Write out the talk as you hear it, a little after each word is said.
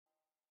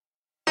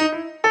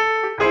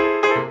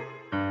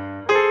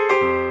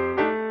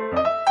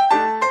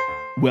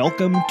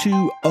Welcome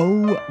to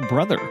Oh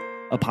Brother,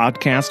 a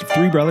podcast of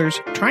three brothers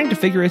trying to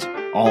figure it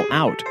all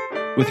out,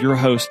 with your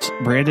hosts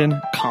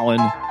Brandon, Colin,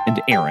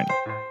 and Aaron.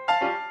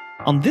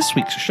 On this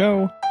week's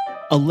show,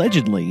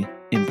 allegedly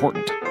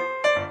important.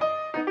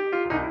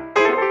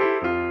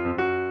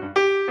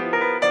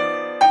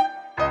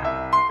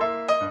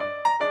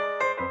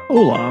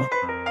 Hola.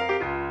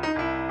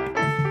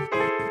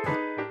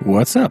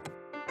 What's up?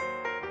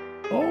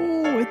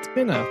 Oh, it's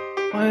been a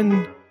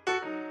fun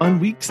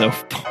week so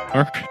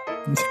far.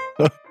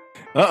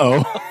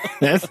 Uh-oh.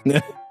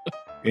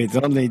 It's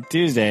only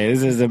Tuesday.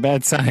 This is a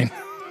bad sign.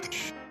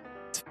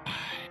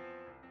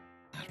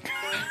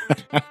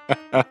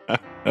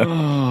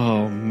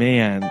 Oh,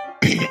 man.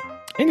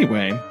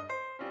 Anyway,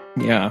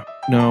 yeah.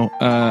 No,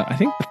 I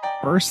think the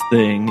first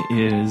thing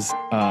is,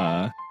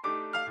 I've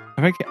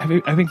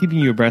been keeping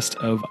you abreast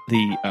of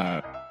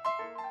the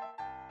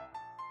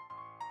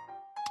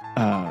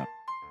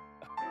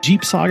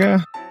Jeep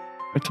saga.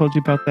 I told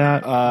you about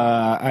that.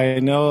 I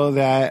know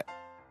that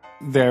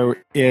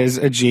there is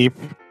a Jeep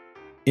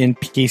in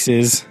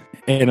pieces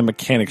in a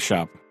mechanic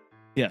shop.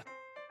 Yeah.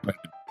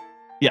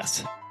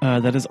 Yes.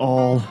 That is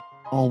all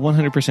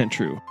 100%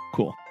 true.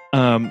 Cool.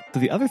 So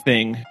the other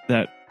thing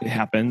that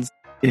happens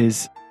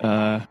is,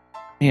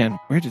 man,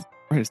 where did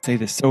say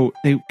this? So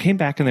they came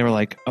back and they were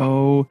like,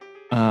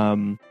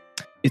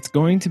 it's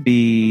going to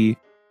be,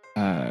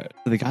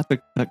 they got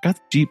the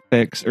Jeep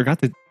fixed, or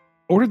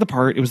ordered the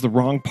part. It was the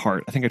wrong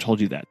part. I think I told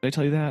you that. Did I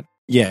tell you that?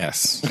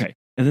 Yes. Okay.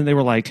 And then they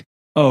were like,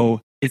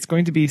 it's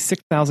going to be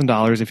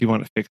 $6,000 if you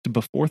want it fixed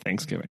before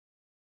Thanksgiving.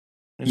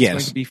 And yes.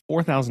 It's going to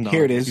be $4,000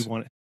 Here it is. if you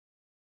want it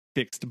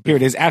fixed. Here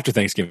it is after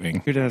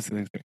Thanksgiving. Here it is after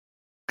Thanksgiving.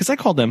 Because I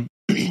called them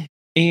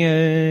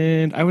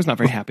and I was not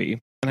very happy.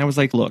 And I was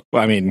like, look.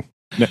 Well, I mean,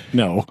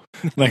 no.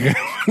 Like,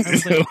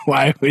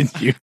 why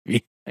would you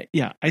be?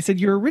 Yeah. I said,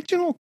 your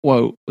original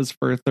quote was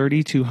for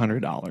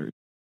 $3,200.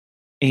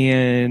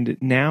 And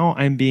now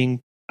I'm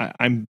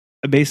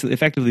basically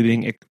effectively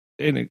being,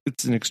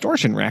 it's an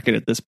extortion racket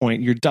at this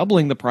point. You're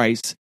doubling the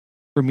price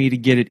for me to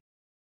get it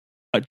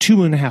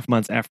 2.5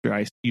 months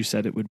after you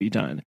said it would be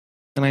done.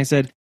 And I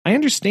said, I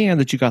understand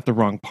that you got the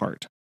wrong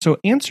part. So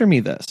answer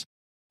me this.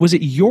 Was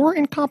it your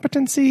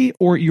incompetency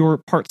or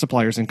your part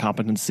supplier's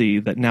incompetency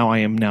that I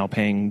am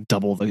paying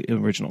double the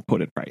original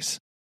quoted price?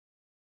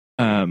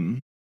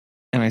 And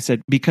I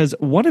said, because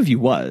one of you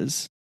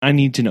was, I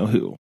need to know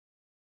who.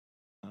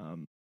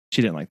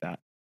 She didn't like that.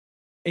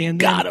 And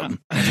got him.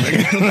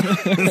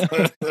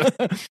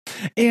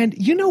 And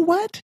you know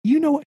what?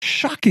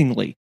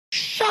 Shockingly,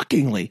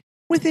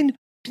 within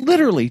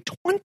literally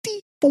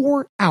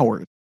 24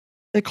 hours,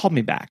 they called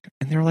me back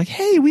and they were like,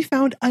 "Hey, we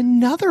found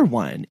another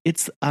one.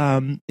 It's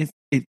a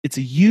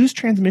used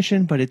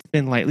transmission, but it's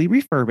been lightly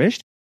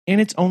refurbished, and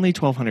it's only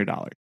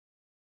 $1,200."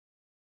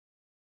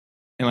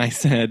 And I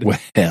said,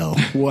 "Well,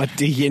 what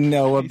do you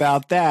know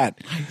about that?"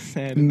 I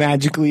said,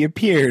 magically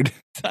appeared.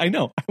 I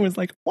know. I was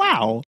like,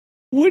 "Wow,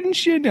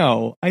 wouldn't you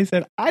know?" I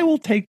said, "I will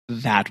take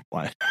that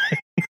one."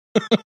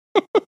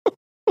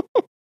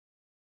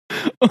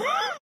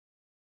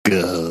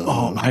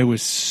 Oh, I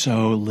was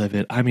so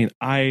livid. I mean,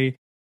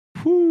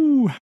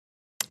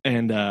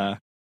 and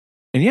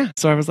yeah.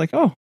 So I was like,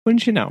 "Oh,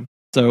 wouldn't you know?"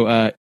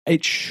 So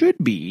it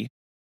should be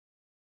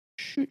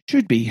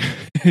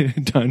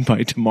done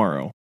by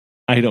tomorrow.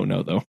 I don't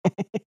know though.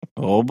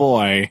 Oh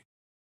boy.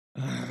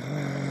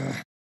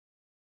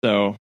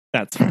 So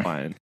that's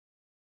fine.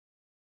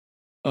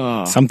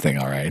 Something,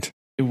 all right.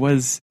 It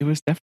was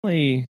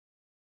definitely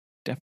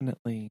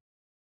something.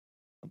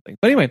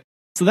 But anyway,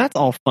 so that's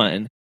all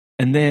fun.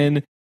 And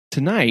then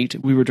tonight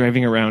we were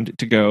driving around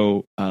to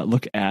go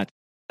look at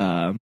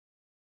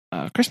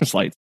Christmas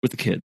lights with the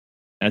kids,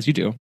 as you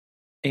do.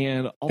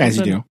 And all of a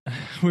sudden,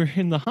 we're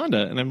in the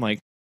Honda, and I'm like,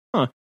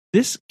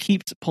 this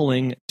keeps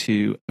pulling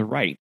to the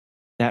right.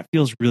 That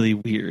feels really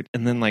weird.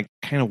 And then like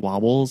kind of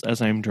wobbles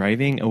as I'm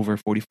driving over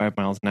 45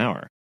 miles an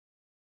hour.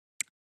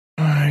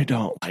 I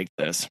don't like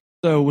this.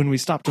 So when we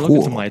stopped to look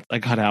at some lights, I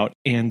got out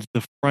and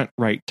the front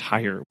right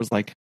tire was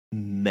like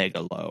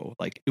mega low.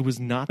 Like it was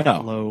not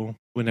that low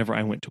whenever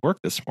I went to work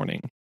this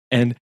morning.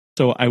 And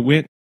so I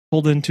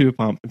pulled into a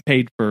pump and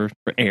paid for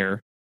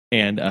air.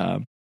 And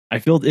I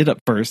filled it up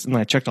first and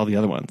I checked all the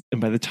other ones. And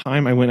by the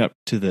time I went up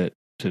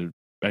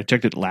I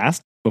checked it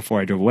last before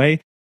I drove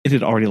away, it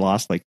had already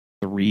lost like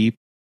 3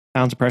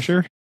 pounds of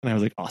pressure. And I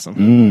was like,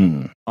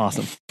 awesome.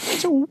 Awesome.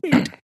 So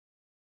wait.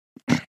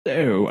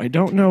 So I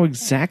don't know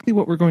exactly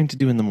what we're going to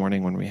do in the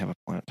morning when we have a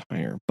flat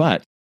tire,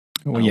 but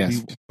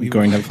yes, you're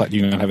going to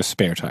have a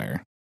spare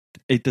tire.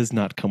 It does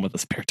not come with a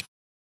spare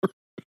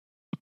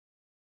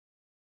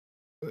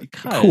tire.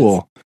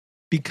 Cool.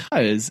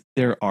 Because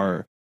there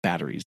are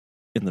batteries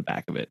in the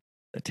back of it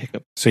that take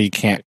up. So you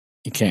can't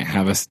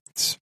have a.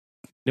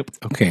 Nope.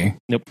 Okay.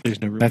 Nope.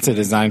 There's no room. That's a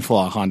design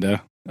flaw,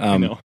 Honda. I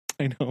know.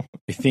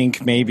 I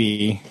think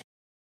maybe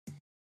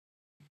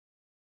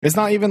it's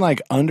not even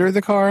like under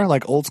the car,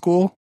 like old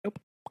school. Nope.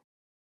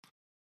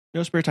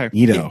 No spare tire.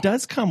 Neato. It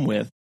does come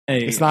with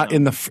a. It's not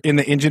in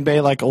the engine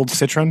bay like old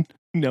Citroen.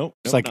 Nope.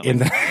 It's like in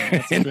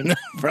the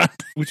front.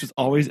 Which is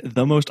always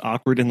the most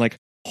awkward and like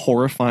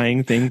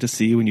horrifying thing to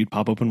see when you'd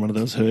pop open one of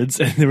those hoods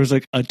and there was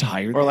like a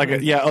tire. Or like,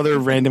 other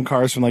random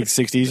cars from like the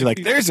 60s. You're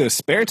like, there's a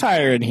spare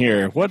tire in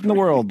here. What in the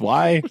world?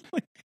 Why?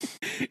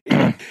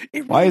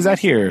 Why is that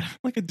here?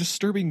 Like a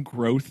disturbing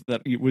growth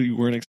that you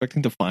weren't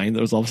expecting to find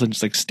that was all of a sudden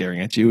just like staring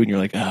at you and you're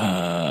like,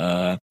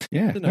 Yeah,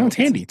 no, it's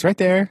handy. It's right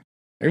there.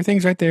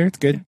 Everything's right there. It's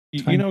good.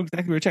 You know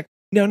exactly where to check.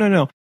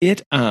 No.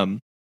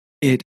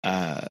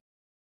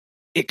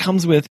 It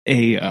comes with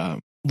a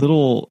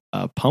little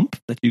pump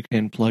that you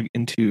can plug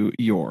into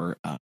your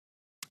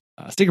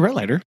cigarette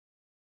lighter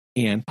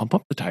and pump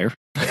up the tire.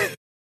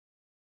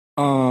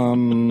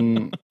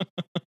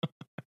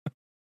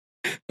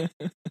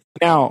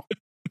 Now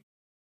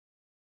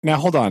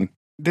hold on.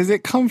 Does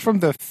it come from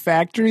the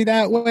factory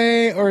that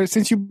way, or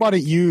since you bought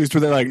it used,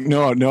 where they're like,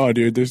 no,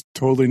 dude, there's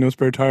totally no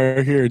spare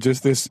tire here,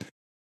 just this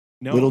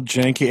little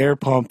janky air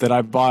pump that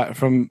I bought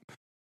from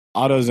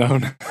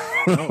AutoZone.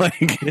 No,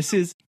 like, this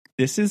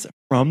is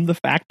from the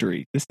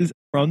factory. This is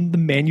from the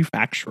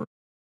manufacturer.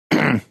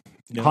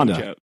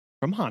 Honda.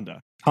 From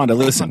Honda. Honda,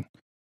 listen.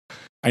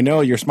 I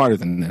know you're smarter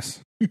than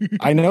this.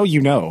 I know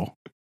you know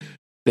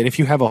that if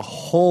you have a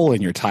hole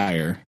in your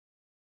tire,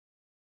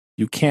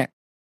 you can't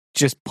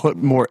just put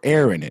more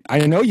air in it. I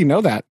know you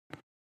know that.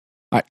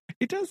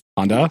 It does.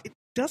 Honda. It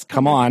does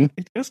come on.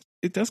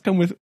 It does come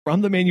with,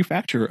 from the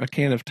manufacturer, a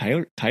can of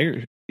tire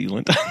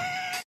sealant.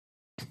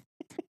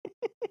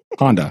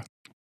 Honda.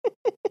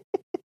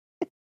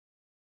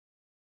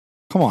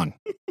 Come on.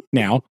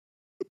 Now.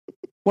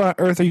 What on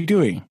earth are you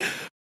doing?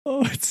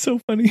 Oh, it's so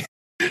funny.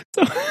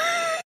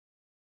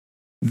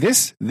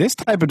 This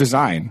type of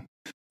design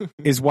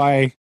is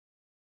why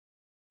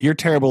you're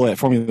terrible at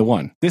Formula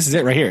One. This is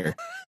it right here.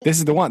 This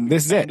is the one.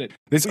 This is it.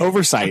 This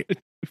oversight. We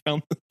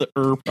found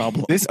the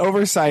problem. This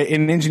oversight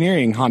in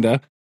engineering, Honda,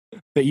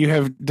 that you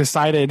have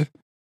decided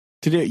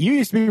to do. You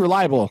used to be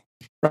reliable,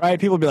 right?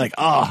 People would be like,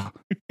 oh,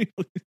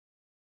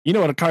 you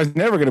know what? A car's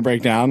never going to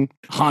break down.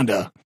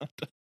 Honda.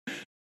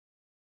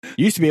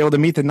 You used to be able to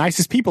meet the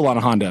nicest people on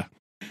a Honda.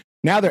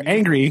 Now they're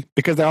angry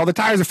because all the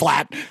tires are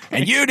flat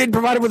and you didn't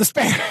provide them with a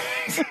spare.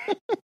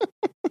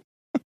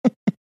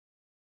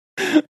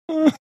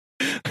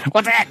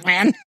 What's that,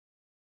 man?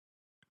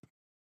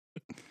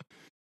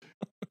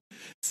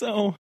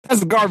 So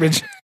that's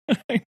garbage.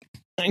 I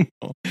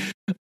know.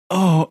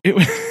 Oh, it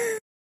was.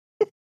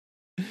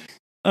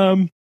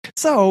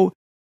 So,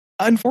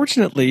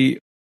 unfortunately,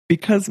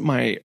 because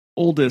my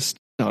oldest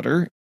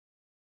daughter,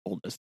 I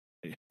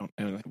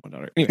don't have one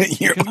daughter. Anyway,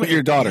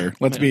 your daughter.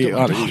 Let's be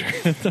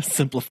honest. Let's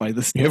simplify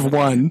this. You have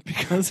one.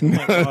 Because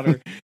my daughter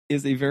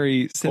is a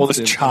very sensitive,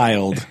 oldest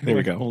child. There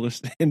we go.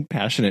 Oldest and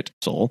passionate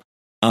soul.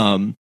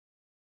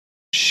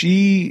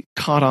 She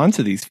caught on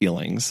to these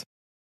feelings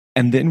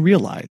and then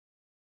realized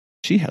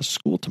she has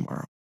school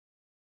tomorrow.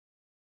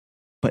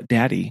 But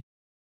Daddy,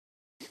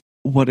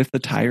 what if the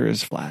tire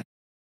is flat?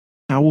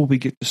 How will we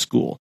get to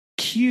school?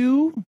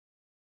 Cue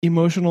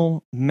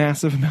emotional,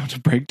 massive amount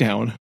of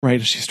breakdown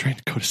right as she's trying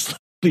to go to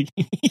sleep.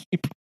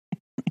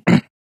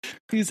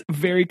 He's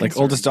very concerned.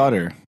 Like oldest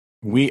daughter,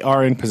 we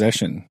are in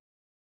possession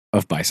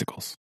of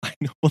bicycles. I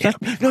know.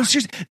 Well,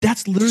 seriously,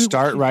 that's literally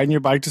start riding your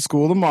bike to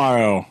school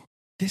tomorrow.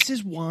 This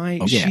is why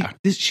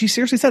she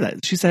seriously said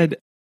that. She said,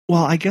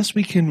 well, I guess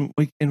we can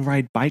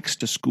ride bikes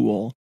to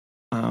school.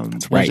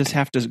 That's we'll right. just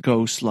have to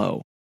go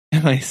slow.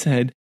 And I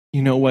said,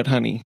 you know what,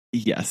 honey?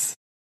 Yes.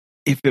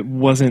 If it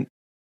wasn't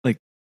like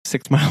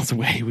 6 miles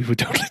away, we would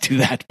totally do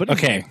that. But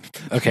okay.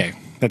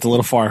 That's a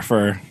little far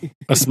for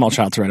a small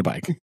child to ride a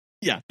bike.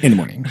 Yeah. In the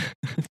morning.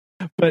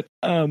 But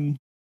I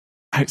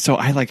had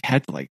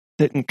to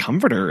sit and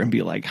comfort her and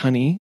be like,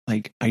 honey,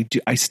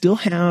 I still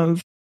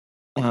have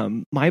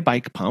my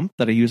bike pump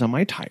that I use on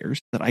my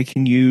tires that I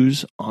can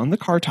use on the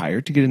car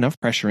tire to get enough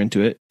pressure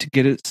into it, to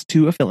get it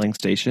to a filling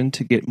station,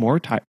 to get more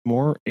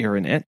air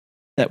in it,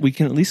 that we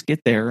can at least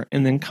get there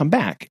and then come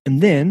back.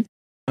 And then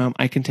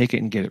I can take it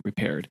and get it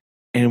repaired.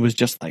 And it was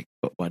just like,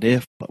 but what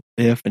if?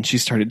 And she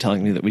started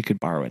telling me that we could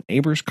borrow a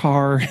neighbor's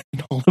car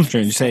and all of that.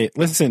 And you say,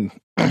 listen,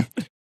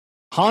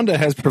 Honda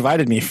has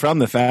provided me from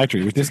the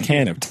factory with this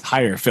can of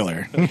tire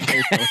filler.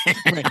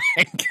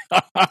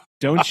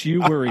 Don't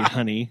you worry,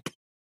 honey.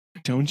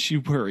 Don't you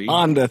worry.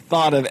 Honda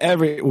thought of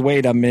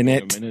wait a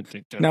minute.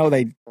 No,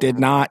 they did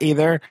not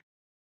either.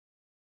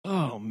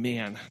 Oh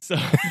man. So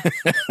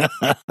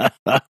I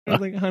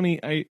was like, honey,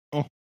 I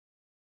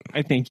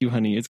thank you,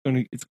 honey. It's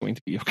going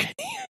to be okay.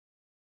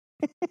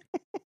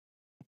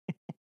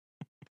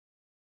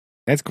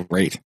 That's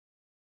great.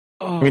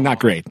 Oh, I mean, not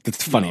great.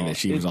 It's funny that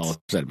she was all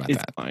upset about that.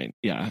 It's fine.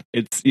 Yeah.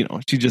 It's,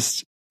 she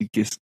just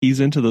he's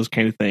into those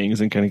kind of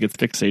things and kind of gets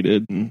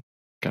fixated and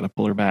gotta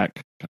pull her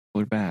back.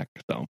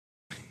 So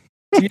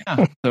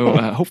yeah. So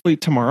hopefully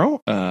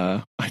tomorrow,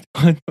 I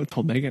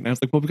told Megan, I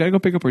was like, well, we gotta go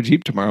pick up our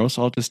Jeep tomorrow,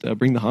 so I'll just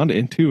bring the Honda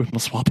in too, and we'll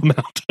swap them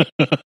out.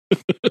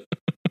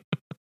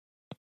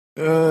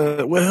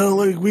 well,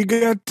 like we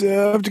got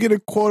I have to get a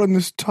quote on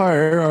this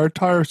tire. Our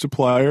tire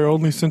supplier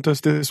only sent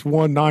us this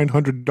one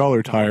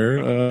 $900 tire.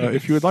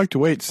 If you would like to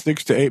wait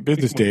 6 to 8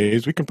 business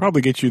days, we can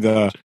probably get you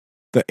the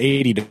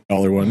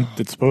 $80 one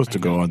that's supposed to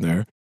go on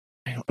there.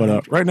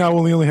 But right now,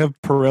 we only have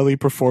Pirelli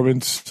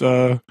Performance.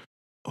 Like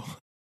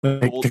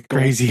the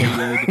crazy.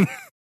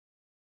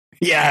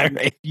 Yeah,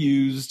 right.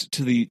 Used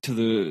to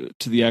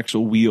the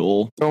actual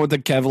wheel. Oh, with the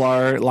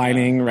Kevlar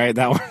lining, right?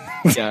 That one.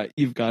 Yeah,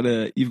 you've got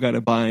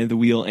to buy the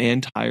wheel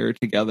and tire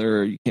together.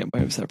 Or you can't buy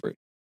them separate.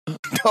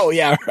 Oh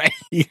yeah, right.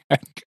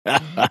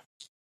 Yeah.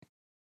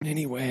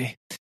 Anyway,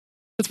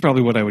 that's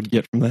probably what I would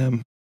get from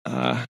them.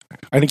 I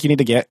think you need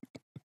to get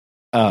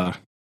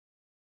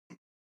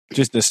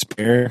just a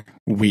spare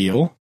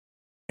wheel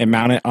and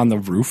mount it on the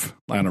roof,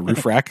 on a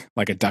roof rack,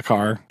 like a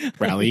Dakar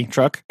rally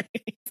truck.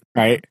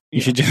 Right?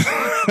 You should just.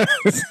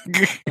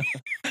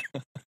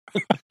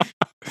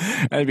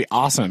 That'd be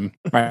awesome,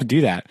 right? To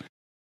do that.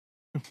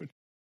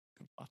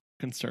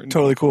 Concern.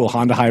 Totally cool.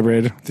 Honda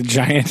hybrid, the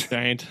giant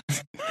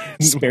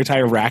spare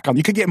tire rack on.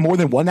 You could get more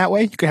than one that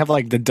way. You could have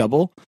like the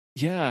double.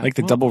 Yeah. Like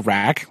the double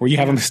rack where you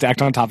have them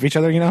stacked on top of each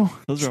other,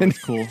 Those are always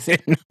cool.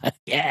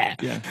 Yeah.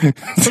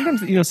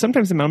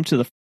 Sometimes they mount to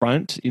the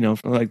front,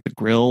 like the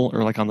grill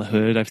or like on the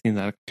hood. I've seen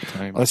that a couple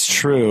times. That's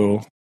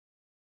true.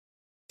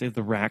 They have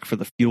the rack for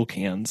the fuel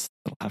cans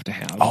they'll have to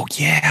have. Oh,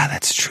 yeah,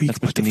 that's true. That's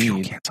what the you fuel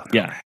need. cans on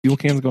rack. Fuel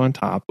cans go on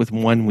top with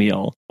one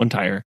wheel, one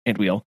tire and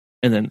wheel,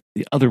 and then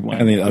the other one.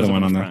 And the other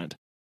one on the front.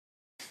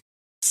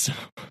 So,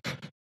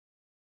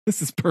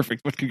 this is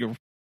perfect. What could go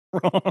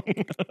wrong?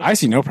 I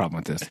see no problem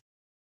with this.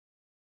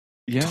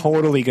 Yeah.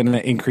 Totally going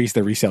to increase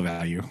the resale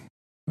value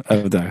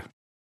of the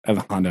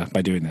Honda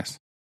by doing this.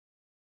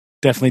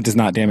 Definitely does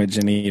not damage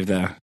any of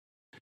the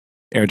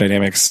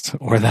aerodynamics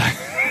or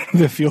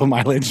the fuel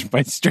mileage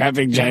by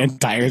strapping giant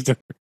tires.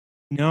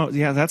 No,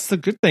 yeah, that's the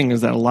good thing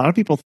is that a lot of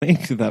people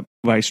think that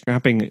by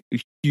strapping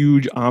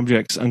huge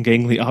objects,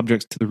 ungangly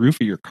objects to the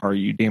roof of your car,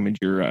 you damage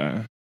your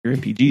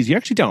MPGs. You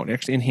actually don't. It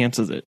actually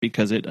enhances it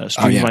because it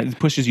streamlines,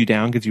 pushes you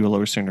down, gives you a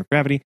lower center of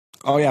gravity.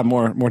 Oh yeah,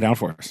 more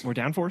downforce. More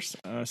downforce.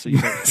 So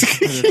you got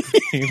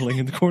handling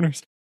in the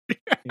corners.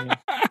 Yeah.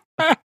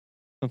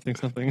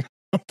 Something.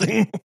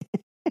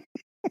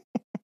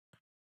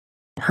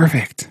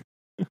 Perfect.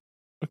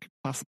 What could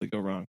possibly go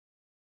wrong?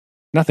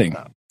 Nothing.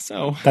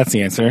 So that's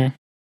the answer.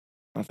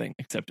 Nothing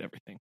except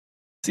everything.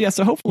 So yeah.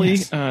 So hopefully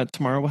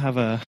tomorrow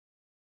we'll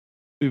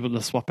be able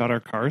to swap out our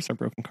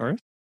broken cars.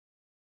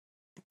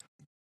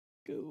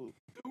 Go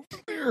from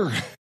there.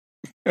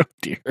 Oh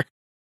dear.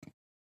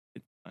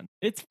 It's fun.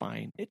 It's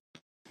fine. It's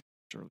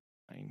surely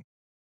fine.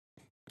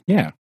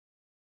 Yeah.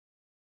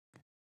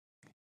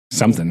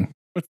 Something.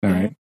 All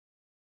right.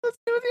 Let's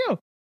do with you.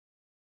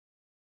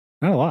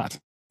 Not a lot.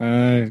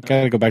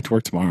 Gotta go back to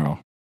work tomorrow.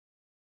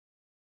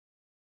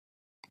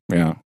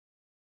 Yeah.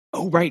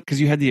 Oh, right, because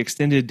you had the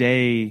extended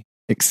day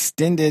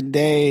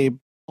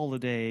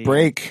holiday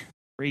break.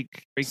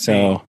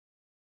 So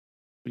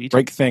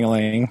break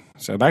thing-a-ling.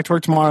 So back to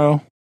work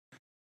tomorrow.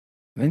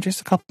 And then just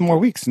a couple more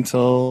weeks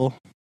until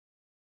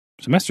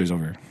semester's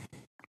over.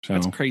 So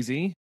that's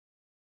crazy.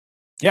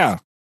 Yeah.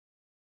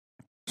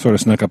 Sort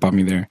of snuck up on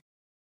me there.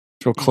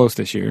 It's real close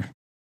this year.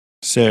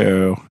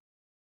 So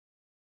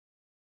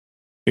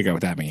figure out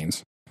what that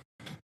means.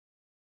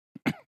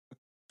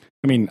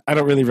 I mean, I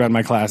don't really run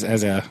my class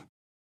as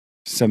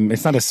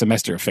it's not a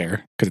semester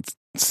affair because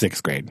it's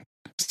 6th grade.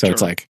 So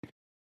It's like,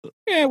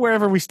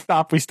 wherever we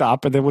stop,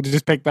 and then we'll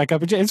just pick back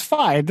up. It's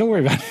fine. Don't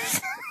worry about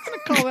it. I'm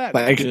gonna call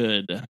that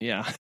good.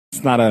 Yeah.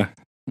 It's not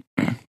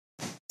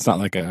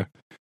like a,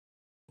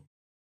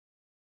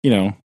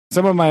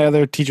 some of my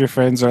other teacher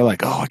friends are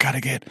like, oh, I got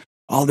to get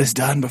all this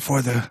done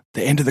before the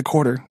end of the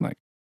quarter. I'm like,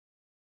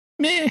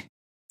 meh,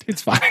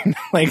 it's fine.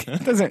 Like,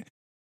 it doesn't,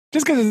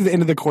 just because it's the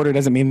end of the quarter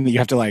doesn't mean that you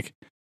have to like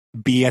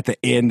be at the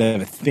end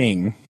of a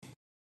thing.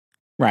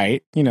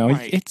 Right.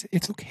 Right.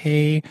 It's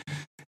okay.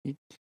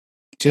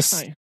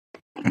 Just,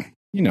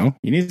 you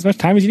need as much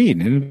time as you need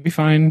and it'll be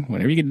fine.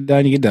 Whenever you get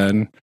done, you get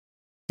done.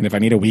 And if I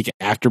need a week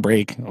after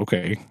break,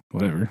 okay,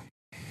 whatever.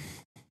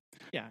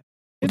 Yeah.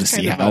 We'll just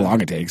see how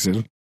long it takes.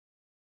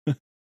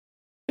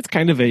 It's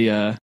kind of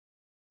a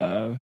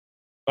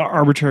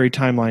arbitrary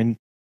timeline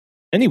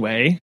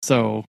anyway.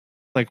 So,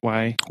 like,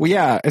 why? Well,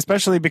 yeah,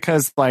 especially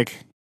because,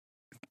 like,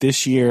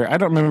 this year, I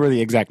don't remember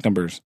the exact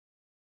numbers,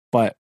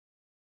 but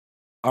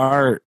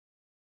our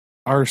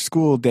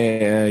school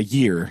day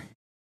year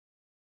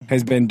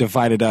has been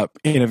divided up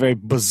in a very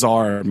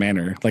bizarre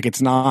manner. Like,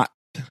 it's not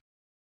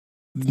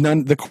none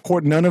of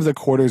the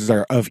quarters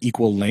are of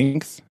equal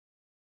length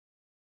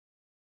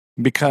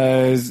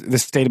because the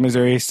state of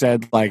Missouri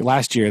said, like,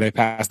 last year they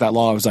passed that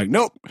law. It was like,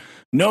 nope,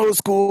 no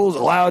schools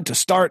allowed to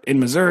start in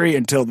Missouri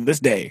until this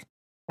day.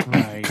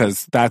 Right.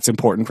 Because that's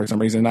important for some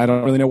reason. I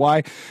don't really know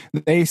why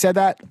they said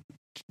that.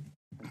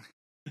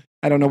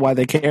 I don't know why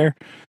they care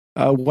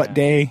what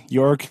day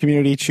your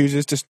community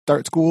chooses to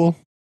start school,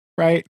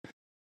 right?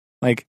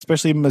 Like,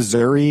 especially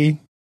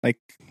Missouri, like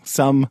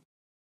some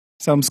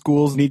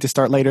schools need to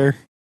start later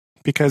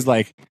because,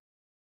 like,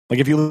 Like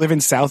if you live in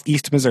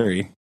southeast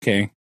Missouri,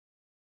 okay,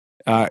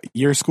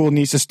 your school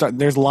needs to start.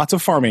 There's lots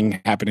of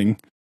farming happening,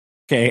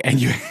 okay,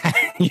 and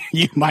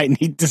you might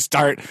need to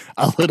start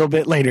a little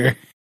bit later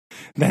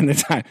than the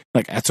time.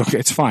 Like that's okay,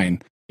 it's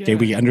fine. Okay,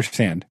 we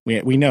understand.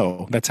 We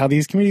know that's how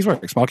these communities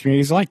work. Small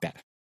communities are like that.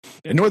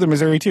 In northern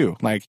Missouri too.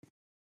 Like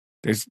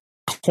there's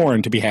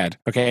corn to be had.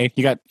 Okay,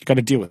 you got to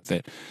deal with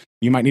it.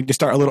 You might need to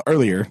start a little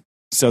earlier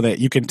so that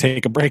you can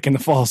take a break in the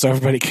fall, so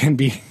everybody can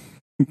be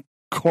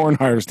corn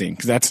harvesting,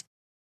 because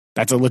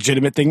that's a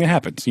legitimate thing that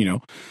happens. Yeah.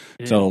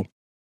 So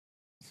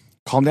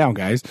calm down,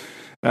 guys.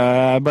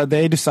 But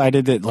they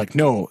decided that like,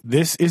 no,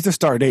 this is the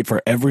start date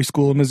for every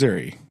school in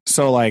Missouri.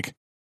 So like,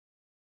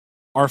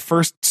 our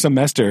first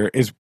semester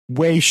is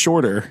way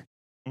shorter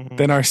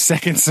than our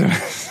second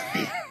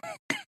semester.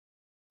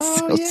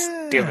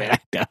 Stupid. I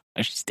don't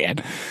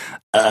understand.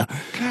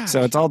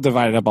 So it's all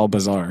divided up, all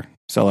bizarre.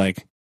 So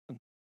like,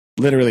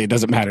 literally, it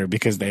doesn't matter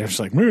because they're just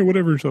like,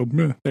 whatever. So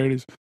there it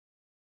is.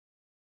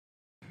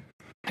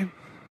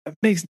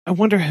 I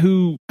wonder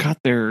who got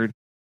their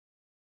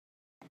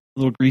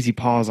little greasy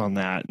paws on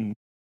that and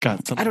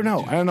got something. I don't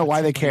know. I don't know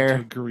why they care.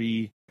 To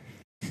agree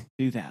to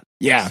do that.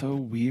 Yeah. So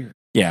weird.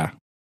 Yeah.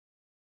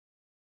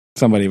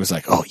 Somebody was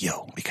like, "Oh,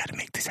 we got to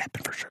make this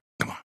happen for sure.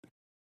 Come on,"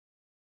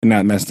 and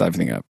that messed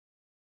everything up.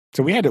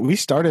 So we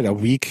started a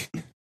week,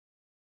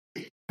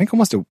 I think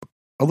almost a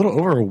little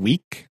over a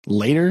week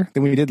later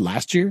than we did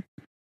last year.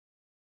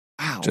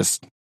 Wow.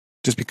 Just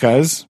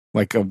because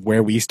like of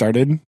where we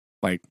started,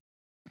 like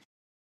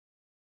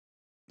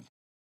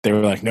they were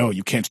like, "No,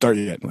 you can't start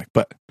yet." I'm like,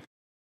 but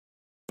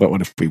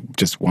what if we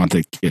just want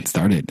to get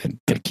started and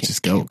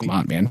just go? Come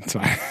on, man. It's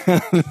fine.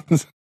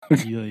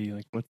 Really,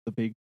 like what's the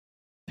big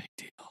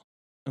deal?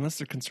 Unless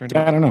they're concerned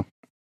about I don't know.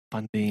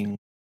 Funding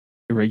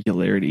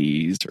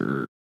irregularities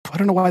or I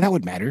don't know why that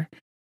would matter,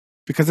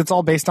 because it's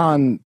all based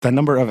on the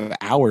number of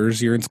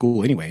hours you're in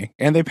school anyway.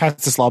 And they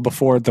passed this law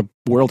before the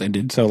world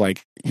ended. So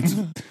like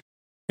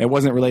it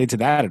wasn't related to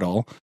that at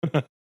all.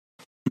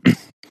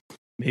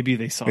 Maybe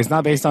they saw it's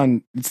not based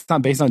on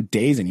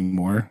days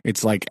anymore.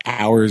 It's like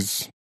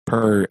hours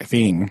per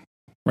thing.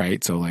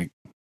 Right. So like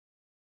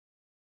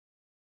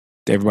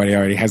everybody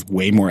already has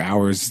way more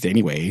hours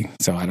anyway.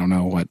 So I don't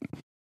know what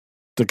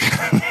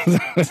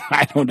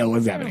I don't know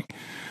what's happening.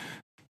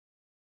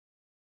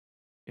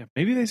 Yeah,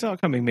 maybe they saw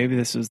it coming. Maybe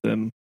this is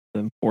them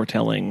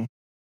foretelling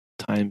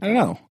time. I don't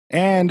know.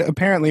 And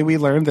apparently, we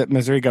learned that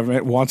Missouri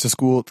government wants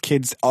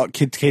kids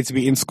to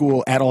be in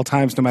school at all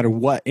times, no matter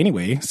what.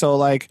 Anyway, so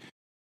like,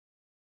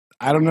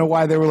 I don't know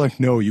why they were like,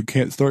 "No, you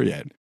can't start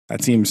yet."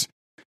 That seems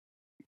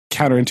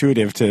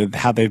counterintuitive to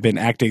how they've been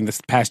acting this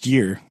past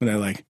year. And they're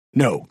like,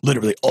 "No,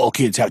 literally, all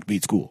kids have to be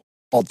in school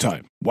all the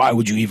time. Why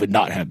would you even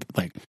not have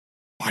like?"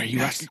 Why are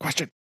you asking a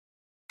question?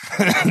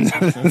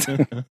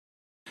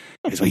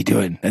 That's what you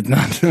doing. That's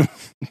not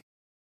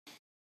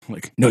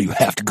like, no, you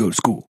have to go to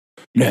school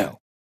now.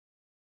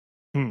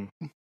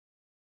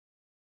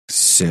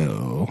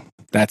 So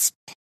that's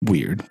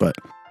weird, but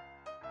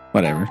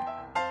whatever.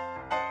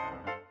 I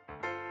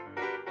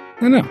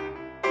don't know.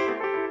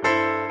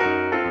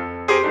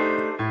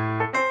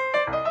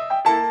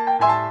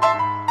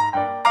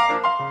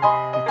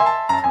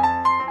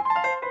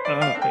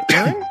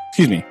 Aaron?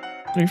 Excuse me.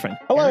 No, you're fine.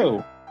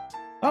 Hello.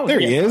 Oh,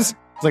 there he is.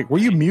 It's like, were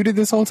you muted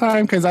this whole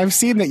time? Because I've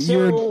seen that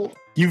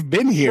you've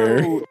been here,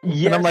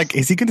 yes. And I'm like,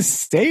 is he going to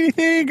say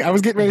anything? I was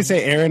getting ready to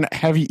say, Aaron,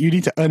 you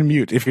need to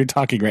unmute if you're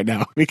talking right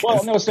now.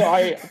 Well, no. So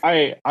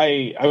I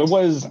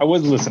was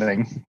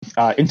listening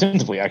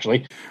intensively,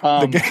 actually.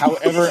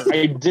 However,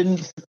 I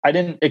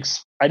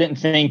didn't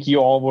think you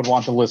all would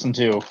want to listen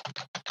to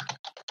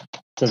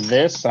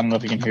this. I don't know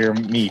if you can hear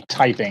me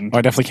typing. Oh,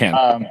 I definitely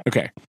can.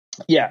 Okay.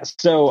 Yeah.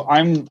 So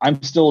I'm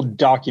still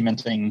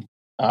documenting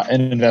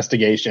an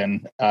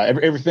investigation.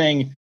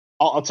 Everything.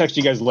 I'll text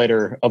you guys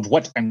later of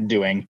what I'm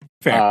doing.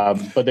 Fair.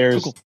 But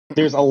there's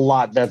a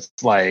lot that's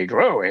like,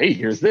 oh, hey,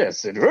 here's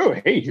this, and oh,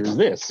 hey, here's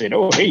this, and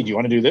oh, hey, do you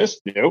want to do this?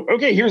 No,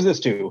 okay, here's this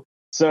too.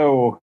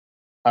 So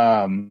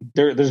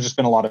there's just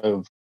been a lot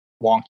of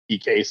wonky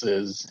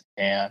cases,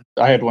 and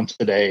I had one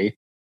today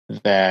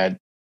that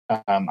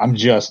I'm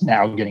just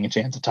now getting a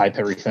chance to type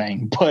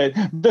everything, but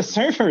the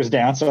server is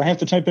down, so I have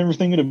to type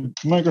everything into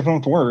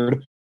Microsoft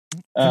Word.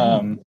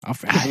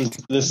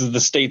 This is the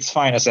state's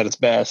finest at its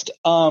best.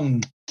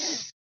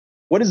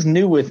 What is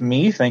new with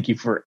me? Thank you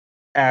for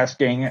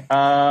asking.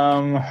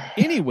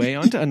 Anyway,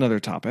 on to another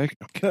topic.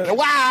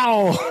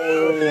 Wow.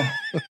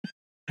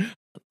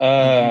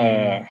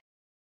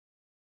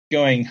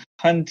 Going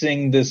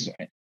hunting this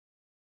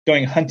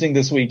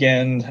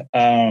weekend.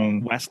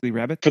 Wascally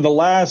Rabbit for the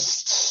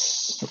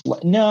last.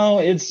 No,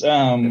 it's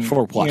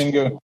for what?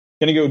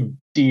 Gonna go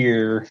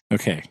deer.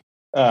 Okay,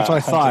 that's what I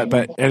thought,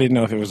 but I didn't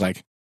know if it was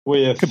like.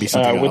 Could be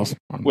something else.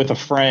 With a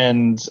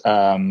friend.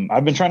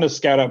 I've been trying to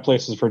scout out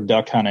places for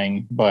duck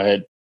hunting,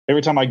 but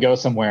every time I go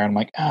somewhere, I'm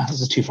like, this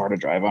is too far to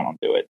drive. I don't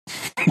do it.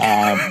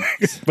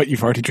 But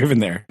you've already driven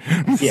there.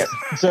 Yeah.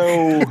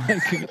 So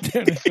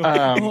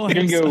I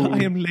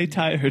am late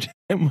tired.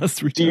 I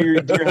must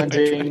return. Deer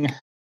hunting.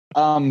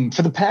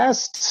 For the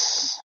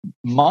past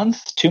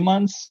month, 2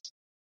 months,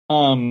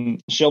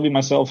 Shelby and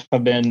myself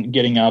have been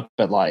getting up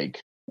at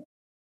like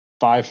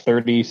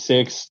 5:30,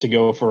 6 to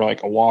go for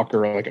like a walk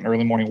or like an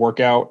early morning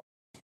workout.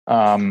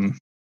 And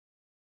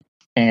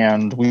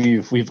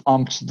we've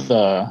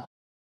umped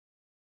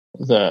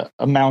the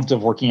amount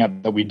of working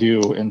out that we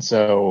do, and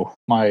so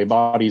my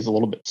body's a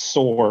little bit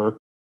sore.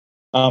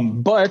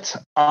 But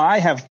I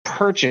have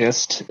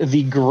purchased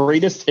the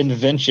greatest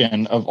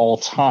invention of all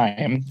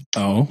time.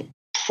 Oh.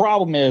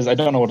 Problem is, I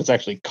don't know what it's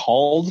actually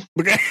called.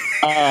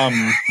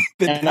 How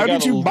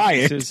did you buy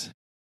it?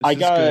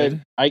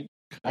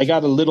 I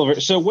got a little.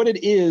 So what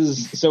it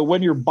is? So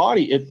when your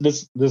body,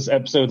 this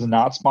episode's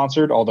not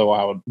sponsored,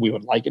 although we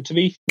would like it to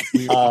be.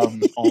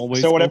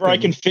 Always. So whenever I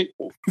can figure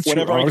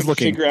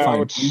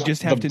out, you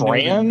just have to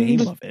brand know the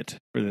name of it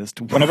for this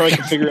to work. Whenever I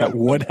can figure out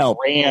would help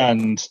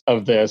brand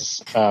of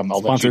this,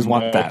 I'll sponsors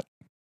want that.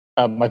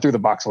 I threw the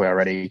box away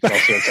already. I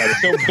was so excited.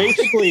 So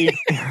basically,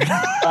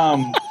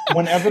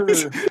 whenever.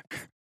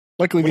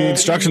 Luckily, the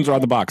instructions are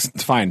on the box.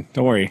 It's fine.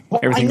 Don't worry.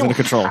 Everything's under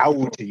control. How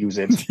to use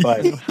it,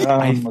 but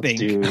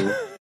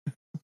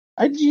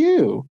I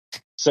do.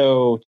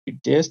 So you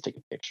just take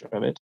a picture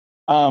of it.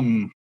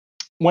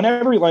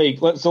 Whenever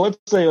let's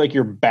say like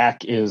your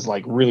back is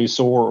like really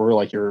sore, or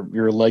like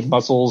your leg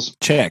muscles.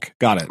 Got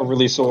it. Are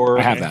really sore.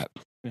 I have that.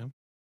 Yeah.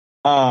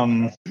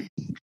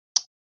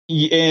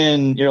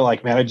 And you're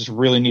like, man, I just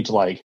really need to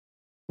like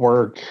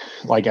work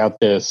like out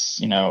this,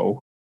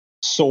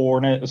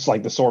 soreness,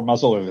 like the sore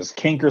muscle or this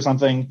kink or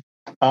something.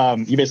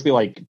 You basically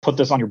like put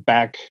this on your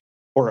back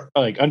or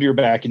like under your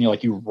back, and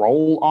you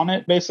roll on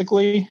it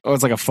basically. Oh,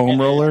 it's like a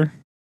foam roller.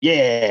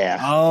 Yeah.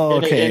 Oh,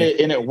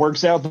 okay. And it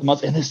works out the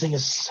muscle. And this thing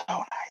is so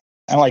nice.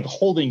 I'm like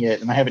holding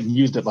it, and I haven't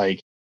used it like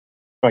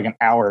for like an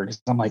hour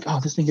because I'm like, oh,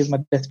 this thing is my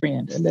best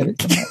friend. I love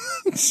it so much.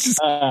 It's just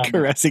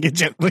caressing it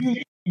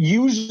gently.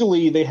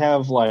 Usually they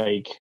have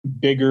like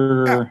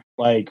bigger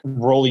like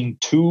rolling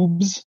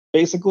tubes,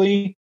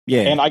 basically.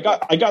 Yeah. And I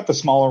got the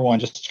smaller one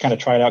just to kind of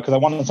try it out because I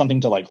wanted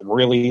something to like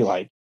really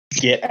like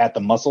get at the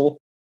muscle.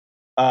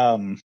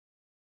 And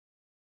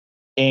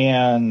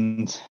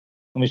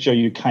let me show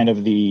you kind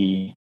of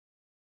the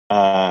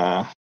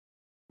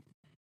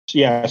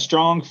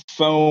strong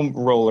foam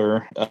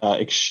roller,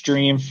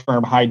 extreme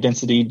firm high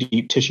density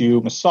deep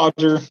tissue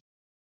massager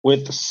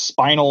with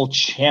spinal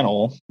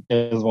channel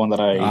is one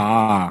that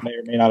I may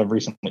or may not have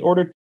recently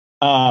ordered.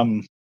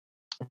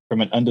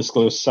 From an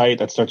undisclosed site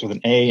that starts with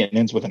an A and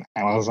ends with an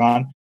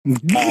Amazon.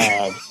 What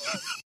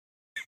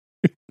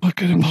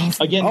could it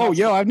possibly? Again,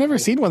 I've never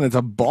seen one that's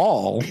a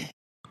ball.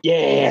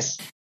 Yes.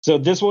 So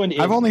this one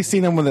I've only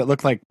seen them that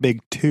look like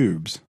big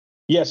tubes.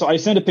 Yeah, so I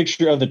sent a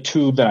picture of the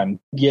tube that I'm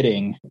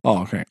getting.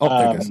 Oh, okay. Oh,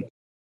 there it is.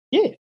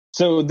 Yeah.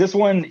 So this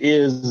one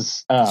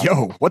is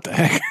what the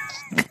heck?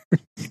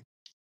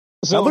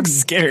 So that looks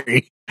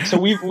scary. So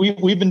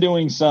we've been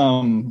doing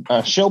some.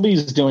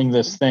 Shelby's doing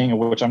this thing,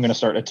 which I'm going to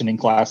start attending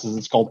classes.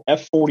 It's called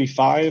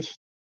F45,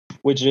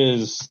 which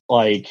is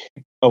like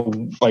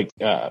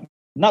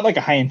not like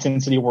a high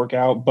intensity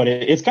workout, but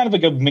it's kind of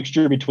like a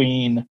mixture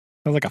between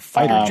like a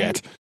fighter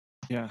jet.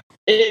 Yeah,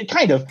 it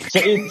kind of. So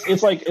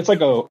it's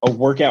like a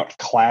workout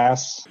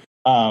class.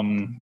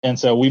 And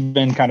so we've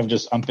been kind of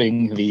just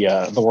umping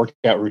the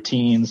workout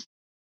routines.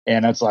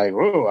 And it's like,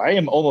 whoa, I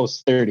am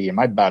almost 30 and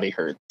my body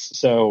hurts.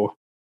 So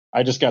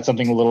I just got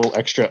something a little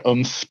extra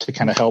oomph to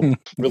kind of help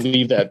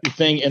relieve that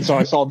thing. And so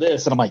I saw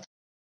this and I'm like,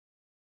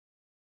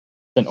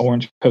 an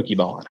orange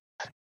Pokeball.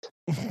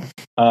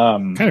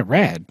 Kind of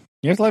rad.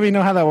 You have to let me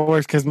know how that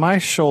works because my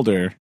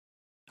shoulder,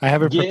 I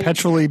have a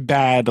perpetually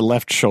bad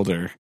left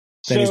shoulder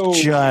that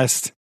has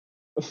just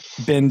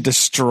been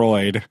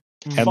destroyed.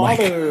 And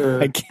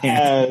Father I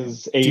can't.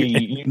 Has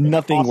a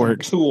nothing awesome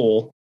works.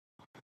 Tool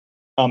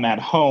at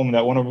home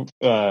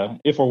that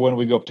if or when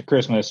we go up to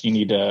Christmas, you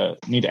need to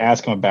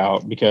ask him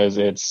about because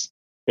it's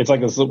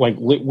like this like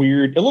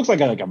weird. It looks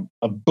like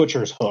a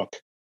butcher's hook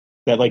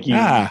that like you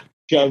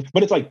shove,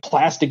 but it's like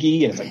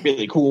plasticky and it's like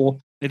really cool.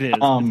 It is. It's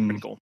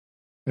pretty cool.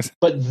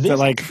 But this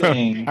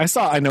thing,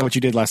 I know what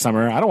you did last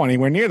summer. I don't want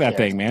anywhere near that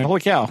thing, man. Holy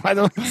cow! I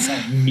don't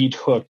meat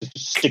hook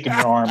just stick in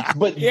your arm.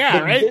 But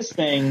right? This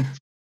thing,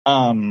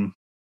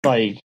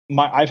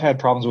 I've had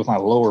problems with my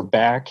lower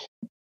back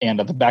and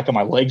at the back of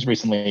my legs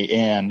recently,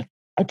 and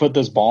I put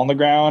this ball on the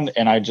ground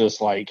and I just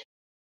like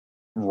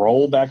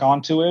roll back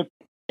onto it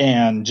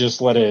and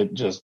just let it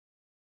just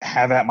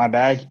have at my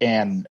back,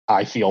 and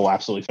I feel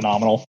absolutely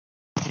phenomenal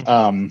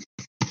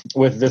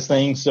with this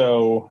thing.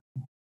 So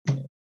if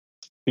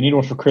you need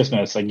one for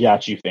Christmas, I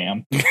got you,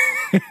 fam.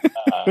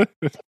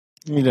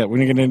 We need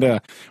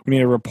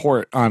a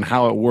report on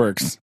how it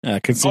works.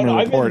 Consumer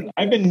report.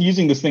 I've been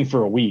using this thing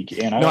for a week,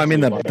 and I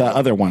mean the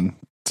other one,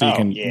 so you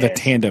can the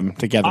tandem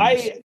together.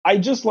 I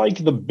just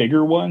like the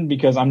bigger one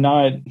because I'm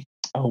not.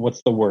 Oh,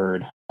 what's the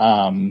word?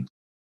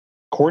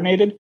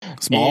 Coordinated.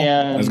 Small.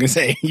 I was gonna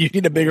say you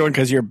need a bigger one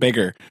because you're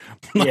bigger.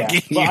 But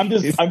I'm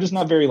just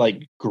not very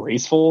like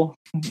graceful,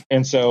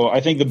 and so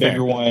I think the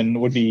bigger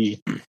one would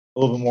be a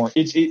little bit more.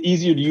 It's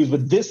easier to use,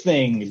 but this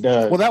thing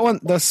does. Well, that one,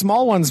 the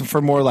small one's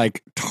for more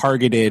like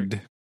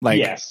targeted,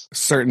 like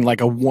certain,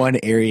 like a one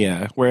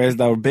area. Whereas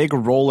the big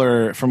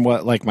roller, from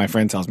what like my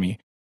friend tells me,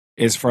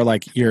 is for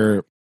like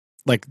your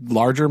like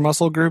larger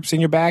muscle groups in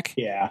your back.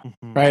 Yeah.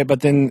 Right.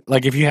 But then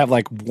like if you have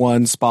like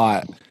one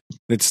spot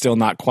that's still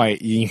not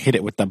quite, you hit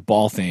it with the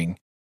ball thing.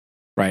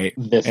 Right.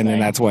 Then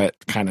that's what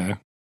kind of,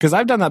 because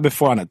I've done that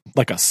before on a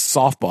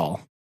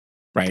softball.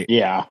 Right.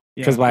 Yeah.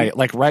 Because my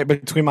like right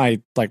between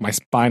my like my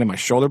spine and my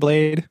shoulder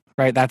blade,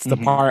 right? That's the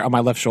part on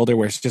my left shoulder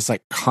where it's just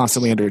like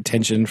constantly under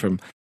tension from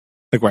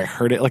like where I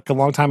heard it like a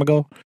long time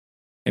ago,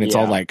 and it's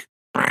all like,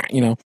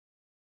 you know,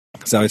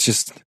 so it's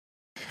just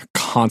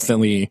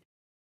constantly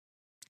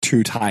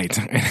too tight.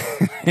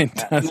 It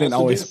doesn't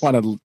always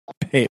want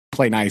to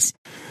play nice.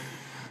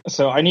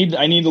 So I need to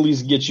at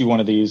least get you one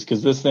of these,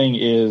 because this thing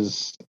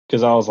is,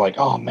 because I was like,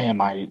 oh man,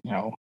 my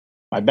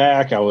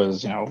back, I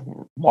was,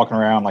 walking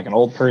around like an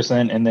old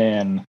person, and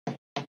then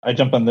I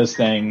jumped on this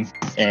thing,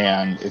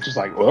 and it's just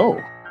like, whoa,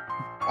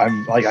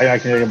 I'm like, I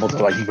can be able to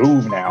like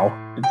move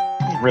now.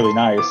 It's really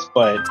nice,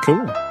 but it's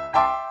cool.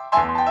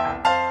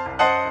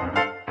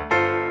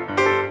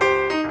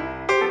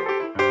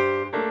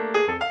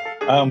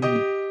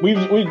 We've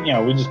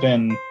just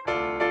been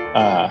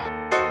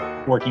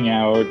working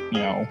out.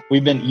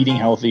 We've been eating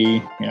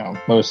healthy.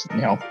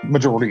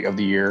 Majority of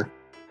the year.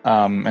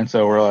 And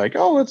so we're like,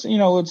 oh, let's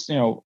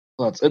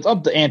it's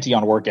up the ante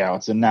on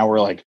workouts. And now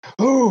we're like,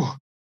 oh,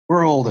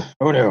 we're old.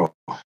 Oh no,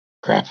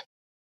 crap.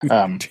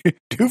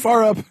 Too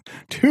far up,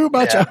 too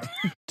much up.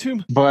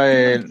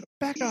 But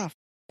back off.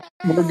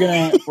 We're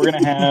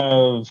gonna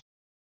have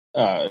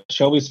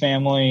Shelby's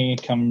family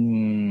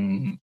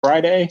come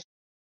Friday,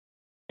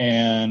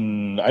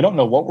 and I don't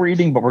know what we're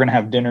eating, but we're gonna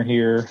have dinner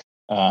here.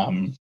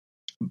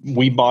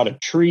 We bought a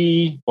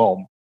tree.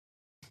 Well,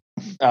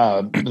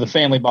 the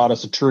family bought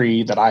us a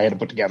tree that I had to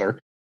put together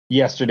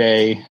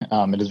yesterday.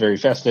 It is very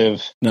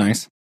festive.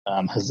 Nice.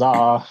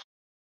 Huzzah.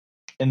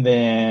 And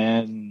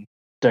then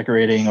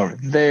decorating over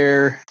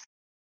there.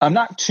 I'm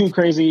not too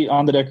crazy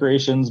on the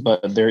decorations,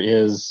 but there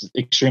is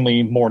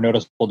extremely more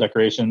noticeable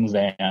decorations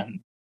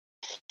than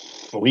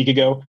a week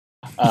ago.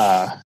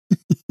 But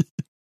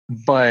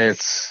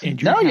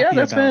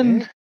that's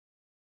been...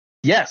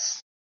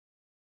 Yes.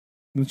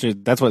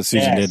 That's what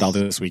Susan did all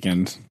this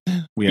weekend.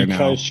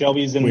 Because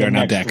Shelby's in the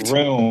next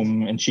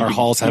room, and our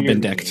halls have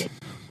been decked.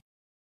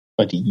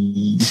 But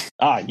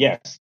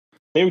yes,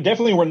 they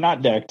definitely were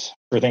not decked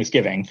for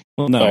Thanksgiving.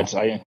 Well, no,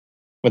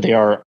 but they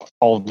are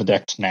all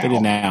decked now. They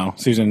did now.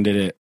 Susan did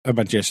it a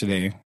bunch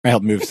yesterday. I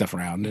helped move stuff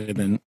around,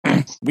 and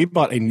then we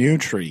bought a new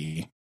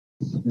tree.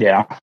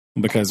 Yeah,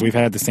 because we've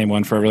had the same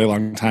one for a really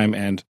long time,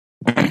 and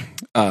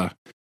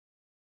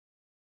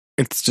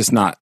it's just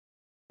not.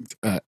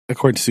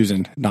 According to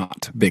Susan,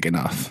 not big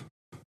enough,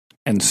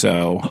 and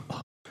so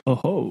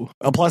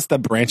plus the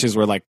branches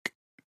were like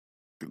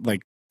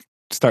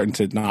starting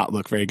to not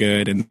look very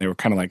good, and they were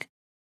kind of like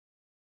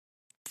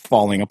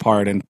falling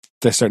apart, and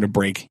they're starting to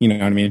break. You know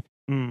what I mean?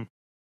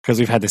 Because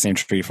we've had the same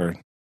tree for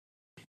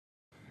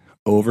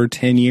over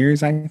 10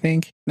 years, I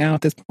think, now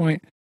at this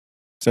point.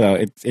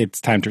 So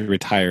it's time to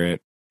retire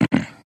it.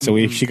 So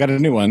she got a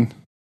new one.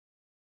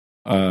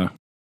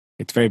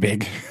 It's very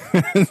big.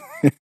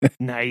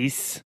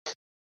 Nice.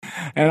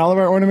 And all of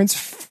our ornaments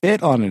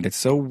fit on it. It's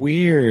so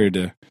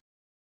weird.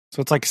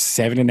 So it's like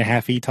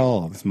 7.5 feet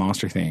tall, this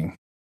monster thing.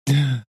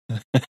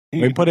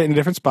 We put it in a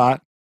different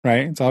spot,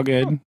 right? It's all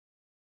good.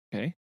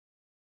 Okay.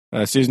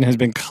 Susan has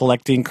been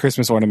collecting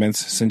Christmas ornaments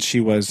since she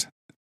was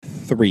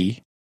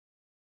 3.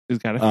 She's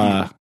got a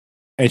few.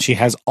 And she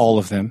has all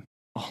of them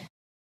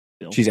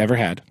she's ever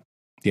had.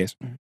 Yes.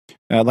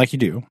 Like you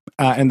do.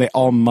 And they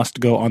all must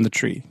go on the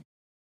tree.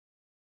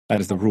 That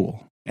is the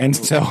rule. And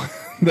so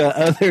the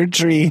other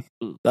tree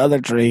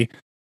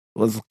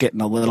was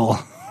getting a little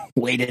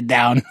weighted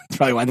down. That's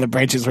probably why the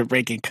branches were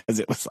breaking, because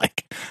it was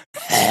like,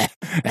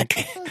 I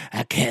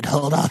can't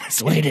hold all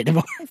this weight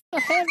anymore.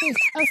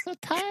 I'm so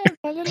tired,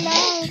 but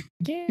loud.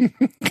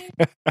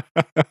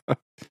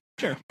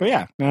 Sure. But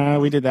yeah,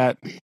 we did that.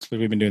 That's what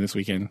we've been doing this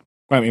weekend.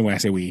 Well, I mean, when I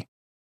say we,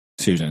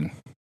 Susan.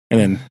 And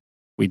then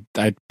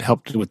I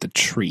helped with the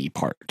tree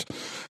part.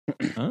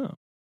 Oh.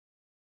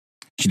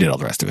 She did all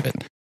the rest of it.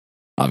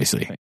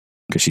 Obviously,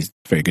 because she's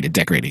very good at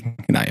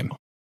decorating, and I am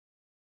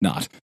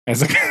not. And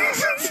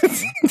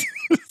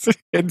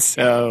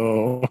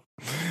so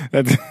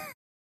that's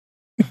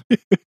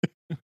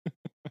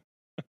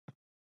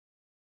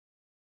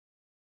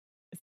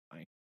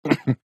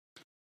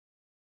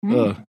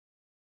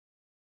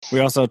we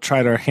also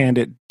tried our hand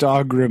at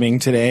dog grooming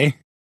today.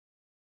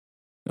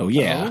 Oh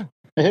yeah!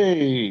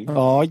 Hey!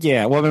 Oh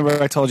yeah! Well,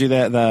 remember I told you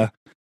that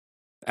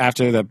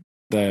after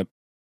the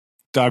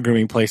dog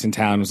grooming place in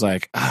town was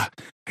like, I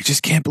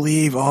just can't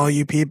believe all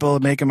you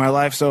people making my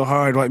life so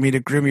hard want me to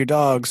groom your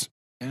dogs.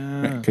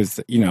 Because,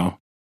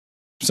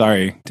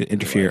 sorry to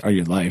interfere on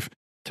your life.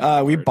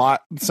 We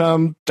bought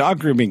some dog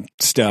grooming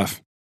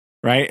stuff,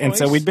 right? And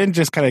so we'd been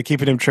just kind of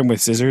keeping him trimmed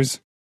with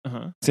scissors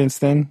since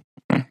then.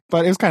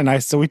 But it was kind of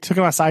nice. So we took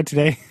him outside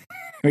today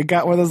We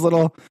got one of those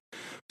little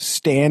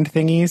stand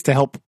thingies to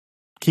help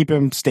keep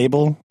him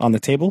stable on the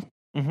table.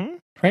 Mm-hmm.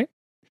 Right?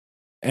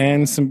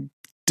 And some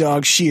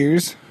dog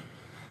shears.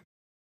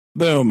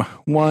 Boom.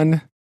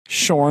 One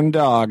shorn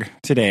dog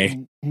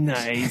today.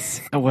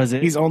 Nice. How was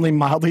it? He's only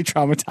mildly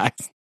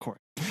traumatized. Of course.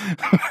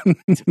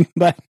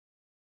 But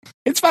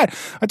it's fine.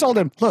 I told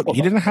him, look,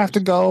 you didn't have to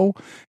go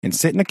and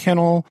sit in a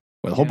kennel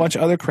with a whole bunch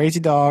of other crazy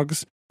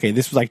dogs. Okay,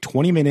 this was like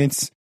 20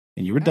 minutes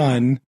and you were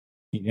done.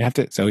 You didn't have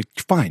to. So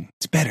it's fine.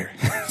 It's better.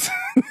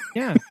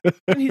 Yeah.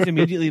 And he's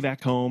immediately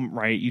back home,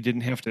 right? You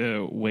didn't have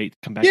to wait,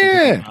 come back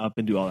and pick him up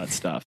and do all that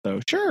stuff. So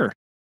sure.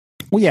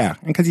 Well, yeah,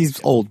 because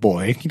he's old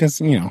boy. He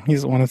doesn't, he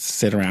doesn't want to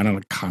sit around on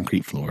a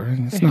concrete floor.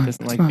 It's He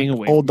doesn't like being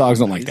away. Old dogs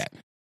don't like that.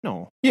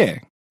 No. Yeah.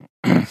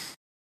 I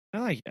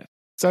like it.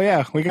 So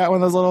yeah, we got one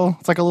of those little,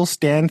 it's like a little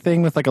stand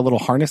thing with like a little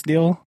harness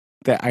deal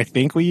that I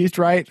think we used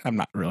right. I'm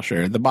not real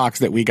sure. The box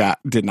that we got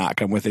did not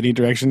come with any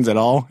directions at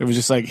all. It was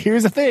just like,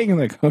 here's a thing. I'm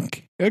like,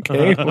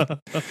 okay. We'll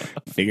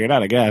figure it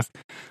out, I guess.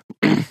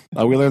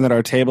 We learned that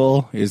our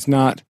table is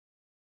not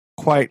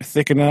quite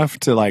thick enough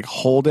to like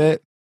hold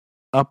it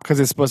up because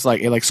it's supposed to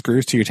like, it like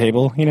screws to your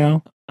table,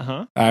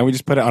 Uh-huh. We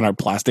just put it on our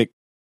plastic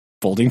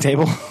folding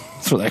table.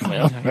 So like,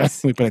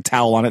 Nice. we put a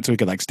towel on it so we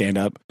could like stand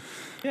up.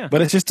 Yeah.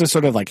 But it's just to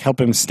sort of like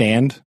help him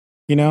stand,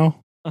 so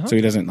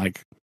he doesn't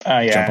like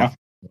jump off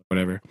or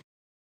whatever.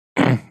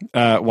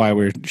 While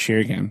we're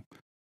shearing him.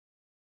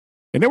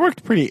 And it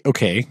worked pretty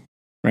okay,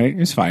 right? It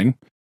was fine.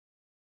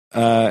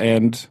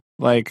 And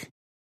like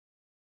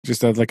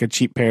just like a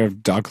cheap pair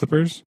of dog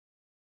clippers,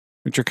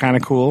 which are kind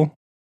of cool.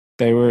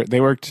 They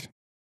worked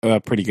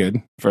pretty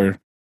good for.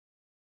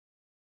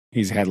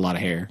 He's had a lot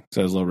of hair,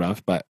 so it was a little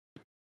rough, but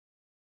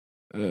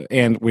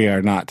and we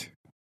are not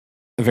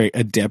very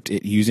adept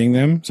at using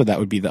them, so that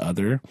would be the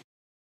other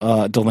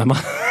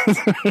dilemma,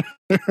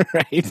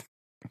 right?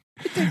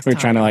 We're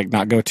trying to like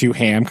not go too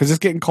ham because it's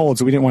getting cold,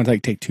 so we didn't want to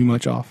like take too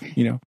much off,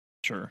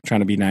 Sure.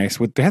 Trying to be nice.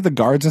 They had the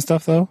guards and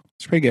stuff though.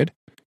 It's pretty good.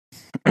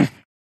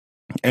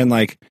 And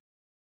like,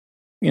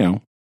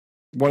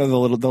 one of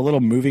the little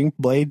moving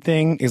blade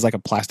thing is like a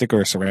plastic or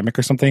a ceramic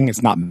or something.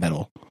 It's not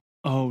metal.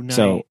 Oh, nice.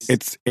 So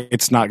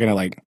it's not gonna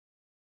like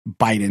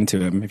bite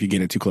into him if you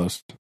get it too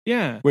close.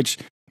 Yeah. Which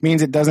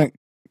means it doesn't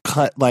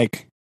cut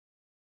like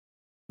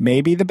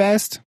maybe the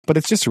best, but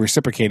it's just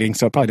reciprocating,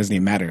 so it probably doesn't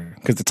even matter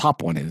because the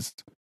top one is.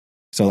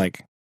 So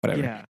like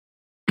whatever.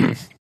 Yeah.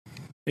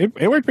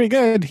 It worked pretty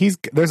good.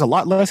 There's a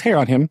lot less hair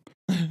on him.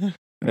 It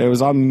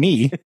was on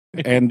me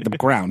and the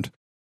ground,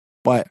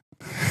 but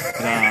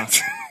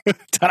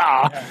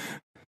ta-da!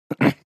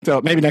 So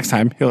maybe next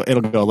time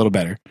it'll go a little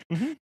better.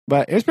 Mm-hmm.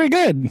 But it's pretty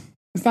good.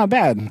 It's not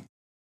bad.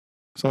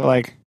 So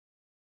like,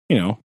 it's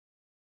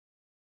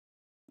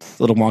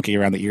a little wonky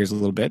around the ears a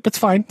little bit, but it's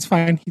fine. It's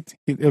fine.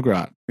 He'll grow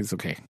out. It's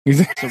okay.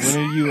 So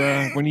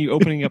when are you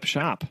opening up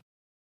shop?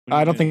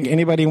 I don't think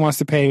anybody wants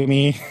to pay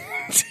me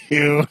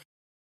to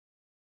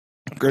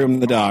groom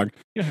the dog.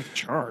 You don't have to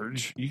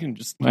charge. You can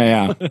just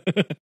Yeah.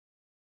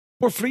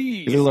 for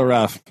free. He's a little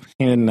rough.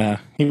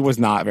 He was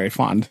not very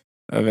fond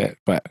of it,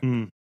 but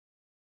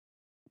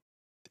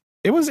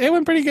it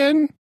went pretty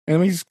good. And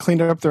we just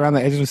cleaned it up around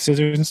the edges with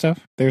scissors and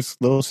stuff. There's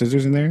little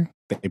scissors in there.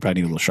 They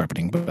probably need a little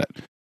sharpening, but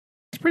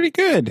it's pretty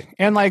good.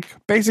 And like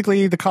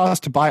basically the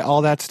cost to buy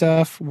all that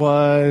stuff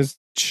was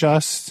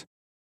just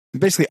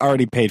basically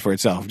already paid for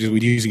itself. Just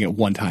we using it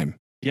one time.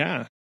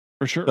 Yeah,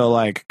 for sure. So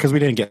like, because we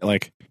didn't get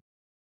like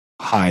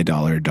high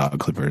dollar dog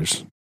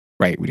clippers,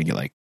 right? We didn't get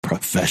like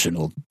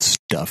professional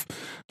stuff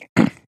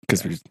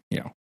because we just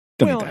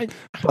don't need that.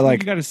 But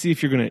like, you got to see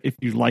if you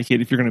like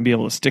it, if you're going to be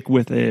able to stick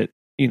with it.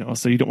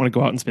 So you don't want to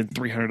go out and spend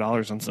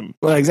 $300 on some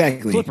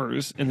exactly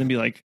clippers and then be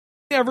like,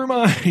 never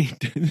mind.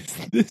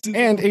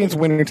 And it's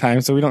winter time,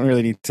 so we don't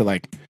really need to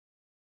like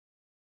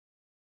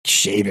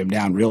shave him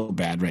down real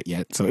bad right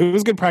yet. So it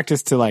was good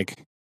practice to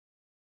like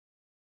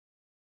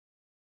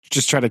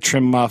just try to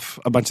trim off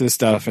a bunch of the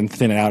stuff and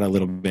thin it out a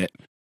little bit,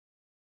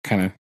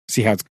 kind of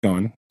see how it's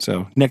going.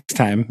 So next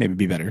time maybe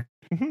be better.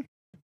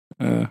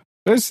 Mm-hmm.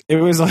 It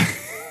was like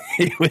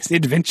it was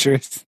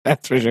adventurous,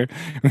 that's for sure.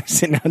 We're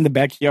sitting out in the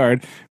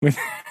backyard with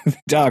the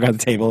dog on the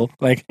table,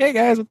 like, "Hey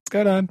guys, what's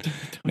going on?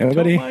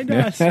 Nobody,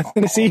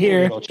 nothing to see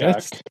here.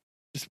 Just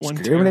one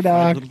terrified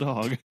dog. little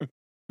dog."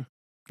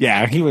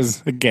 Yeah, he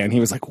was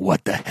like,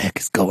 "What the heck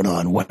is going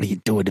on? What are you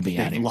doing to me?"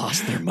 They've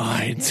lost their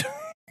minds.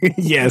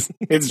 Yes,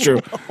 it's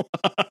true.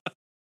 Poor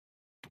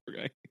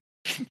guy.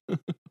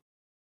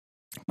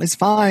 It's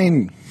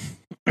fine.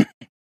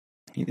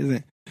 He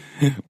doesn't.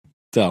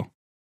 So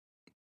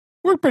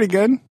we're pretty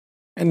good,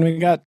 and we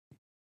got.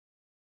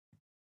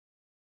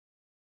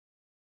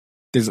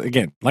 There's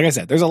again, like I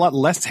said, there's a lot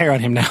less hair on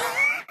him now,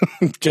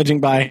 judging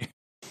by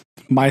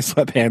my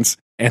sweatpants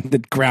and the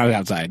ground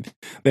outside.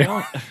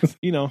 Well,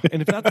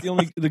 and if that's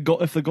the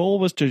goal, if the goal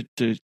was to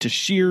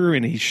shear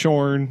and he's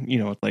shorn,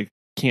 it's like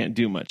can't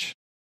do much.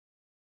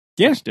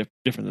 Yeah,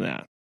 different than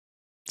that.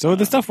 So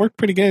the stuff worked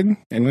pretty good,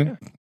 and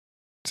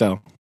so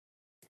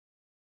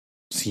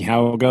see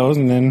how it goes,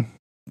 and then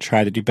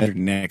try to do better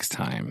next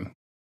time.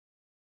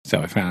 So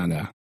I found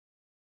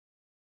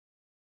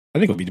I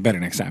think it'll be better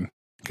next time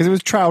because it was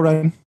a trial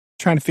run,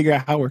 trying to figure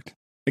out how it worked.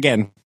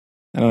 Again,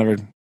 I don't ever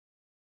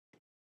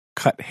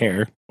cut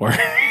hair or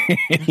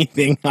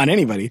anything on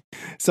anybody.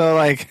 So,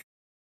 like,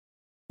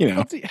 you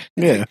know,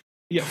 yeah.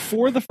 Yeah,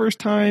 for the first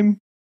time,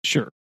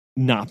 sure.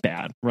 Not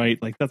bad, right?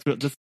 Like, that's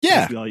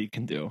basically all you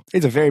can do.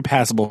 It's a very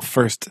passable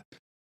first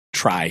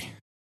try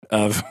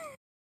of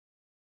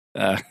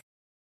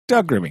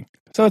dog grooming.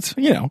 So it's,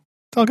 you know,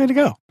 it's all good to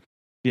go.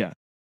 Yeah.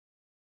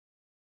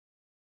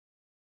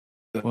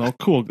 Well,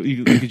 cool.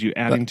 Look at you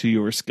adding to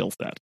your skill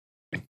set.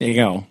 There you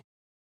go.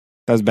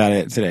 That was about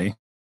it today.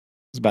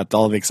 It's about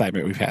all the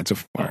excitement we've had so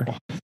far. Oh.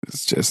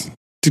 It's just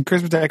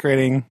Christmas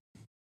decorating,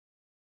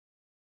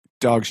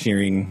 dog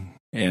shearing,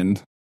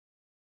 and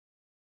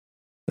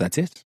that's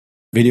it.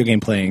 Video game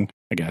playing,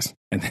 I guess.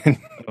 And then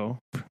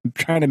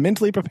trying to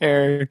mentally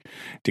prepare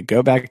to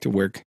go back to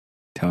work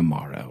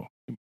tomorrow.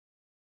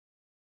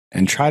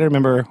 And try to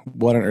remember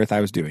what on earth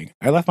I was doing.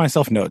 I left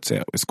myself notes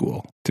at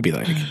school to be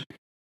like,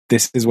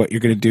 this is what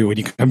you're going to do when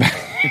you come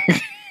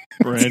back.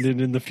 Brandon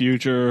in the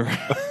future.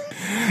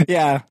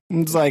 Yeah.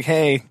 It's like,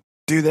 hey,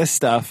 do this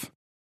stuff.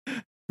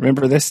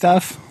 Remember this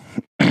stuff?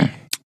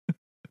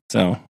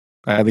 So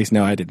I at least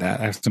know I did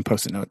that. I have some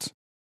Post-it notes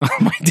on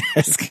my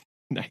desk.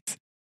 Nice.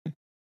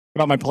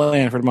 About my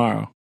plan for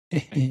tomorrow.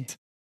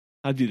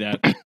 I'll do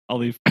that. I'll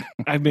leave.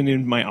 I've been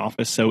in my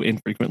office so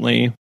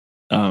infrequently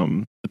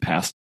the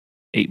past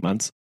 8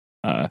 months.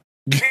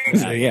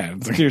 Yeah.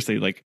 Seriously,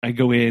 like I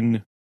go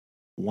in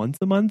once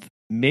a month,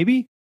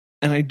 maybe,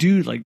 and I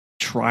do like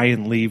try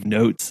and leave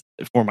notes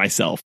for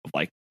myself of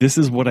like, this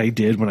is what I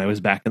did when I was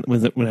back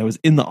when I was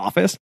in the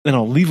office, then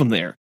I'll leave them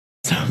there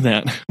so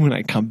that when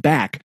I come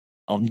back,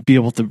 I'll be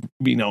able to,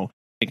 you know,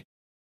 like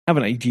have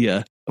an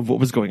idea of what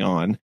was going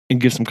on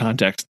and give some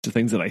context to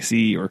things that I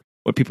see or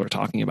what people are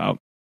talking about.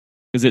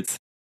 Because it's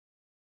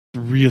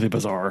really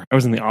bizarre. I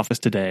was in the office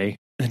today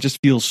and it just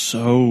feels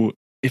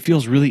it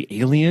feels really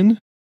alien,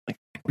 like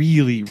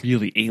really,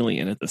 really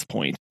alien at this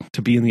point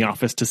to be in the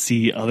office to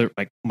see other,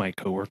 like my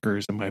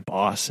coworkers and my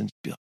boss and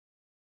be like,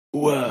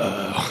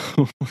 whoa,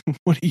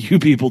 what are you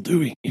people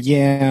doing?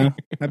 Yeah,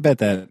 I bet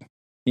that.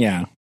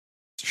 Yeah,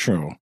 it's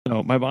true.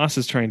 So my boss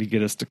is trying to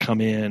get us to come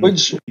in,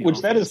 which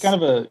that is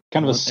kind of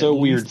a so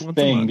weird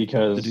thing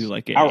because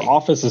like our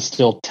office is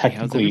still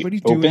technically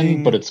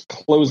open, but it's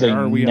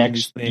closing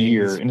next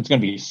year, and it's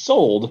going to be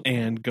sold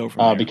and go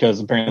from there.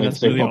 Because apparently the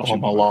state of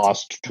Oklahoma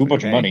lost too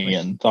much money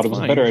and thought it was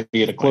a better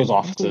idea to close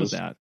offices.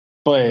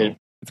 But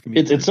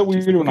it's so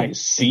weird when I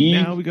see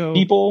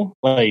people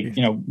like,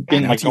 you know,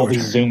 in like all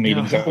these Zoom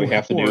meetings that we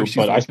have to do.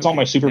 But I saw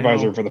my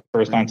supervisor for the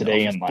first time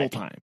today in like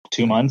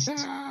 2 months.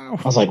 I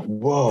was like,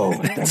 whoa,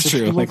 that's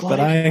true. Like, but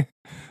I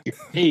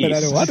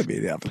don't want to be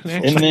the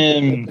opposite. And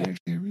then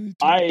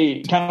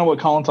I kind of what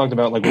Colin talked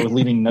about, like with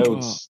leaving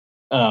notes.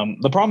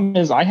 The problem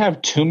is I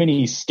have too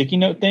many sticky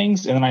note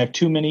things, and then I have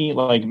too many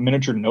like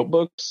miniature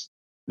notebooks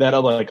that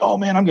are like, oh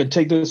man, I'm going to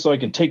take this so I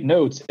can take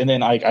notes, and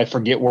then I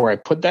forget where I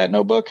put that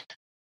notebook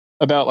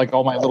about like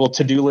all my little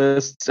to-do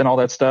lists and all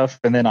that stuff,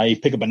 and then I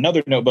pick up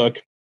another notebook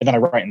and then I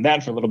write in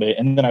that for a little bit,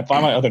 and then I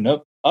find my other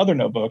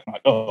notebook. And I'm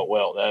like, oh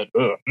well, that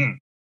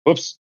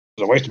whoops.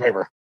 It's a waste of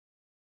paper.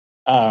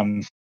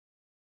 But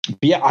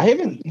yeah, I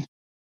haven't.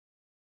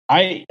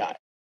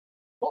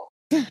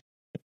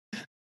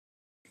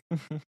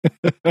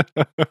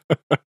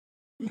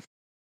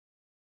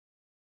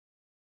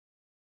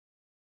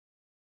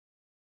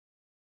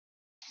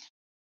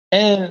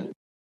 And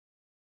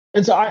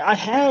so I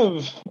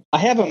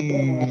have a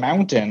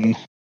mountain.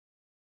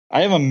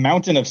 I have a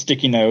mountain of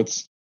sticky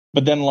notes,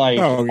 but then like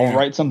I'll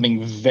write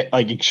something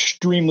like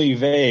extremely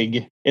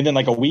vague, and then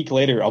like a week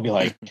later I'll be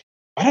like,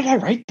 why did I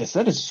write this?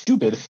 That is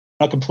stupid.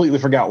 I completely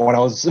forgot what I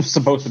was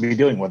supposed to be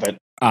doing with it.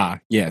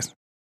 Yes.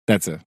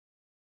 This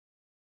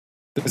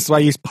is why I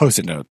use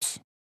Post-it notes.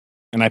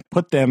 And I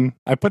put them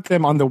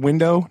on the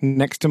window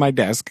next to my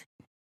desk.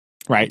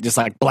 Right? Just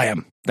like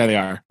blam. There they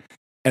are.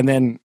 And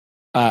then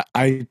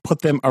I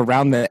put them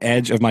around the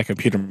edge of my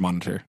computer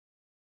monitor.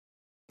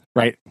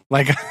 Right?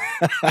 Like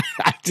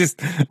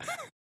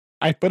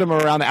I put them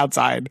around the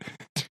outside.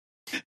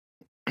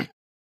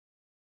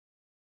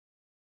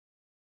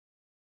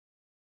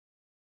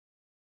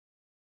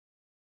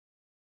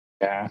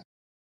 Yeah.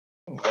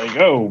 There you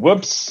go.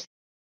 Whoops.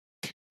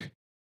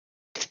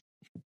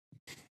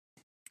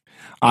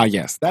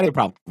 Yes, that is a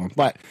problem.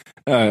 But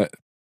I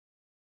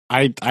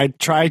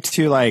try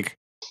to like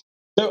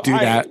do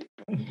that,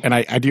 and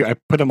I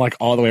put them like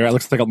all the way around. It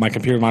looks like my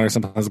computer monitor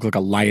sometimes looks like a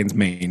lion's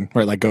mane,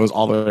 where it like goes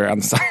all the way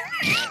around the side.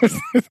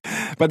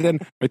 But then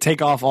I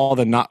take off all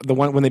the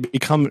one when they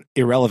become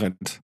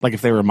irrelevant, like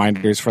if they're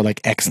reminders for like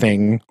X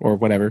thing or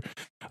whatever.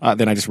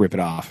 Then I just rip it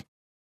off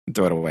and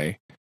throw it away.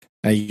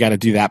 You got to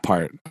do that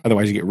part,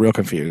 otherwise you get real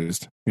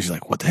confused. And she's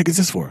like, "What the heck is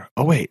this for?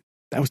 Oh wait,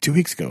 that was 2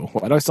 weeks ago.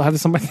 Why do I still have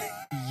this on my?"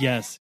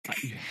 Yes,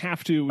 you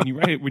have to when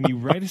you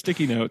write a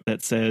sticky note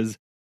that says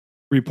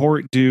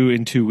report due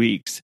in 2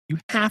 weeks. You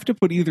have to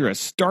put either a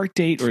start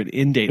date or an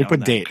end date.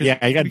 Put date.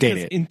 Yeah, you got to date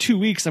it. In 2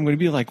 weeks, I'm going to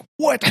be like,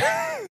 what?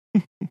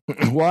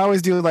 Well, I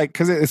always do like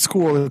because at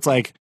school it's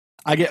like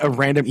I get a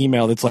random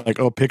email that's like,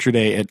 oh, picture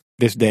day at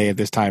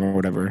this time or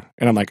whatever.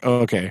 And I'm like, oh,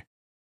 okay.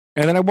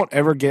 And then I won't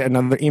ever get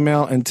another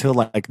email until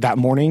like that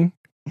morning,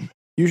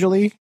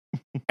 usually.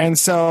 And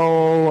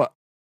so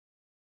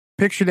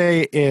picture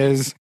day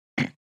is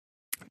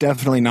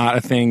definitely not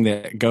a thing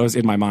that goes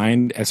in my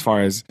mind as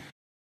far as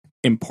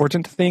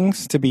important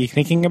things to be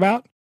thinking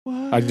about,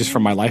 just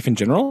from my life in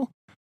general.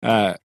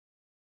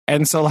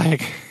 And so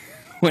like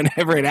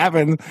whenever it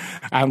happens,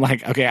 I'm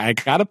like, okay, I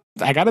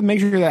gotta make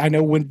sure that I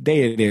know what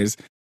day it is,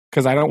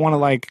 because I don't want to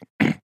like.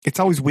 It's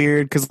always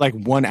weird because like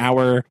 1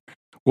 hour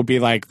will be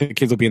like the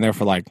kids will be in there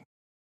for like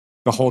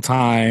the whole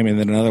time, and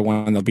then another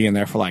one they'll be in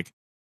there for like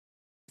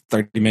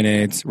 30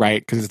 minutes,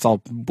 right? Because it's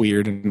all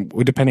weird and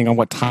depending on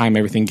what time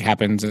everything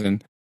happens.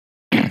 And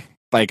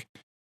like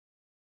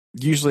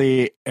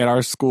usually at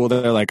our school,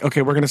 they're like,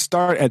 okay, we're going to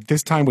start at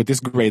this time with this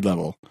grade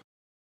level,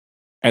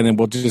 and then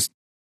we'll just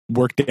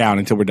work down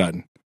until we're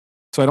done.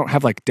 So I don't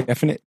have like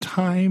definite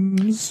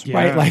times,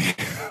 right? Like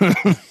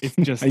it's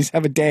just I just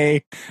have a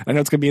day. I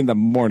know it's going to be in the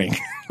morning.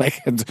 Like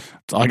it's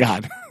all I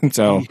got. And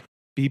so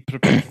be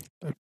prepared.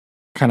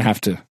 Kind of have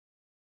to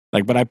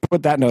like, but I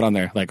put that note on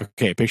there. Like,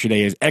 okay, picture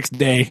day is X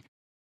day,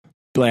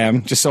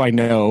 blam, just so I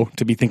know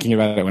to be thinking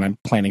about it when I'm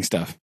planning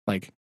stuff.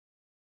 Like,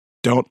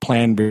 don't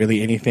plan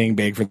really anything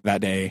big for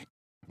that day.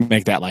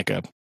 Make that like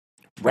a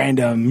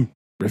random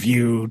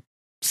review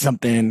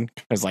something,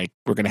 because like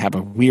we're gonna have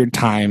a weird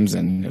times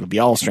and it'll be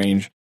all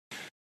strange.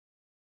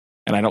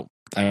 And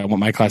I want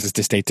my classes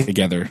to stay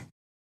together.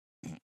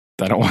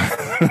 I don't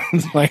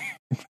want like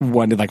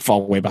one to like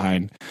fall way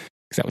behind,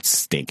 because that would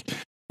stink.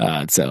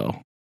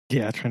 So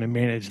yeah, trying to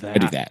manage that. I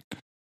do that.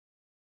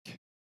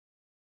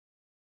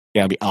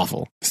 Yeah, it'd be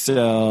awful.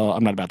 So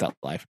I'm not about that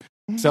life.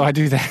 So I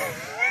do that.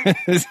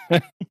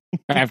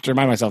 I have to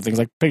remind myself things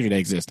like picture day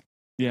exist.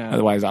 Yeah.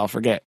 Otherwise I'll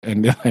forget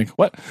and be like,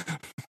 what?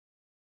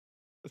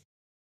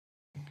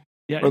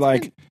 Yeah. Or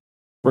like,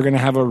 we're going to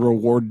have a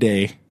reward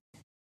day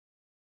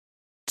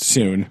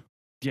soon.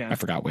 Yeah. I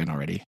forgot when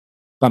already.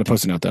 Not a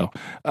post-it note though.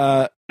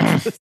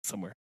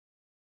 Somewhere.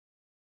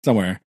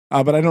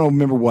 But I don't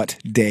remember what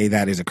day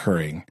that is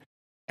occurring.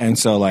 And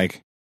so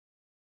like,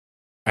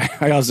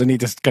 I also need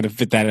to kind of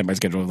fit that in my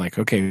schedule. Like,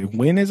 okay,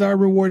 when is our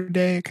reward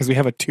day? Because we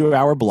have a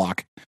 2-hour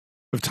block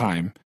of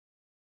time.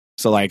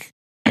 So like,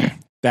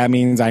 that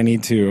means I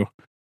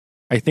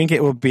think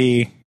it will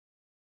be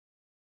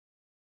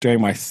during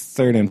my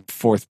 3rd and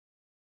 4th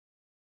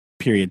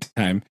period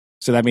time.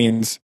 So that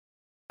means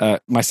my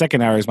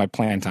 2nd hour is my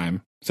plan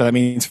time. So that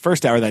means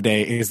 1st hour that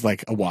day is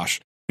like a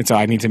wash. And so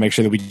I need to make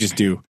sure that we just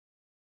do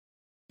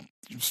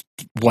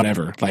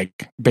whatever, like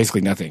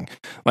basically nothing,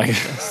 like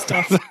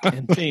stuff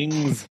and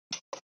things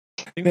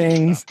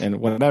and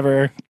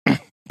whatever,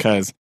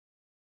 because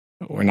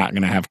we're not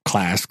going to have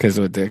class because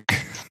the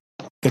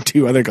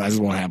 2 other classes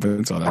won't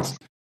happen. So that's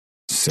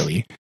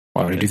silly.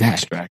 Why would I do that?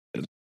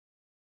 Distracted.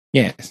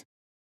 Yes.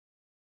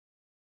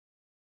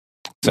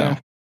 So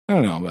I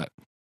don't know, but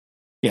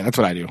yeah, that's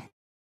what I do.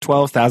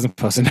 12,000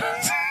 post-it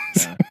notes.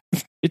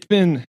 It's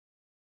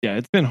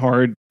been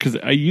hard because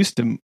I used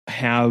to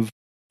have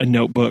a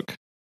notebook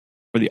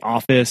for the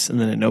office and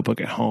then a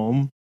notebook at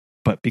home,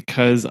 but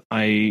because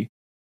I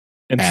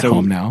am at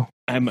home now,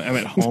 I'm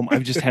at home.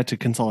 I've just had to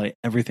consolidate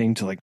everything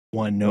to like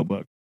one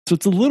notebook. So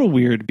it's a little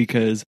weird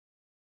because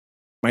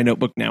my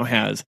notebook now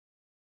it's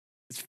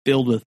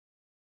filled with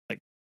like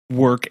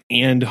work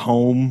and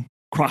home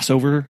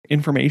crossover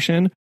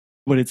information,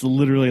 but it's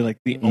literally like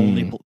the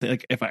only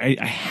like if I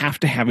have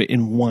to have it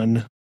in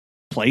one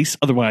place,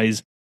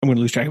 otherwise I'm going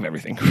to lose track of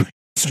everything.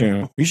 It's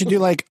true. You should do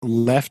like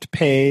left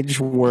page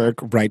work,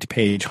 right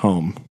page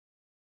home.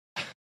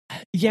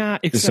 Yeah,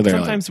 except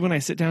sometimes when I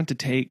sit down to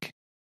take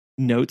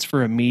notes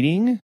for a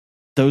meeting,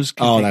 those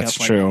can that's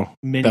up, true. Like,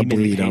 many, they'll many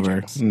bleed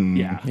pages. over.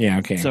 Yeah,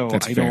 okay. So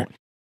that's I fair. don't.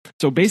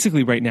 So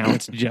basically, right now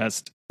it's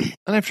just,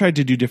 and I've tried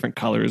to do different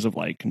colors of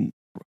like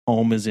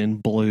home is in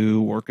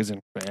blue, work is in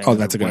red. Oh,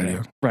 that's a good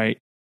idea. Right.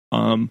 So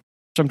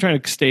I'm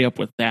trying to stay up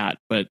with that,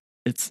 but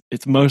it's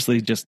mostly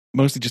just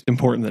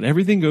important that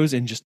everything goes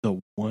in just the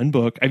one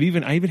book. I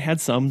even had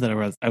some that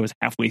I was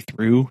halfway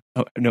through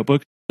a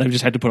notebook that I've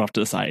just had to put off to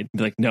the side and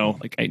be like, no,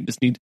 like I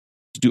just need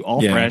to do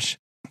all fresh,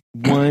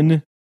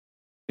 one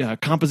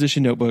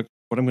composition notebook,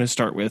 what I'm going to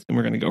start with, and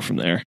we're going to go from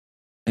there.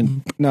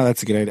 And no,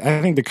 that's a good idea.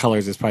 I think the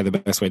colors is probably the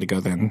best way to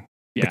go then,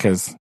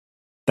 because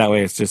that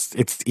way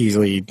it's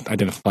easily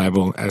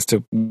identifiable as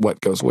to what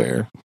goes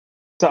where.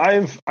 So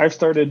I've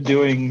started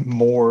doing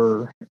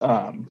more.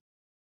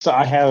 So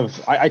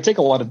I take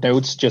a lot of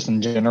notes just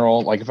in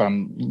general, like if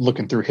I'm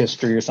looking through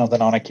history or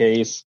something on a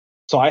case.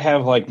 So I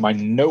have like my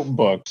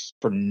notebooks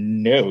for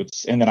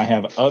notes, and then I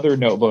have other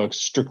notebooks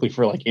strictly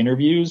for like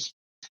interviews.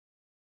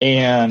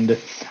 And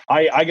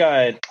I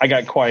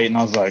got quiet, and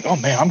I was like, oh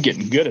man, I'm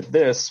getting good at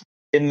this.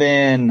 And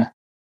then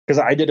because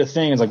I did a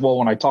thing, it's like, well,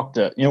 when I talk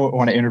to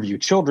when I interview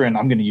children,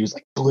 I'm going to use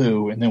like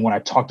blue, and then when I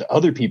talk to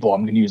other people,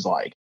 I'm going to use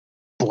like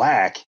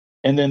black.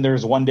 And then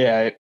there's one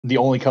day the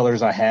only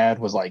colors I had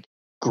was like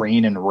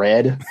green and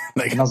red.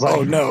 Like, And I was like,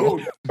 oh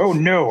no. oh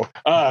no.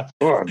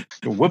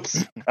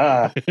 Whoops.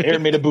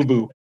 Aaron made a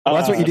boo-boo. Well,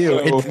 that's what you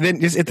do. So- Then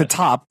just at the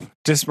top,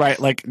 just write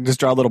just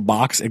draw a little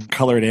box and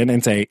color it in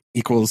and say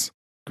equals,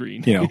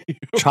 Green.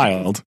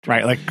 child,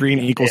 right? Like green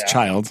equals Yeah.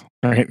 child,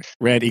 right?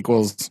 Red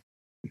equals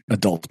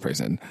adult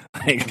person.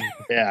 Like,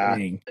 yeah.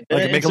 make And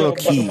a little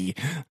so- key.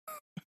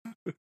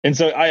 And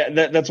so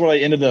that's what I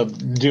ended up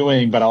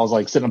doing. But I was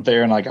like sitting up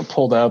there and like I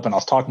pulled up and I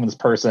was talking with this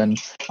person.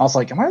 I was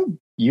like, am I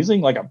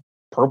using like a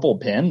purple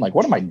pen? Like,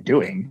 what am I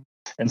doing?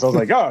 And so I was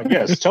like, oh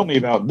yes, tell me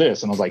about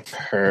this. And I was like,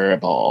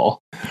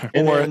 purple.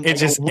 And Or then, it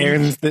just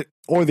Aaron's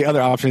or the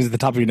other option is at the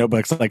top of your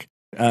notebooks, like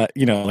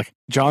like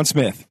John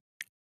Smith,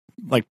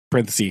 like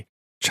parenthesis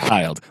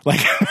child,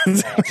 like.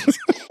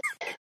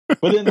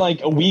 But then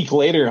like a week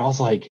later, I was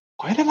like,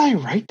 why did I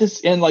write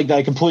this in? Like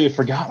I completely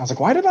forgot. I was like,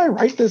 why did I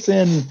write this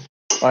in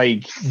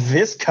like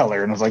this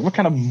color? And I was like, what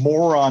kind of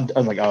moron? I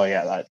was like, oh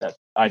yeah, that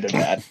I did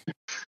that.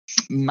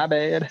 My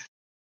bad.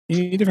 You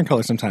need different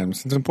colors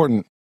sometimes. It's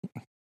important.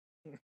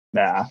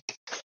 Nah.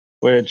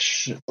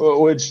 Which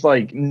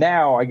like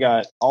now I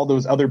got all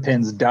those other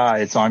pens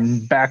died, so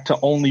I'm back to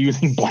only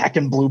using black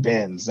and blue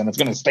pens, and it's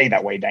gonna stay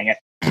that way, dang it.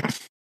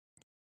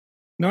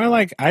 No,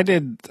 I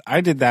did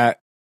that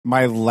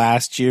my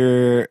last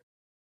year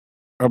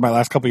or my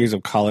last couple years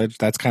of college.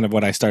 That's kind of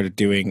what I started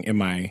doing in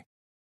my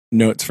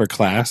notes for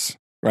class,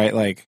 right?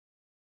 Like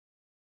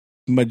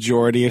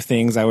majority of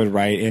things I would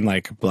write in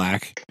like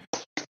black,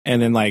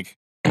 and then like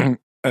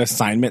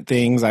assignment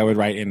things I would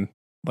write in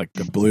like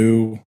the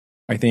blue,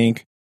 I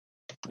think.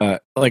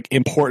 Like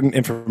important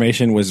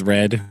information was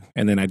red,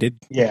 and then I did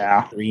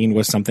Yeah. green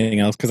was something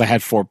else because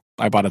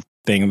I bought a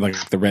thing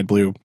like the red,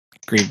 blue,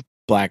 green,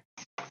 black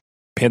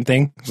pen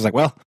thing. I was like,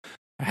 well,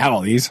 I have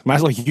all these, might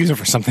as well use them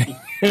for something.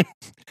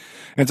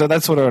 And so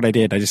that's what I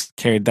did. I just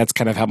carried. That's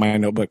kind of how my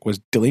notebook was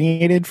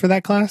delineated for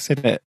that class.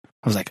 And I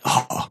was like,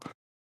 oh,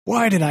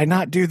 why did I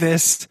not do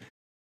this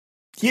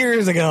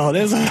years ago?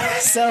 This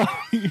so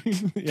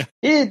Yeah.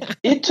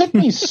 It took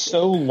me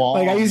so long.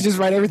 like I used to just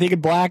write everything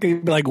in black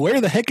and be like, where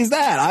the heck is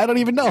that? I don't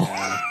even know.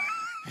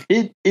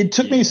 It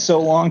took me so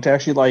long to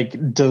actually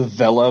like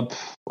develop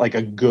like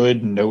a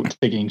good note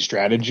taking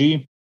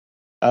strategy.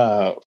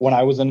 When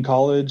I was in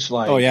college,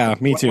 like Oh yeah,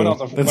 me too. When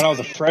I was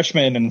a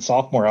freshman and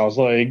sophomore, I was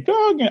like,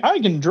 oh, I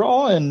can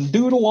draw and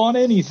doodle on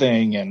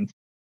anything and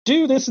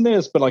do this and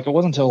this, but like it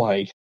wasn't until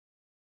like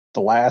the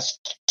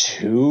last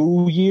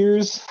 2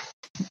 years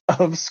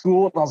of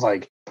school, and I was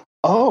like,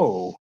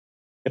 oh,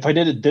 if I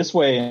did it this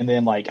way and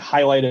then like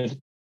highlighted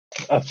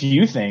a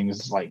few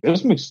things, like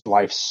this makes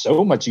life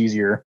so much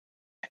easier.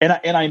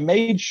 And I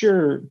made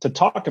sure to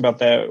talk about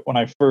that when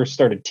I first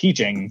started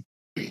teaching.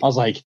 I was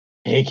like,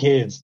 hey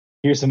kids,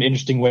 here's some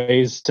interesting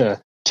ways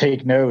to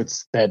take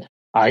notes that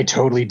I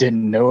totally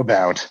didn't know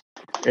about.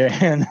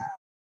 And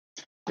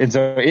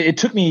so it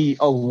took me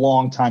a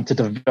long time to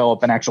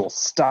develop an actual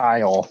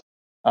style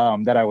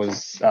that I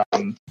was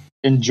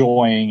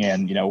enjoying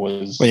and,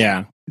 was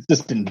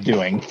consistent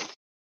doing.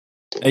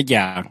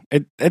 Yeah,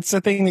 it's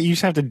a thing that you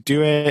just have to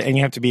do it, and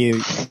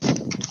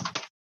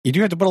you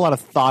do have to put a lot of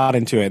thought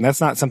into it. And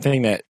that's not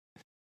something that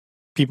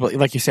people,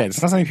 like you said,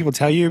 it's not something people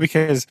tell you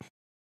because,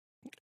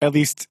 at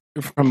least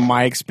from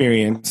my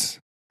experience,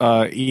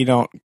 you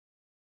don't,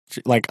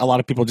 like a lot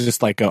of people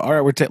just like go,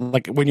 all right,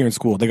 like when you're in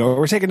school, they go,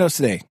 we're taking notes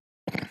today.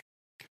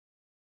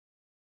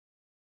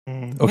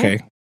 Mm-hmm. Okay.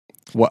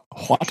 What?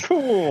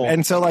 Cool.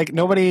 And so like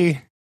nobody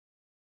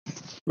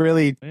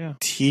really Yeah.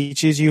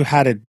 teaches you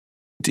how to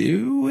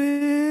do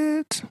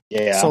it.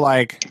 Yeah. So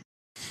like,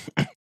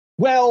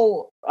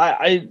 Well,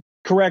 I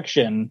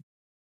correction,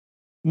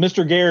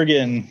 Mr.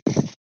 Garrigan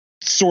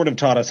sort of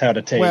taught us how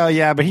to take. well,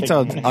 yeah, but he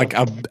told like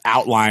a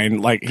outline,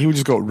 like he would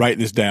just go write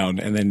this down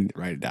and then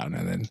write it down,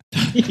 and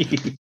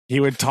then he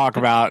would talk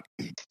about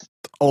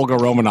Olga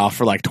Romanoff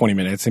for like 20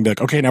 minutes and be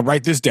like, okay, now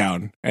write this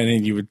down, and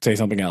then you would say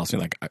something else.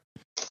 You're like,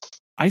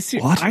 I see.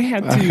 What? I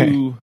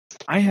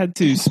had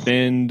to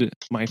spend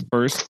my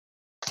first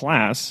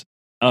class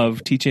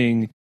of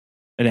teaching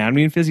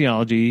anatomy and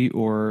physiology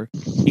or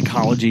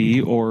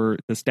ecology or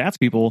the stats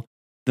people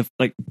the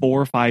like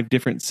 4 or 5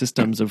 different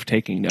systems of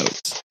taking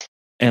notes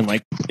and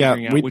like yeah,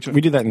 figuring out we which one.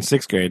 do that in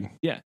 6th grade.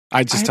 Yeah. I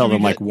I just had tell to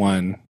them do like that.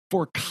 one.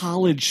 For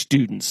college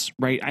students,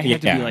 right? I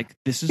had to Yeah. be like,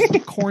 this is the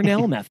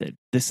Cornell method.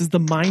 This is the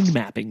mind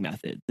mapping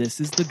method. This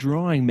is the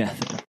drawing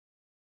method.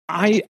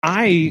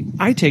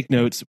 I take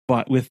notes,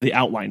 but with the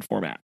outline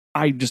format.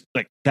 I just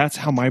like that's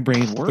how my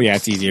brain works. But yeah,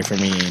 it's easier for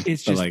me.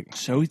 It's but just like,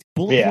 so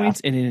bullet Yeah. points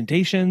and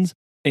indentations,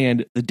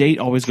 and the date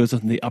always goes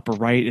in the upper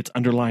right. It's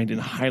underlined and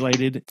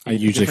highlighted. I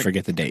usually Different-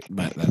 forget the date,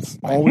 but that's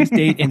always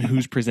date and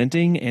who's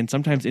presenting, and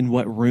sometimes in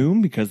what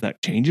room, because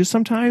that changes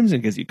sometimes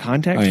and gives you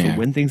context Oh, yeah. for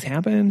when things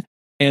happen.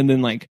 And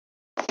then like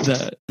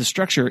the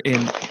structure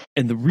and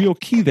the real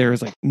key there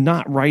is like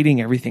not writing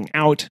everything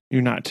out.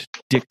 You're not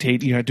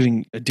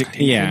doing a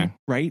dictation, Yeah.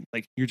 right?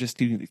 Like you're just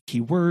doing the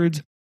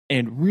keywords.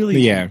 And really,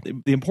 Yeah.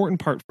 the important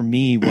part for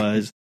me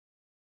was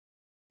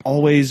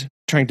always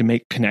trying to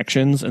make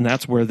connections, and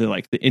that's where the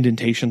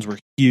indentations were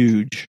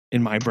huge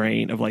in my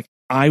brain. Of like,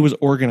 I was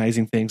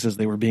organizing things as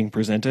they were being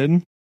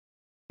presented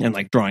and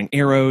like drawing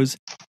arrows.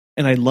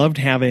 And I loved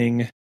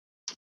having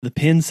the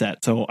pen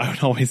set. So I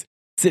would always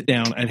sit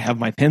down, I'd have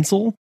my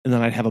pencil, and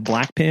then I'd have a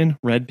black pen,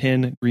 red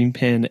pen, green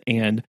pen,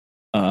 and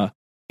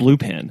blue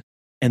pen.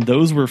 And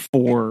those were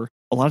for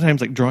a lot of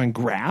times like drawing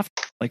graph,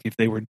 like if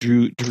they were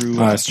drew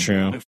that's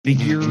true. a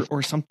figure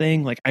or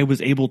something, like I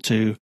was able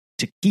to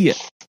key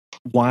it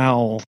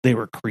while they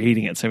were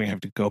creating it, so we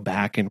have to go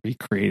back and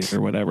recreate it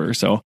or whatever.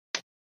 So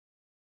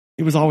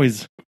it was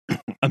always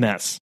a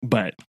mess.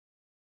 But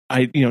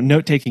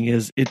note taking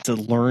it's a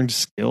learned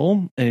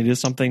skill, and it is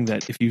something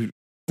that if you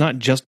not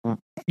just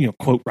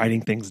quote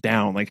writing things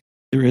down, like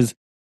there is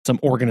some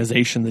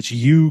organization that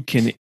you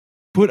can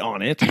put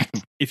on it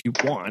if you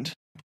want,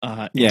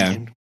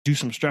 and do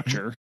some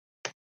structure.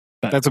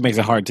 But that's what makes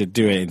it hard to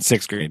do it in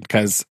 6th grade,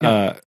 because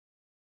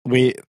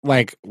we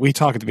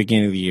talk at the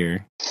beginning of the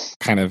year,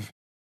 kind of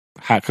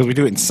because we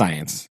do it in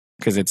science,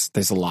 because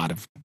there's a lot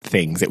of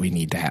things that we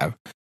need to have.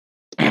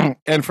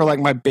 And for like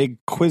my big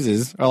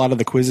quizzes, a lot of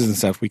the quizzes and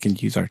stuff, we can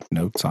use our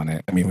notes on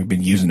it. I mean, we've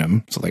been using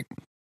them, so like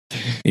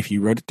if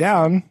you wrote it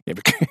down, there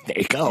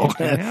you go.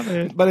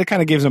 But it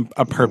kind of gives them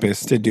a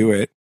purpose to do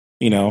it,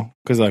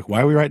 because like,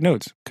 why we write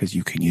notes? Because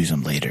you can use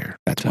them later.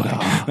 That's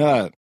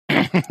why.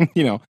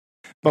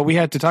 But we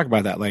had to talk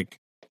about that. Like,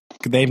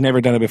 they've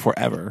never done it before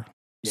ever.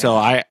 Yeah. So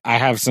I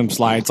have some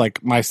slides,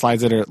 like my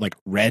slides that are like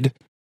red,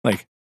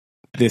 like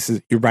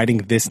you're writing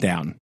this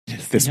down,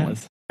 this one,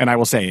 and I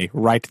will say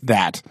write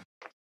that.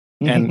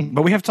 And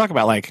but we have to talk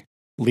about like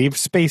leave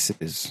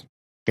spaces.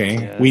 Okay,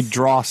 yes. We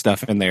draw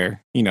stuff in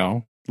there.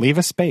 Leave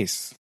a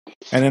space,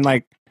 and then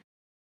like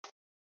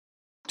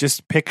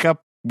just pick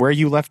up where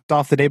you left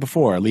off the day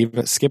before.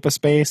 Skip a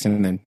space,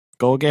 and then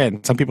go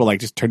again. Some people like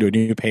just turn to a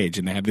new page,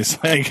 and they have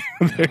this like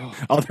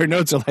all their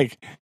notes are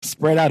like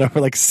spread out over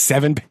like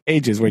 7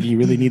 pages, where you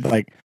really need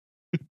like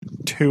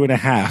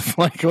 2.5.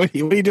 Like what are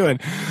you doing?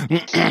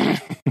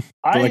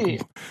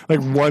 like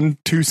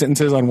 1-2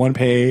 sentences on one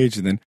page,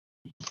 and then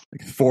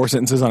like 4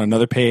 sentences on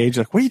another page.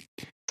 Like what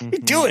are you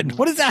doing?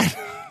 What is that?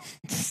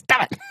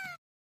 Stop it.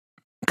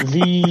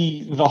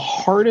 The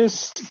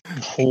hardest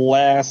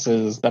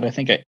classes that I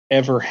think I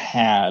ever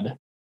had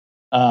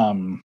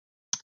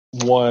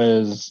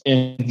was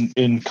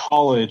in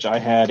college. I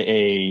had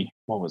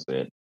what was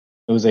it?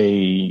 It was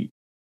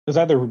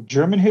either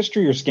German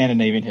history or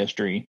Scandinavian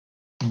history,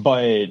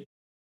 but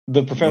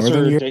the professor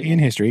Northern European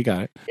history,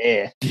 got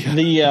it.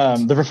 Yeah.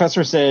 The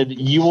professor said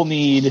you will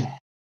need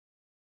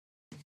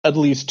at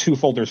least 2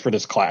 folders for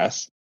this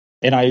class,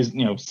 and I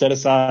set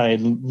aside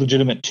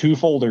legitimate 2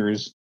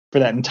 folders for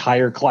that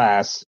entire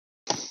class.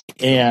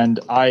 And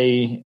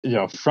I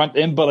front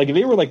end, but like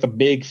they were like the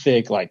big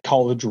thick like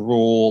college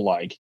rule,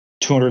 like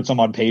 200 some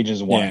odd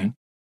pages one. Yeah.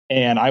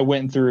 And I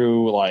went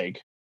through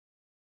like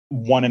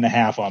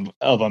 1.5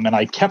 of them, and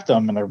I kept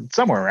them, and they're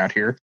somewhere around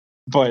here.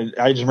 But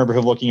I just remember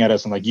him looking at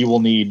us and like, you will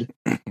need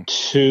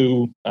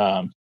 2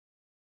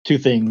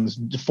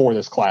 things for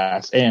this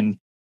class. And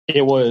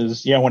it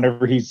was,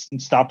 whenever he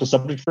stopped a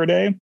subject for a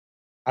day,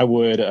 I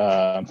would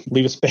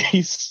leave a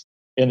space,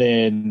 and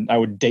then I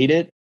would date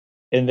it.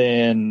 And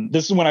then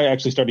this is when I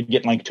actually started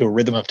getting like to a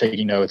rhythm of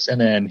taking notes. And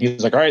then he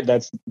was like, all right,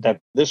 this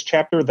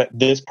chapter, that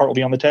this part will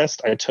be on the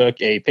test. I took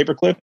a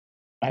paperclip,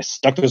 I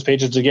stuck those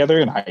pages together,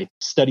 and I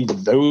studied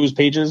those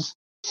pages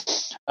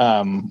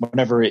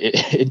whenever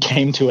it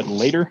came to it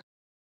later.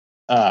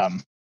 But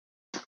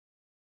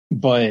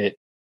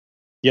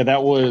yeah,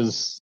 that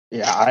was,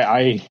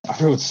 I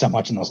wrote so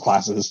much in those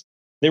classes.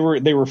 They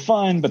were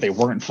fun, but they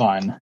weren't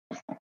fun.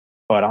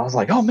 But I was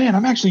like, oh man,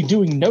 I'm actually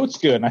doing notes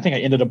good. And I think I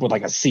ended up with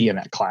like a C in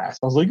that class.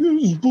 I was like,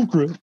 this is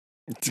bullcrap.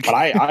 But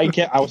I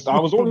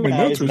was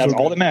organized, and that's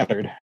all that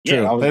mattered.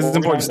 True. Yeah, that's an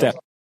important step.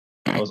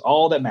 That was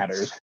all that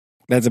matters.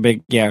 That's a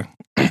big,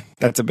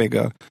 that's a big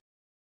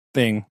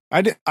thing.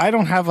 I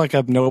don't have like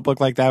a notebook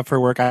like that for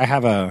work. I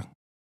have a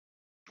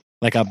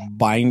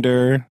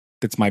binder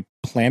that's my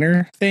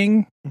planner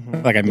thing.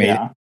 Mm-hmm. Like I made it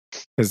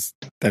because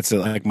that's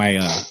like my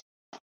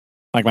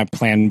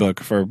plan book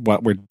for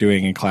what we're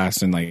doing in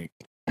class, and like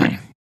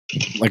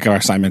our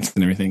assignments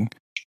and everything.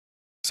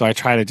 So I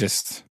try to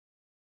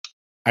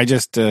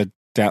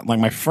like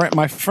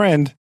my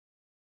friend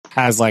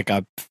has like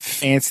a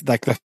fancy,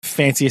 like the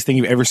fanciest thing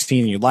you've ever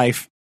seen in your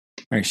life.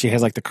 Right? She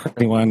has like the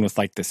curly one with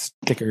like the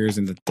stickers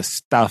and the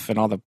stuff and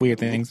all the weird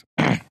things.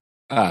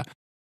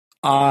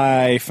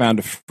 I found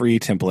a free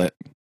template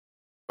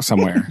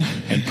somewhere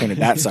and printed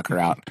that sucker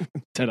out.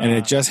 Ta-da. And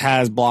it just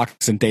has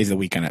blocks and days of the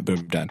week on it.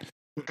 Boom, done.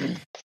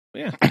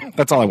 Yeah,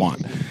 that's all I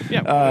want.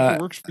 Yeah,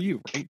 it works for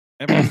you, right?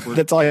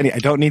 That's all I need. I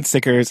don't need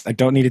stickers. I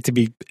don't need it to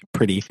be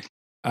pretty.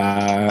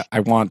 I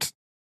want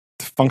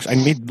function. I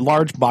need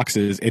large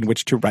boxes in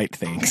which to write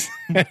things,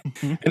 and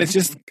it's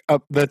just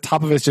the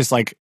top of it's just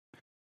like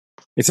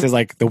it says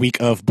like the week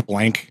of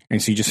blank,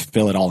 and so you just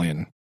fill it all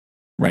in,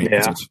 right?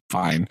 Yeah. So it's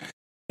fine.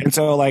 And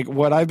so like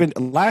what I've been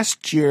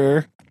last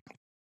year,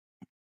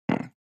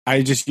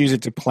 I just use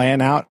it to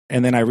plan out,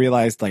 and then I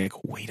realized like,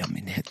 wait a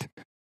minute.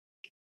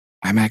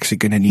 I'm actually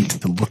going to need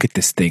to look at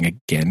this thing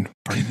again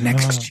for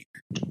next year.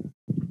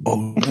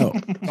 Oh no.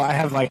 Well, I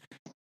have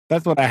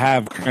that's what I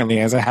have currently,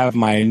 as I have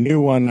my new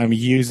one I'm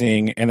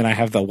using, and then I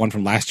have the one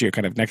from last year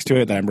kind of next to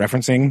it that I'm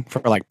referencing for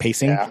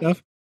pacing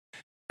stuff.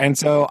 And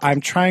so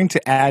I'm trying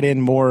to add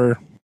in more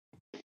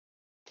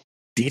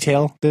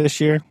detail this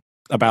year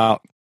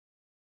about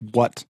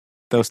what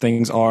those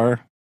things are,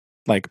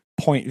 like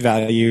point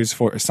values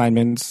for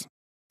assignments.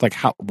 Like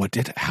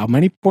how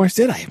many points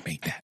did I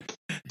make that?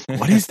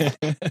 What is that?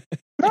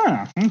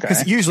 Okay.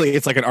 Because usually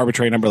it's like an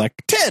arbitrary number, like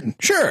 10.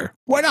 Sure,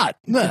 why not?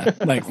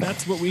 Like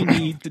that's what we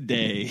need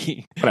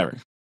today. Whatever.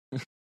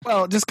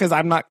 Well, just because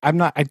I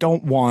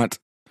don't want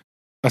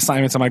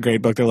assignments on my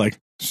grade book. They're like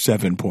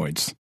 7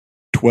 points,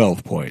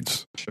 12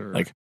 points, sure,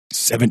 like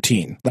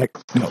 17. Like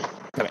no,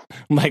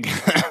 like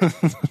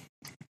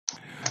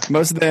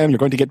most of them you're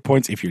going to get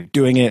points if you're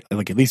doing it.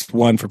 Like at least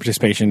one for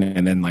participation,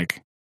 and then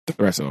like the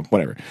rest of them,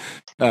 whatever.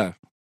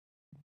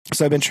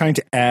 So I've been trying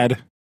to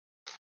add,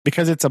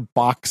 because it's a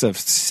box of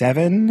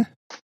 7,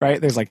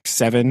 right? There's like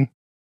 7.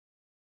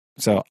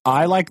 So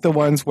I like the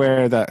ones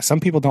where some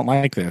people don't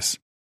like this,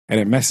 and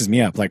it messes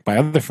me up. Like my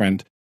other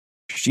friend,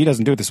 she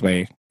doesn't do it this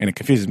way, and it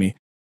confuses me.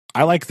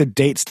 I like the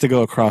dates to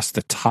go across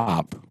the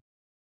top,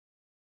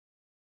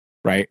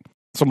 right?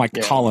 So my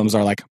columns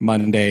are like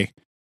Monday,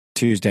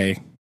 Tuesday,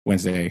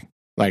 Wednesday.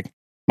 Like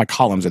my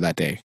columns are that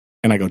day,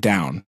 and I go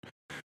down.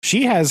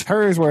 She has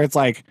hers where it's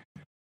like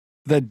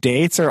the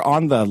dates are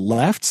on the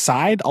left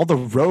side. All the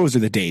rows are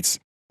the dates.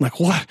 I'm like,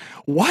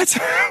 what?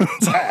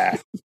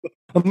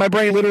 My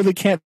brain literally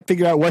can't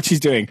figure out what she's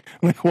doing.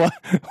 I'm like, what?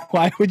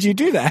 Why would you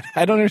do that?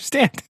 I don't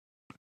understand.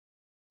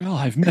 Well,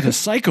 I've met a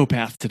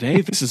psychopath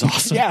today. This is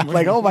awesome. Yeah,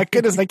 like, oh my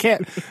goodness, I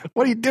can't.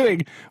 What are you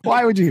doing?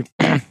 Why would you?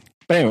 But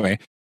anyway,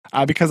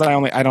 because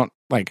I don't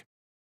like.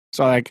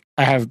 So like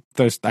I have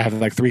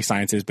like 3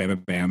 sciences, bam,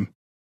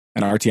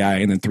 an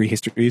RTI, and then 3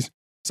 histories.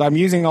 So I'm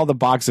using all the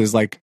boxes.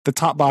 Like the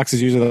top box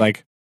is usually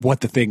like what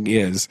the thing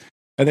is,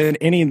 and then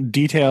any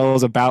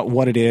details about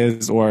what it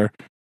is or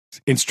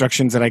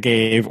instructions that I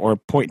gave or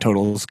point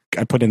totals,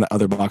 I put in the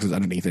other boxes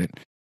underneath it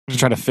to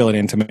try to fill it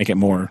in to make it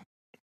more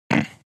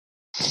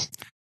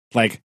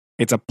like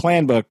it's a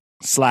plan book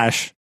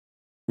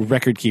 /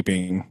 record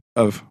keeping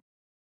of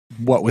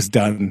what was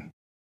done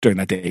during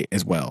that day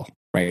as well,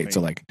 right? So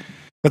like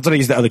that's what I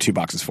use the other 2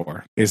 boxes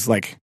for. Is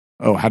like,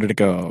 oh, how did it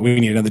go? We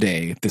need another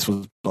day. This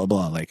was blah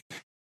blah. Like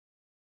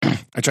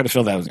I try to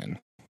fill those in.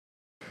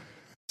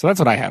 So that's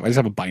what I have. I just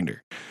have a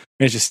binder.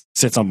 It just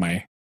sits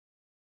on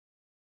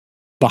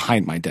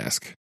behind my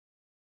desk.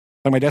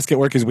 Like my desk at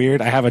work is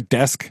weird. I have a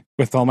desk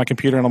with all my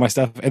computer and all my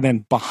stuff, and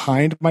then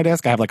behind my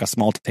desk I have like a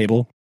small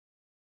table.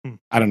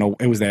 I don't know.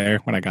 It was there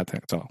when I got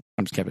there, so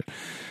I'm just kept it.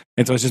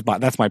 And so it's just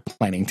that's my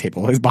planning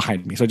table is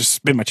behind me. So I just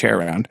spin my chair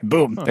around.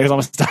 Boom. There's all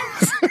my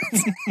stuff.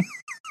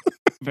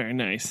 Very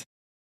nice.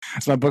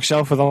 It's my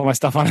bookshelf with all my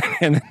stuff on it,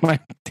 and then my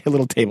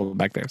little table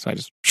back there. So I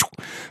just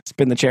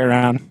spin the chair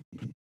around.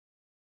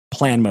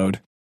 Plan mode.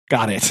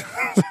 Got it.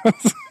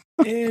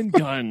 And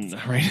done.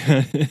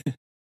 Right.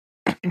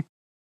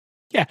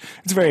 Yeah,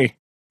 it's very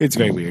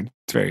weird.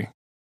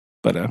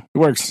 But it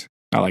works.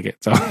 I like it.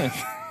 So,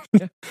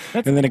 yeah.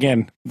 And then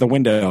again, the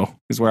window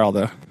is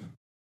where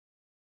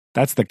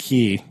that's the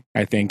key,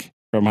 I think,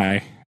 for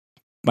my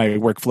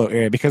workflow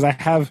area, because I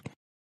have.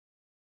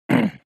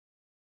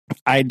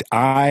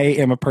 I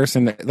am a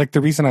person that, like, the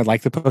reason I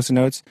like the Post-it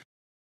notes,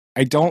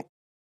 I don't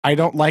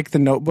like the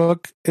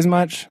notebook as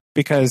much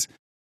because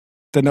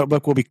the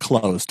notebook will be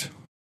closed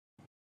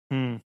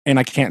and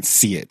I can't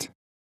see it.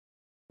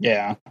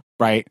 Yeah.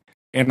 Right.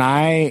 And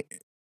I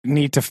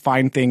need to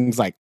find things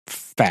like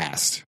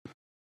fast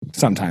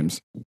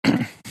sometimes.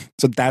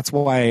 So that's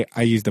why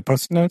I use the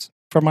Post-it notes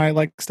for my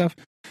like stuff.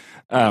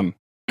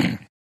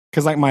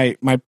 Cause like my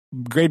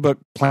gradebook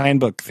plan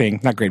book thing,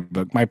 not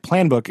gradebook, my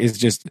plan book is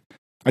just,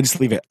 I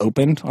just leave it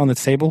open on the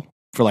table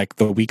for like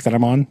the week that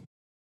I'm on.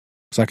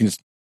 So I can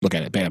just look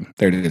at it. Bam.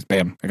 There it is.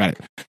 Bam. I got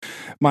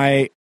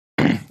it.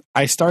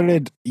 I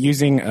started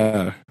using,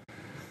 I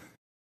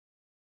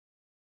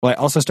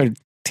also started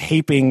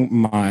taping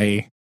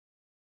my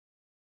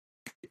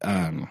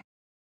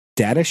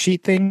data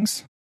sheet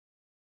things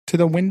to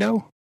the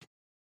window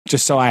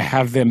just so I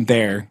have them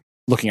there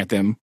looking at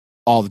them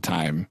all the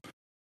time.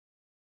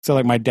 So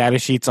like my data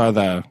sheets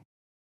are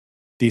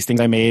these things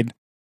I made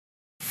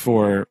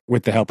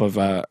with the help of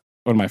one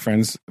of my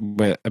friends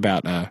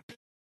about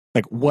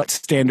like what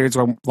standards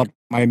were like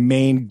my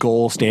main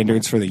goal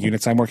standards for the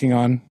units I'm working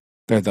on.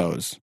 They're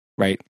those,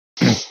 right?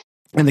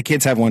 And the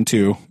kids have one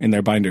too in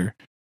their binder,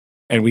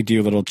 and we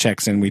do little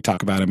checks and we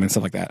talk about them and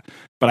stuff like that.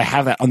 But I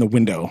have that on the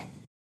window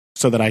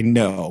so that I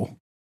know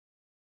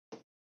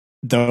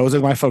those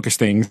are my focus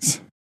things.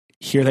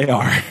 Here they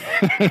are.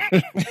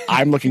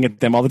 I'm looking at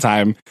them all the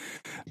time.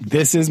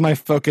 This is my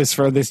focus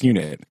for this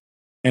unit.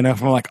 And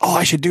if I'm like, oh,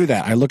 I should do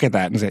that, I look at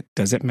that and say,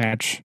 does it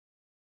match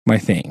my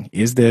thing?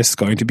 Is this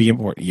going to be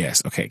important?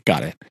 Yes. Okay.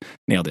 Got it.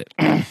 Nailed it.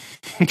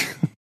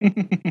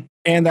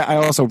 And I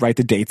also write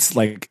the dates.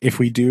 Like if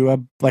we do a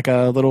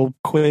little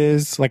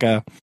quiz, like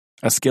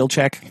a skill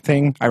check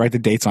thing. I write the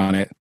dates on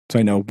it so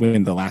I know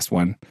when the last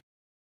one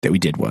that we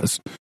did was.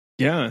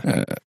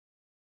 Yeah.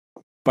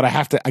 But I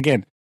have to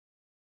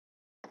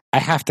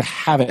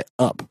have it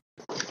up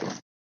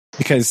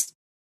because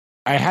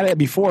I had it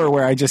before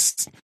where I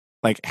just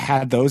like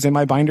had those in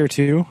my binder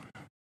too.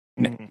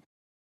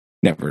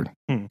 Never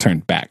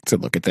turned back to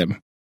look at them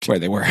where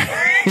they were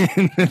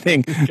in the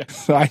thing.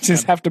 So I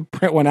just have to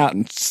print one out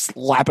and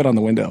slap it on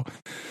the window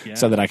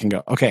so that I can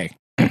go, okay,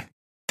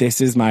 this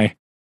is my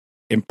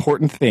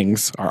important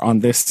things are on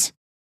this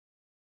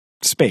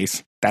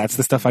space. That's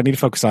the stuff I need to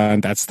focus on.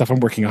 That's the stuff I'm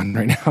working on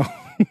right now.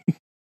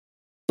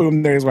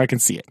 Boom, there's where I can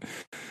see it.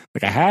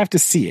 Like I have to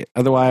see it.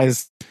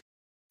 Otherwise,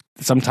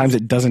 sometimes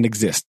it doesn't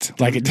exist.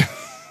 Like it.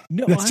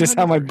 No, that's just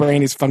how my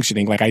brain is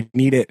functioning. Like I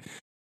need it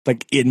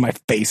like in my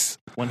face.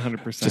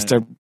 100%. Just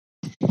to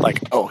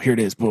like, oh, here it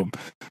is. Boom.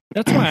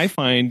 That's why I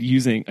find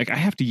using like I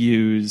have to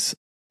use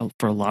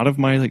for a lot of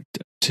my like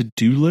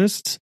to-do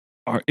lists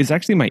is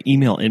actually my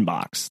email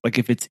inbox. Like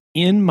if it's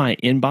in my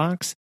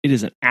inbox, it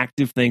is an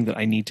active thing that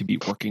I need to be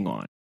working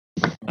on.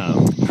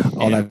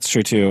 That's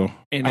true too.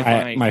 And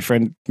my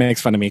friend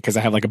makes fun of me because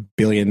I have like a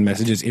billion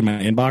messages in my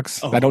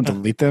inbox. I don't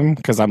delete them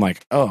because I'm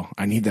like, oh,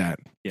 I need that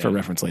for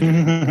reference later.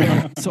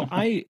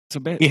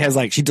 He has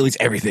like, she deletes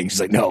everything. She's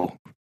like, no,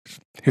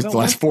 here's the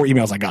last 4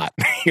 emails I got.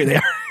 Here they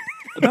are.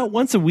 About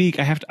once a week,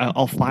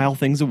 I'll file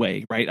things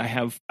away. Right, I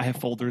have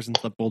folders and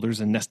subfolders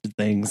and nested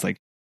things like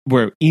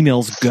where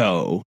emails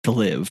go to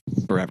live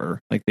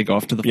forever. Like they go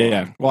off to the phone.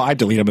 Yeah. Well, I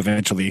delete them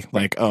eventually.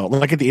 Like,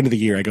 like at the end of the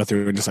year, I go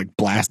through and just like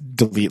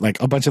delete like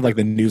a bunch of like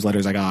the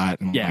newsletters I got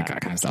and like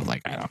that kind of stuff.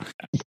 Like, I don't.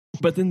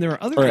 But then there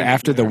are other. Or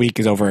after the week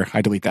is over,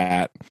 I delete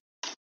that.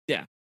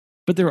 Yeah.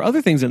 But there are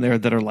other things in there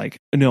that are like,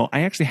 no,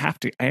 I actually have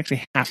to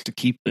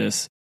keep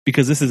this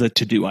because this is a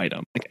to-do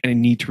item. Like, I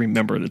need to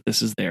remember that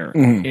this is there,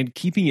 and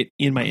keeping it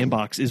in my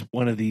inbox is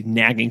one of the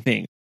nagging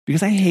things.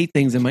 Because I hate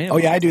things in my inbox. Oh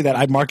yeah, I do that.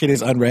 I mark it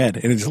as unread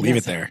and just leave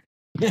it there.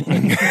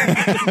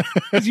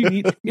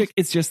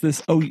 It's just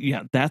this. Oh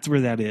yeah, that's where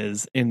that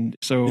is. And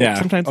so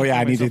sometimes. Oh yeah,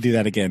 I need to do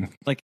that again.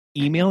 Like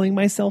emailing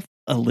myself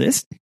a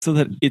list so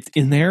that it's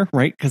in there,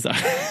 right? Because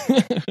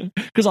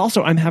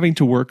also I'm having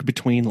to work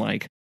between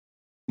like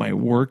my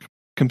work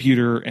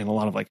computer and a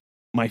lot of like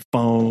my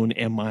phone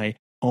and my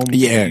home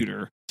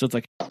computer. So it's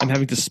like I'm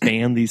having to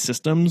span these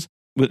systems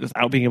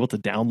without being able to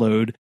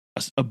download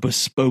a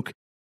bespoke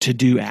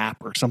to-do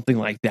app or something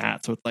like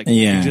that. So it's like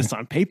just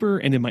on paper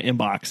and in my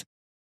inbox,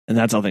 and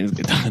that's how things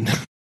get done.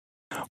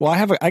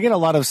 Well, I get a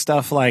lot of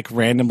stuff like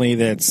randomly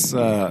that's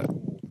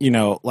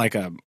like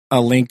a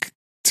link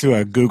to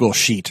a Google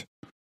sheet,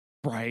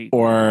 right,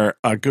 or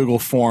a Google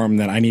form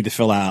that I need to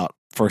fill out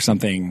for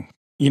something.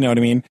 You know what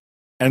I mean?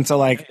 And so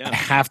like I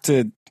have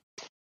to,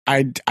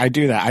 I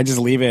do that. I just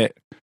leave it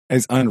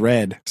as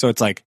unread. So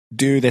it's like,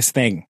 do this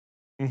thing,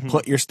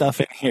 put your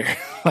stuff in here,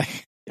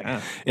 like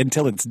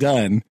until it's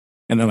done.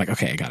 And then like,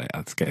 okay, I got it.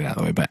 Let's get it out of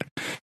the way. But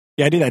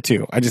yeah, I do that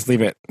too. I just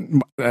leave it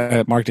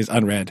marked as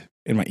unread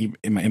in my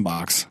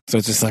inbox. So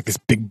it's just like this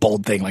big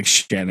bold thing, like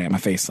shining at my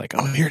face, like,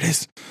 oh, here it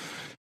is.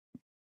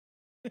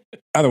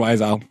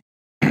 Otherwise,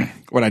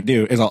 what I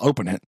do is I'll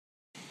open it,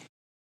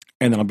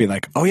 and then I'll be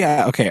like, oh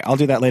yeah, okay, I'll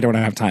do that later when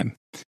I have time,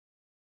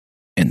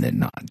 and then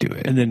not do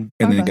it, and then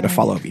get a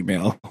follow-up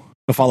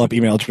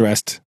email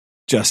addressed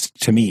just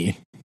to me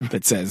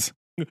that says,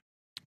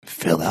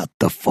 fill out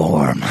the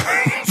form.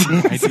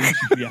 I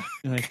do, yeah.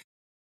 You're like,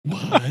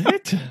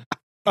 what?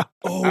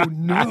 Oh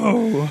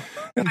no.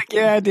 Like,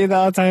 yeah, I do that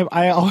all the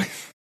time.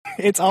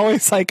 It's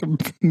always like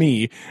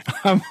me.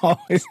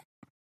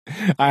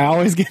 I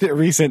always get it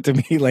resent to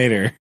me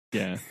later.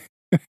 Yeah.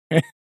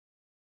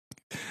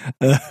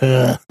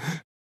 It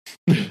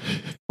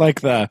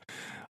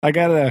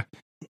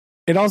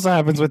also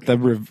happens with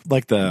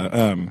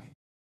the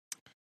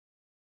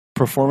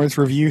performance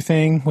review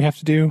thing we have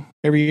to do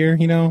every year,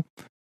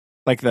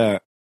 like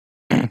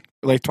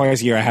like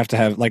twice a year I have to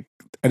have like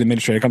an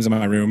administrator comes in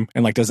my room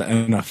and like does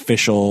an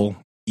official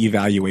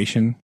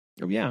evaluation.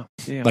 Oh yeah.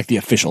 Like the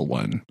official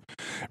one,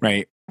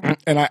 right?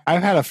 And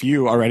I've had a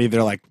few already.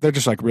 They're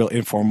just like real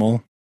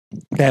informal.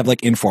 They have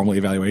like informal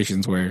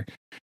evaluations where you're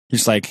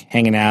just like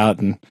hanging out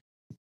and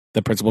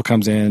the principal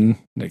comes in,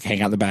 like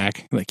hang out in the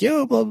back, like,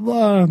 yo, blah,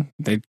 blah, blah.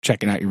 They're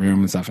checking out your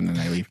room and stuff, and then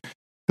they leave.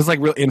 It's like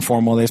real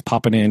informal. They're just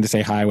popping in to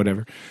say hi,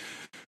 whatever.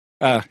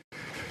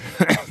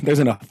 There's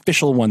an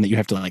official one that you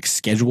have to like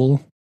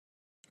schedule,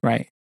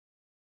 right?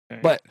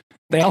 Okay. But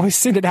they always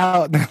send it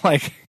out and they're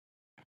like,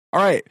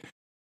 all right,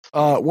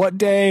 what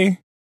day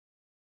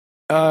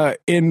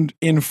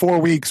in 4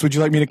 weeks would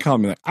you like me to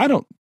come? Like, I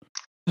don't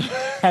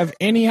have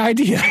any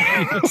idea.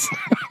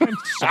 I'm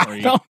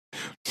sorry.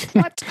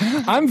 What?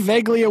 I'm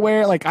vaguely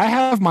aware. Like, I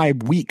have my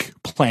week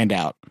planned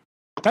out.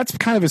 That's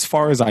kind of as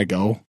far as I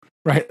go,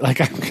 right?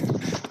 Like,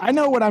 I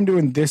know what I'm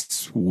doing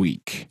this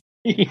week,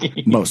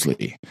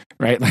 mostly,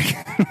 right? Like,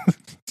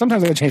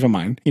 sometimes I gotta change my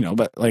mind,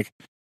 but like,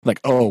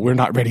 oh, we're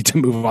not ready to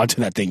move on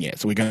to that thing yet,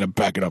 so we gotta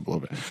back it up a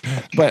little bit.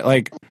 But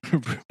like,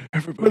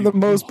 for the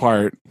most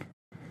part,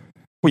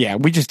 Well, yeah,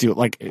 we just do it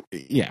like,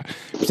 yeah.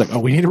 It's like, oh,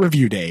 we need a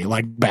review day,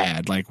 like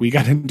bad. Like we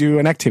got to do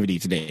an activity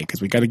today because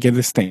we got to get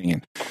this thing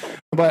in.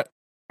 But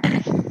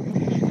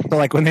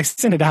like when they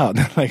send it out,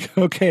 they're like,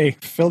 okay,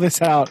 fill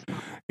this out.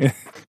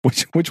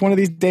 Which one of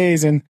these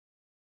days in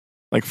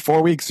like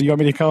 4 weeks do you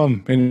want me to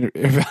come and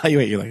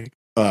evaluate you?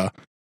 Like,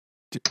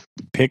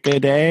 pick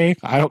a day.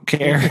 I don't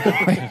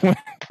care.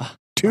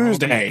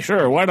 Tuesday,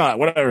 sure, why not?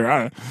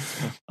 Whatever.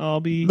 I'll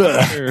be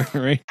here,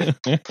 right?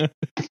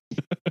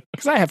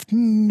 Because I have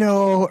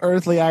no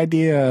earthly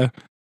idea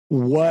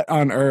what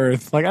on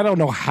earth. Like, I don't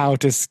know how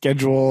to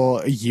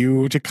schedule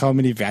you to come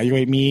and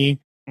evaluate me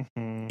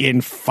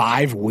in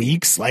 5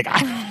 weeks. Like,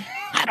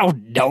 I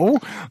don't know.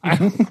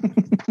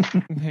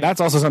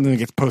 That's also something that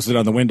gets posted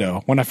on the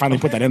window when I finally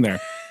put that in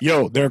there.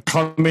 Yo, they're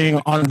coming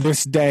on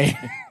this day.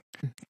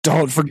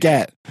 Don't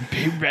forget.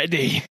 Be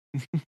ready.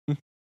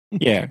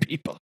 Yeah,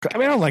 People. I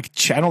mean, I don't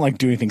like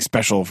do anything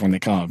special when they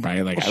come,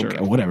 right? Like, Sure. okay,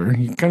 whatever.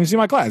 You come see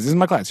my class. This is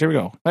my class. Here we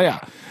go. Oh, yeah.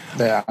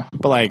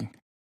 But like,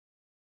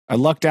 I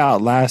lucked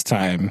out last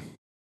time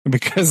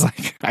because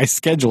like I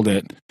scheduled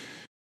it,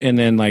 and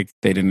then like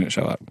they didn't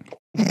show up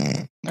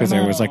because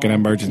there was like an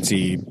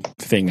emergency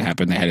thing that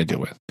happened they had to deal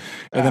with,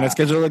 and then I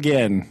scheduled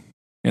again,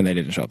 and they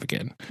didn't show up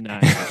again.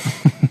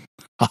 Nice.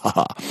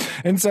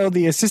 And so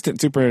the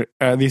assistant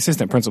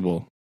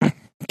principal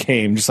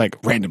came just like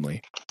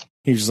randomly.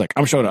 He was just like,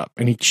 I'm showing up.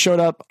 And he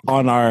showed up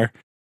on our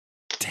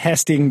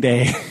testing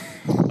day.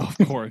 Of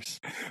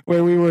course.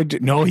 Where we were,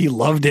 no, he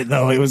loved it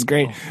though. It was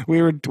great. Oh.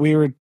 We were,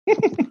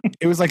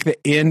 it was like the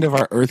end of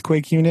our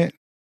earthquake unit.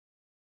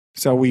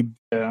 So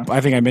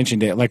I think I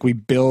mentioned it, like we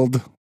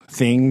build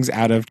things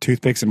out of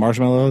toothpicks and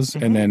marshmallows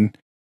and then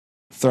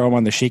throw them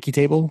on the shaky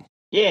table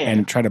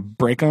and try to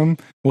break them.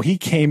 Well, he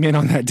came in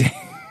on that day.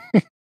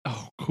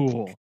 Oh,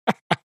 cool.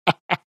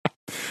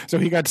 So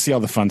he got to see all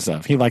the fun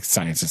stuff. He likes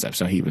science and stuff,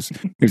 so he was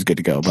good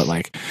to go. But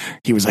like,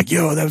 he was like,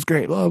 "Yo, that was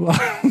great." Blah blah.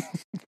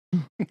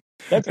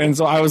 And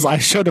so I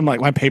showed him like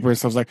my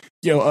papers. So I was like,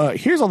 "Yo,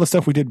 here's all the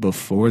stuff we did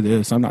before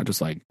this. I'm not just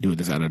like doing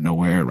this out of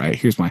nowhere, right?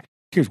 Here's why.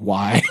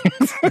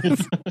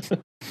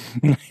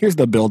 Here's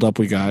the buildup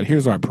we got.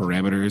 Here's our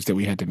parameters that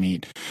we had to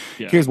meet.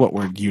 Yeah. Here's what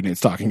we're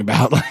units talking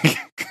about." Like,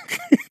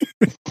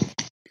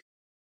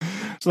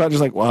 so I'm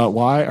just like, well,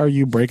 why are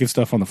you breaking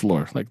stuff on the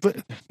floor? Like,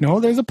 no,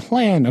 there's a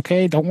plan.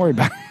 Okay, don't worry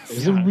about it.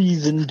 There's a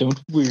reason. Don't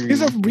worry.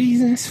 There's a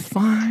reason. It's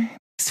fine.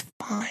 It's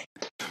fine.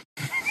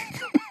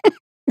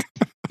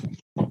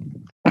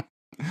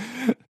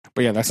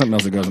 But yeah, that's something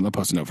else that goes on the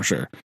Post-it note for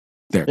sure.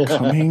 They're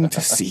coming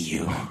to see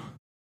you.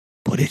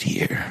 Put it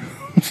here.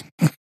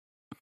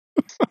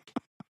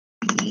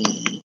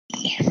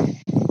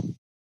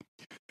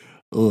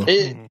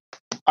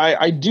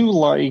 I do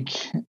like.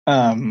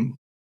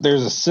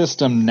 There's a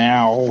system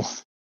now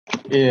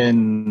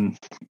in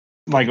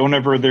like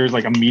whenever there's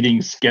like a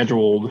meeting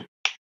scheduled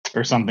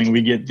or something,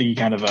 we get the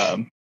kind of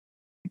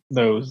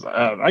those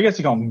I guess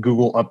you call them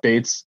Google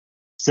updates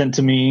sent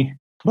to me.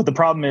 But the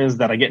problem is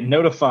that I get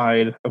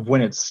notified of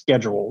when it's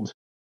scheduled,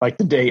 like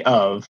the day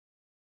of,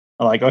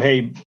 like, oh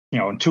hey,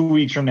 in 2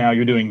 weeks from now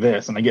you're doing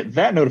this, and I get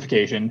that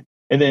notification,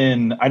 and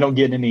then I don't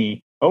get any.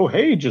 Oh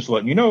hey, just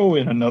letting you know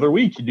in another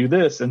week you do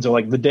this, and so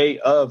like the day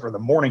of or the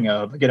morning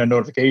of, I get a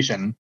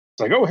notification.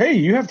 It's like, oh, hey,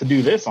 you have to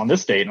do this on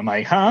this date. And I'm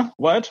like, huh?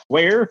 What?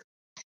 Where?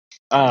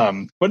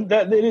 But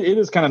that it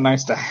is kind of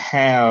nice to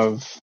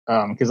have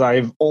because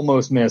I've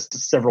almost missed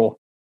several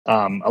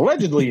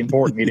allegedly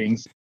important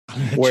meetings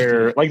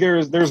where, like,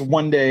 there's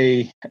one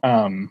day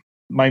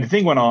my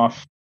thing went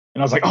off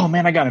and I was like, oh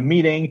man, I got a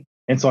meeting,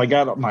 and so I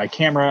got my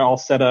camera all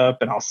set up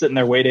and I was sitting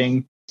there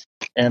waiting,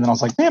 and then I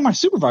was like, man, my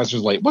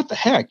supervisor's late. What the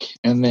heck?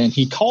 And then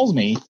he calls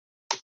me.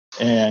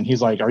 And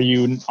he's like, are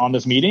you on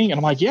this meeting? And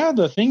I'm like, yeah,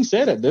 the thing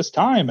said at this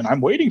time, and I'm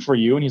waiting for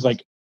you. And he's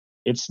like,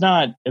 it's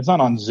not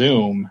on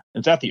Zoom.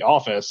 It's at the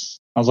office.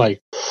 I was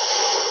like,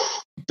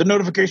 the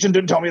notification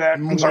didn't tell me that.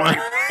 I'm sorry.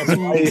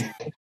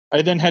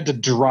 I then had to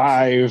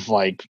drive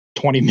like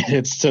 20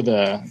 minutes to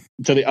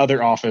the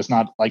other office,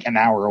 not like an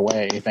hour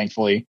away,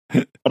 thankfully.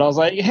 But I was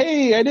like,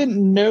 hey, I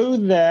didn't know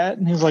that.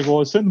 And he was like,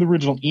 well, it's in the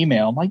original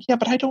email. I'm like, yeah,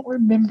 but I don't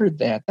remember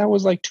that. That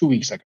was like 2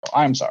 weeks ago.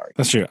 I'm sorry.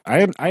 That's true.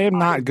 I am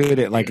not good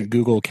at like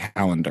Google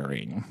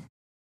calendaring.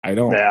 I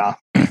don't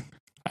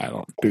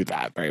do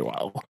that very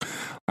well.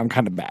 I'm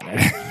kind of bad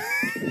at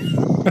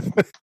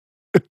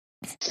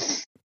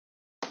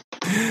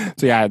it.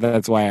 So yeah,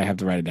 that's why I have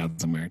to write it down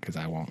somewhere, because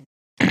I won't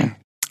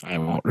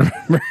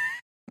remember.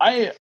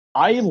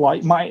 I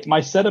like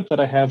my setup that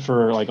I have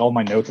for like all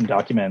my notes and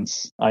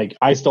documents. Like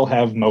I still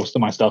have most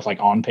of my stuff like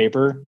on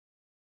paper.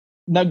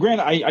 Now,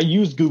 granted, I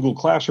used Google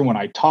Classroom when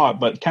I taught,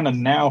 but kind of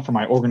now for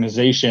my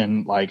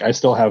organization, like I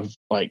still have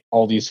like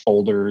all these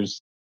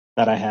folders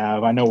that I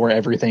have. I know where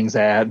everything's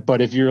at.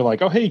 But if you're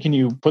like, oh hey, can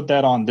you put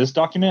that on this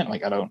document?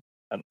 Like I don't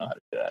know how to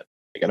do that.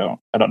 Like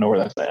I don't know where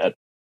that's at.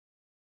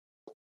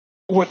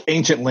 What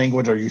ancient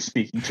language are you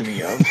speaking to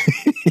me of?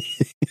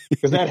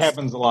 Because that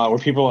happens a lot where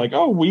people are like,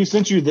 oh, we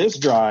sent you this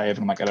drive.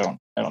 And I'm like, I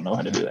don't know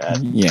how to do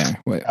that. Yeah.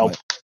 Help.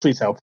 Please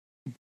help.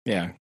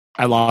 Yeah.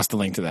 I lost the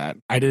link to that.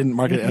 I didn't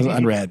mark it as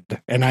unread,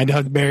 and I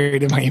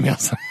buried it in my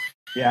emails.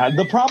 Yeah,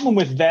 the problem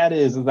with that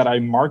is that I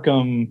mark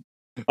them,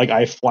 like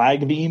I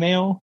flag the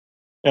email,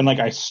 and like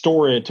I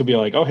store it to be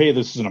like, oh, hey,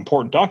 this is an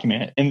important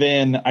document. And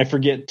then I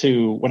forget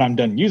to, when I'm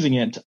done using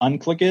it, to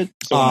unclick it.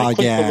 So when I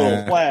click the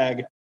little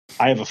flag,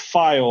 I have a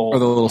file. Or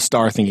the little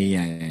star thingy.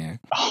 Yeah.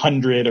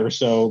 100 or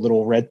so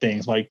little red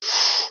things. Like,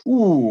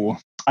 ooh,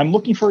 I'm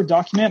looking for a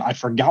document. I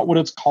forgot what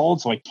it's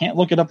called, so I can't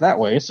look it up that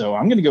way. So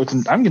I'm going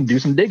to do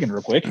some digging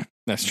real quick.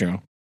 That's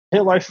true.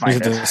 Till I find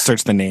it. To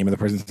search the name of the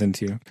person sent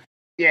to you.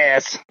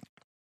 Yes.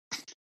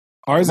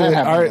 Ours that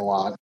happens a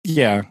lot.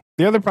 Yeah.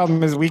 The other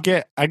problem is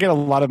I get a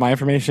lot of my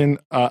information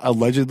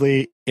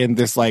allegedly in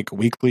this like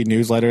weekly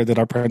newsletter that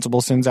our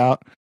principal sends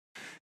out.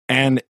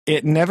 And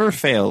it never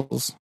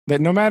fails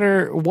that no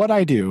matter what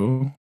I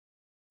do,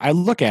 I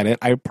look at it.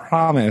 I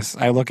promise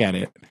I look at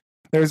it.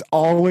 There's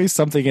always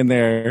something in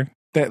there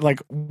that like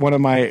one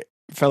of my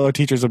fellow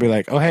teachers will be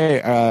like, oh,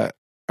 hey,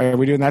 are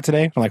we doing that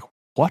today? I'm like,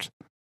 what?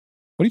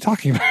 What are you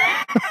talking about?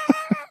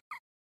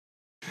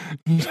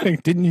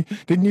 Like, didn't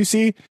you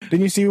see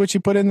what she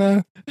put in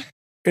the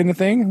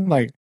thing? I'm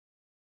like,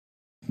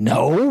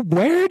 no,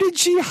 where did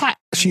she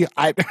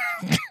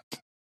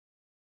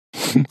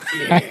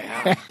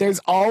there's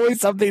always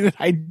something that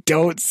I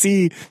don't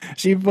see.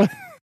 She puts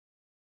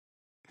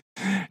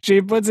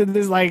in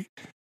this like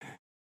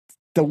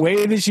the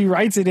way that she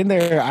writes it in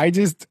there. I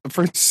just,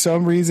 for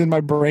some reason, my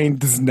brain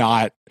does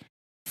not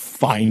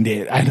find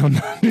it. I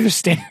don't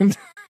understand.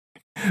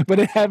 But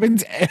it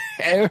happens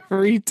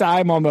every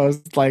time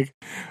almost. Like,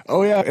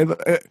 oh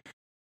yeah,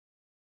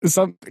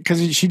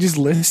 because she just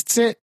lists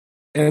it,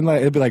 and like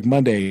it'll be like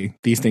Monday,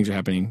 these things are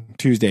happening.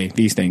 Tuesday,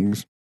 these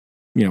things,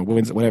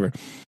 Wednesday, whatever.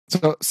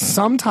 So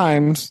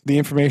sometimes the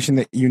information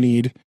that you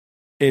need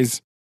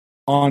is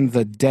on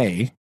the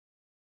day,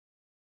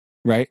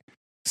 right?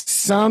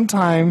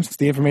 Sometimes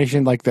the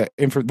information, like the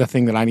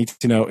thing that I need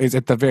to know, is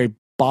at the very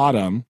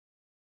bottom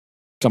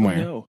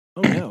somewhere. Oh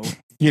no!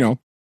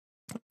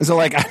 So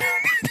like.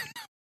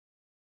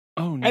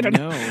 Oh no! I don't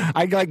know.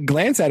 I like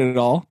glance at it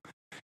all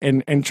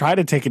and try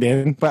to take it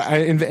in, but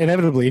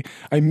inevitably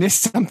I miss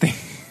something.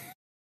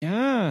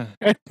 Yeah.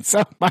 And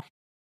so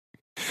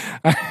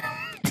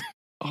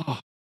oh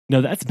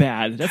no, that's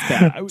bad. That's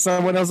bad.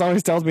 Someone else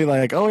always tells me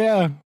like, "Oh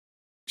yeah, did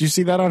you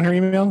see that on her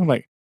email?" I'm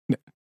like,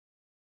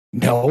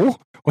 "No,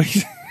 what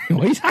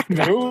are you talking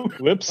about?"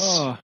 Whoops.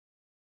 Oh.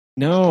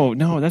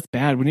 No, that's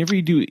bad. Whenever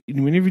you do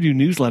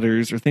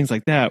newsletters or things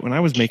like that, when I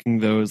was making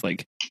those,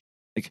 like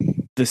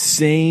the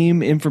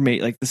same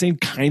information, like the same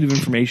kind of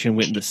information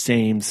went in the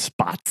same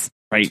spots,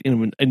 right?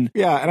 And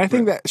I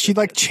think that she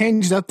like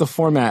changed up the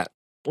format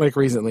like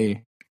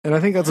recently, and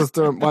I think that's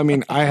I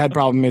mean, I had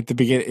problem at the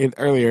beginning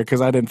earlier because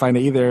I didn't find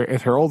it either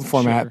at her old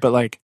format, but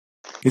like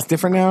it's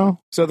different now.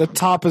 So the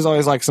top is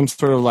always like some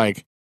sort of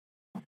like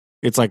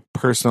it's like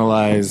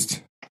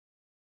personalized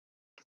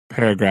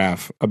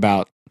paragraph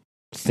about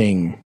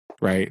thing,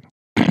 right?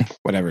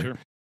 Whatever.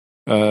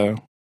 Sure.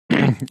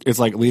 It's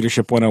like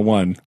leadership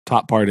 101.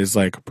 Top part is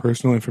like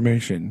personal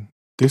information.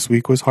 This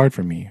week was hard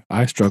for me.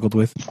 I struggled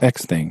with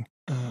X thing.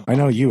 I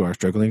know you are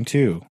struggling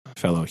too,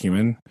 fellow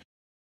human.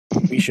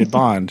 We should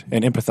bond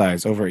and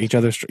empathize over each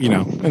other's,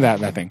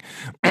 that thing.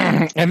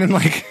 And then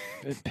like,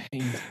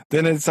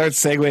 then it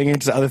starts segueing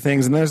into other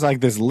things. And there's like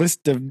this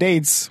list of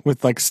dates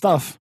with like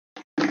stuff.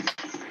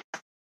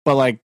 But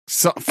like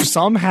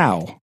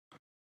somehow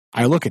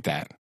I look at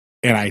that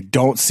and I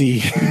don't see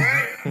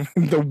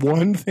the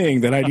one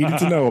thing that I needed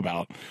to know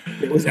about.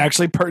 It was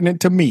actually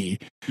pertinent to me.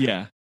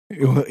 Yeah.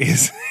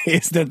 Is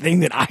the thing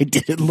that I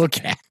didn't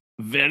look at.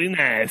 Very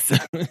nice.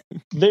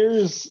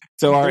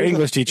 So our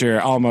English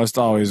teacher almost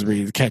always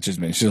catches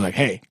me. She's like,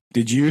 "Hey,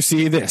 did you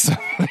see this?"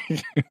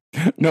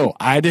 No,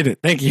 I didn't.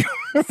 Thank you.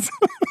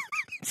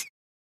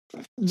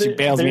 She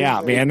bails me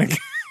out, man.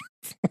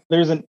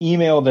 There's an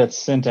email that's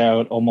sent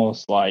out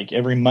almost like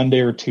every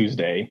Monday or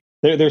Tuesday.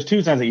 There's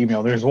two kinds of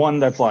email. There's one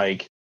that's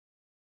like,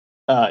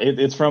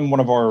 it's from one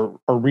of our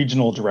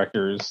regional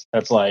directors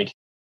that's like,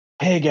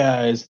 "Hey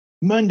guys,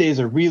 Mondays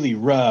are really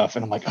rough."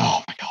 And I'm like,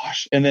 "Oh my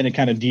gosh." And then it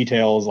kind of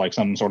details like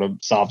some sort of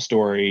sob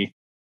story.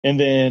 And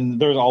then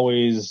there's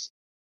always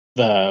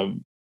the,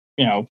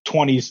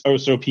 20 or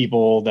so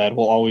people that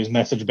will always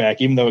message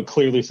back, even though it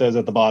clearly says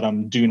at the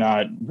bottom, "Do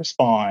not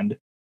respond,"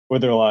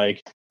 where they're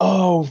like,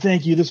 "Oh,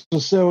 thank you. This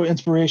was so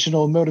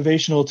inspirational and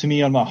motivational to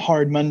me on my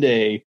hard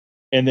Monday."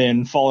 And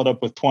then followed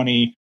up with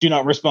 20, "Do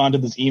not respond to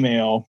this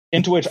email."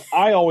 Into which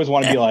I always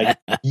want to be like,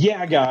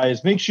 "Yeah,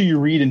 guys, make sure you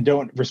read and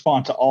don't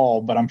respond to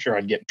all," but I'm sure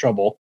I'd get in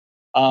trouble.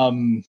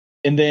 And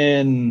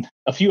then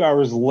a few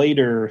hours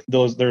later,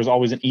 there's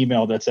always an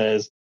email that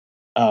says,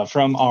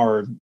 from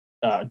our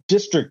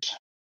district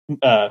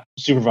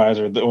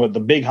supervisor,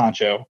 the big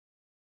honcho,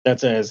 that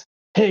says,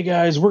 "Hey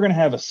guys, we're going to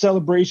have a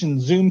celebration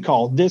Zoom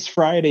call this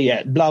Friday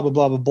at blah, blah,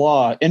 blah, blah,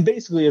 blah." And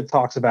basically it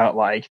talks about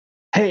like,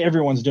 "Hey,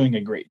 everyone's doing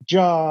a great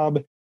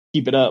job.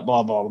 Keep it up,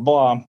 blah, blah, blah,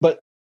 blah." But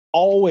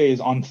always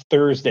on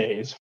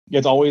Thursdays,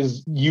 it's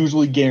always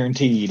usually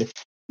guaranteed,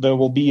 there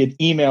will be an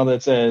email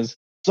that says,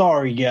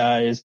 "Sorry,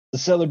 guys, the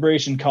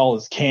celebration call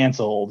is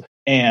canceled.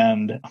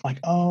 And I'm like,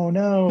 oh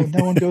no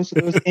one goes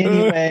to those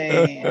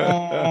anyway.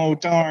 Oh,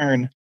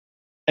 darn.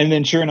 And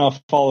then sure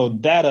enough,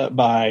 followed that up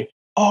by,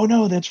 oh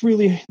no, that's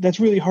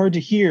really hard to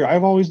hear.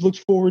 I've always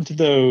looked forward to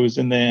those.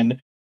 And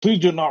then please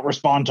do not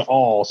respond to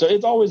all. So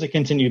it's always a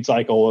continued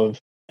cycle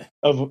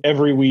of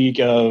every week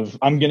of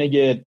I'm going to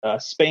get a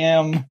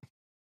spam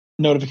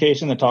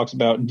notification that talks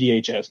about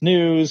DHS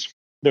news.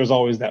 There's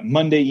always that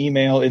Monday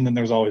email, and then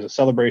there's always a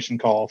celebration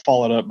call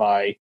followed up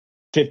by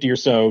 50 or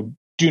so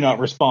do not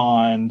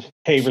respond.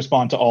 Hey,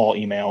 respond to all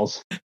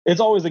emails. It's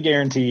always a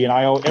guarantee,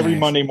 and every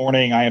Monday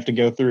morning I have to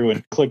go through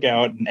and click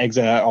out and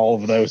exit out all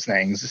of those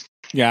things.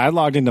 Yeah, I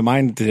logged into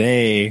mine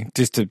today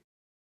just to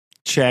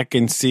check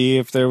and see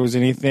if there was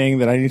anything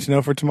that I need to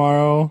know for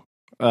tomorrow.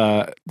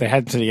 They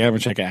had to. I'm gonna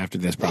check it after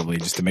this probably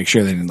just to make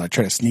sure they didn't like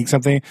try to sneak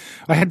something.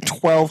 I had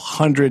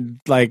 1,200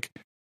 like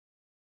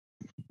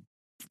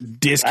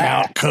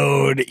discount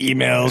code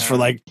emails for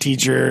like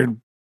teacher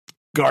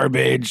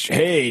garbage.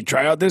 Hey,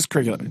 try out this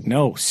curriculum.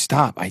 No,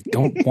 stop. I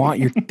don't want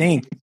your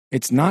thing.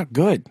 It's not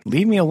good.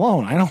 Leave me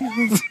alone. I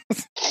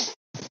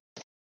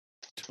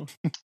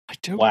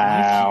don't.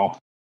 Wow.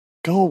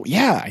 Go.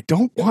 Yeah, I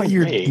don't want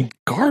your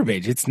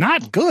garbage. It's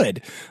not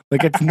good.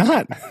 Like it's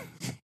not.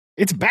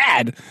 It's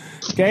bad.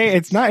 Okay,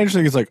 it's not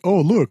interesting. It's like, oh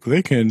look,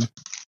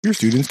 your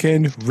students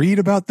can read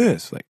about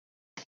this. Like,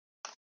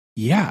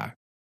 yeah,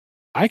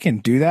 I can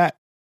do that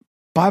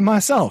by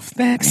myself.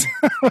 Thanks.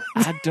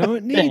 I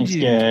don't need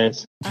you.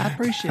 Guys. I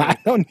appreciate it. I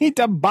don't need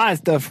to buy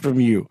stuff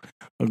from you.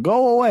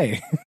 Go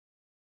away.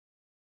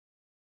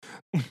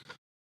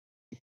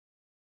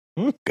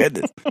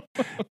 Goodness.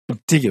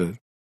 Ridiculous.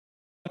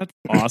 That's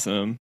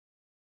awesome.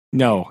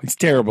 No, it's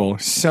terrible.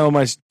 So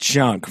much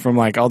junk from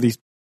like all these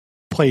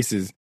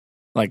places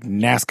like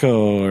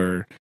NASCO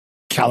or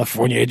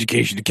California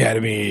Education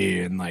Academy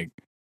and like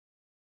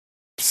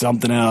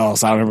something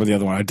else. I don't remember the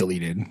other one I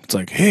deleted. It's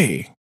like,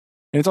 hey.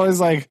 And it's always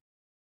like,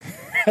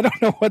 I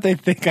don't know what they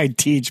think I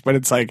teach, but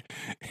it's like,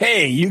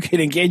 hey, you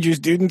can engage your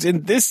students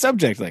in this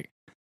subject. Like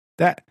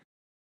that.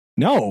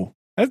 No,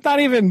 that's not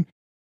even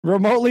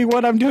remotely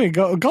what I'm doing.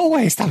 Go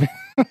away. Stop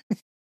it.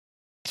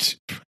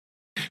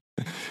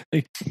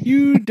 Like,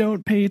 you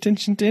don't pay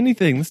attention to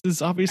anything. This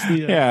is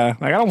obviously yeah.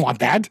 Like I don't want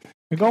that.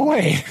 Go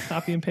away.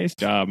 Copy and paste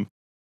job.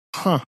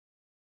 Huh.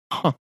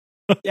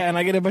 Yeah, and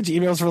I get a bunch of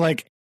emails for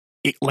like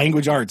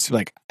language arts.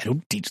 Like, I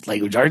don't teach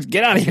language arts.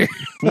 Get out of here.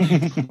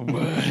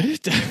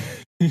 What?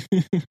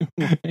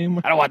 I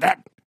don't want that.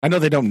 I know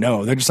they don't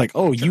know. They're just like,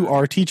 oh, you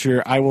are a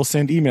teacher. I will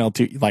send email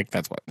to you. Like,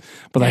 that's what.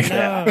 But like,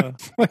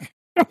 like I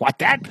don't want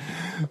that.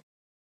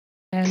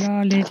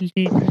 Hello, little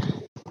teacher.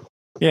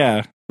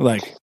 Yeah.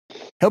 Like,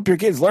 help your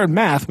kids learn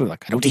math. But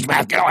like, I don't teach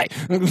math. Get away.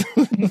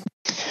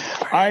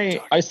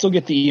 I still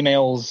get the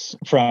emails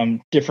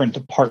from different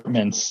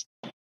departments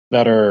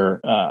that are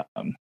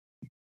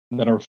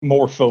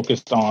more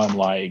focused on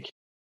like,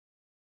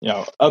 you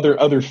know,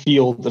 other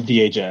fields of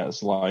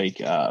DHS, like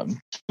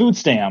food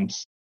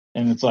stamps.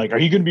 And it's like, are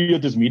you going to be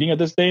at this meeting at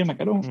this day? I'm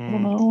like, I don't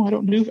know.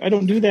 I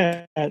don't do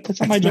that. That's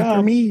not my job. Not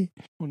for me.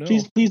 Oh, no.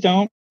 Please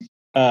don't.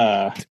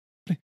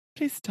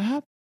 Please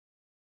stop.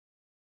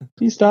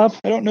 Please stop.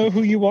 I don't know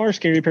who you are,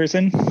 scary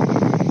person.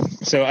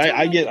 So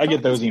I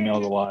get those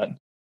emails a lot.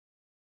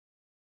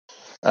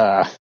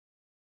 But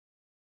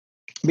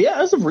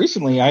yeah, as of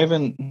recently,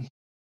 I'm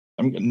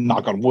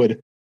knock on wood.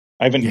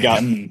 I haven't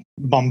gotten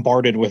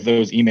bombarded with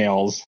those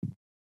emails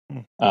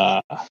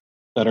that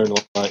are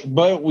like,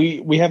 but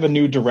we have a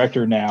new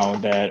director now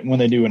that when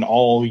they do an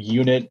all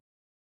unit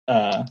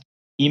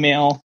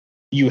email,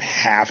 you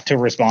have to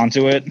respond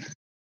to it.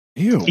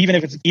 Ew. Even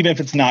if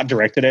it's not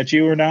directed at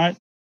you or not.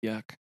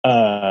 Yuck.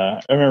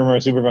 I remember my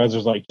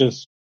supervisor's like,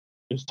 just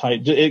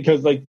type,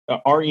 because like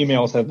our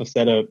emails have a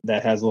setup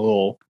that has a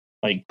little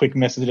like quick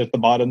message at the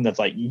bottom that's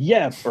like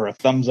yes or a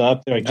thumbs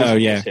up. They're like,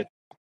 just hit.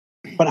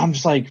 But I'm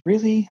just like,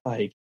 really?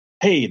 Like,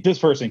 hey, this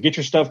person, get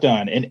your stuff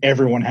done, and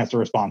everyone has to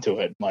respond to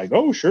it. Like,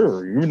 oh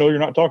sure, even though you're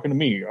not talking to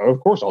me, of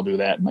course I'll do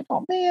that. I'm like,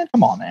 oh man,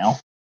 come on now.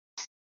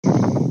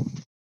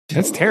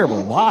 That's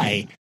terrible.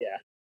 Why? Yeah,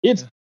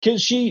 it's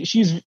because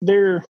she's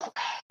there.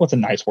 What's a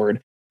nice word?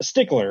 A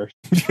stickler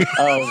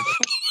of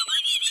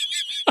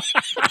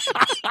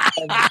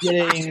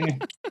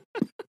getting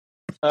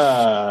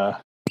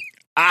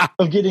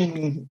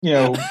you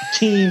know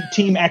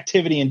team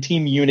activity and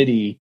team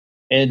unity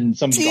and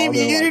some team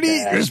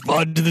unity. Like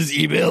respond to this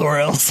email or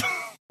else.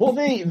 Well,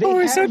 they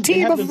we're so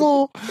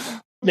teamable.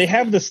 They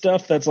have the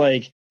stuff that's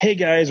like, hey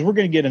guys, we're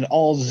going to get an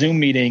all Zoom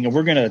meeting and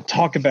we're going to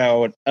talk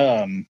about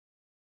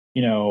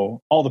you know,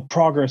 all the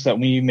progress that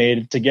we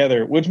made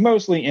together, which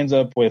mostly ends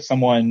up with some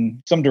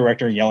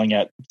director yelling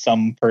at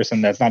some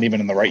person that's not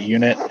even in the right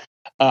unit.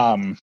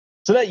 So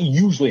that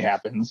usually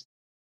happens.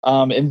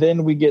 And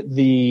then we get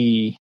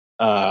the,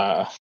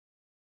 what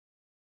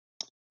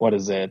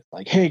is it?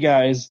 Like, hey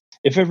guys,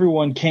 if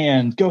everyone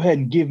can, go ahead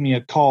and give me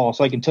a call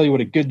so I can tell you what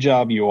a good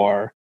job you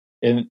are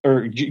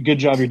or good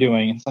job you're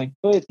doing. It's like,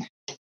 but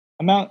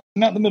I'm out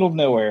in the middle of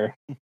nowhere.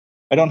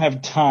 I don't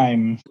have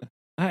time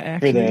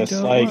for this.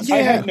 Like, I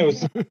have no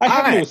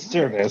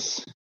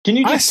service. Can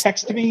you just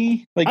text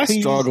me? Like, I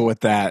please? struggle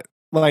with that.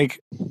 Like,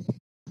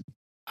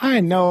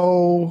 I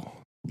know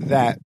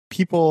that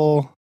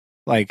people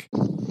like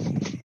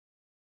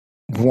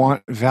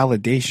want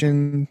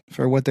validation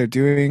for what they're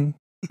doing.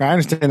 I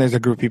understand there's a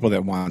group of people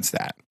that wants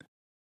that.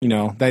 You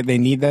know, that they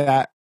need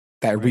that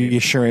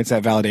reassurance,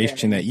 that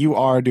validation that you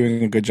are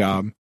doing a good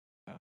job.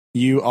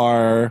 You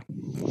are,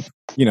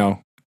 you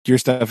know, your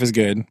stuff is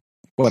good.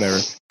 Whatever.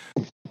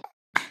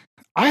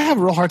 I have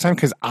a real hard time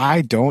because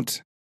I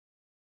don't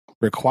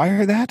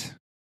require that,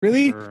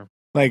 really. Sure.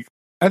 Like,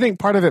 I think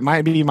part of it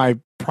might be my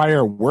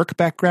prior work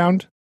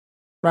background,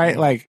 right?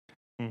 Like,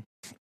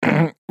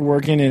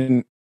 working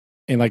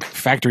in like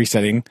factory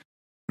setting,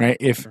 right?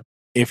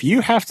 If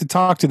you have to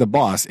talk to the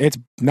boss, it's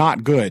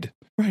not good,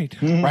 right?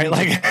 Right?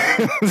 Like,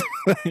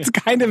 that's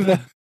kind of the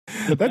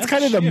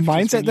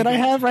mindset that I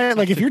have, right?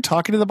 Like, if you're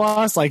talking to the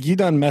boss, like, you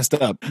done messed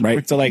up,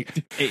 right? So,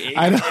 like,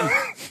 I don't.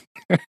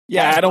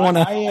 Yeah, I don't want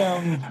to.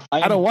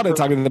 I don't want to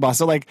talk to the boss.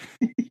 So, like,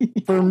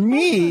 for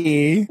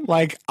me,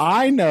 like,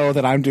 I know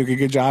that I'm doing a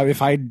good job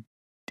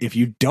if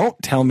you don't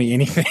tell me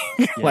anything.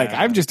 Like,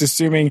 I'm just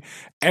assuming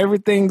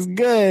everything's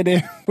good,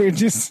 and we're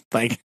just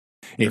like,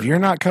 if you're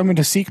not coming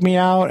to seek me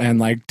out and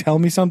like tell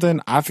me something,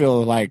 I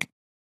feel like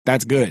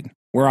that's good.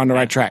 We're on the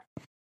right track.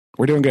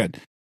 We're doing good.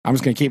 I'm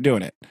just gonna keep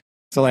doing it.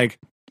 So, like,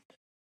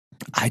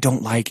 I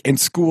don't like, and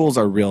schools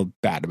are real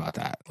bad about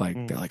that.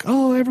 Like, they're like,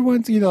 oh,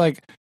 everyone's, you know,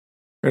 like,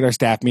 at our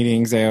staff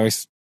meetings,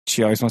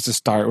 she always wants to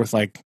start with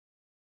like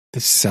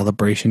this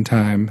celebration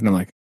time, and I'm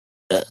like,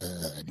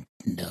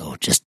 no,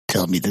 just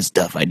tell me the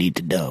stuff I need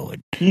to know,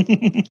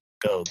 and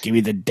go give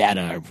me the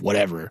data or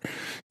whatever.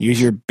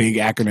 Use your big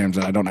acronyms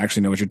that I don't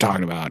actually know what you're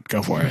talking about.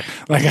 Go for it.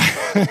 Like,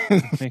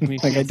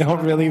 like, I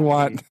don't really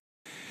want.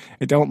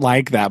 I don't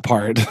like that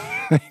part.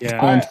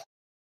 Yeah,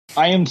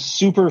 I am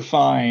super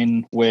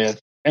fine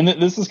with, and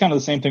this is kind of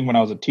the same thing when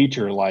I was a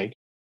teacher. Like,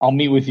 I'll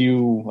meet with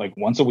you like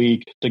once a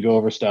week to go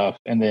over stuff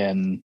and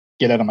then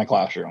get out of my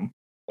classroom.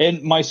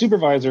 And my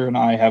supervisor and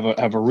I have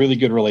a really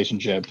good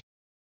relationship,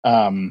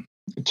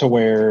 to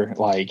where,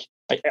 like,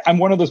 I'm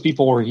one of those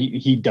people where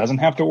he doesn't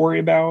have to worry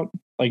about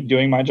like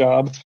doing my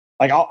job.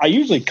 Like, I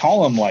usually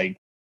call him like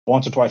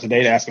once or twice a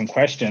day to ask him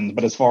questions.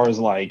 But as far as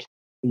like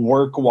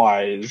work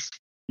wise,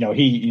 you know,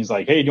 he's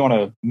like, hey, do you want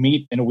to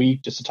meet in a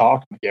week just to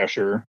talk? I'm like, yeah,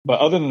 sure. But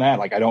other than that,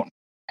 like, I don't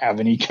have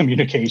any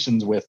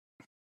communications with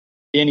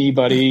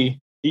anybody.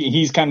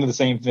 He's kind of the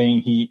same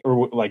thing.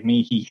 Or like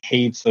me, he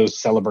hates those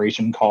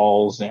celebration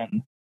calls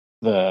and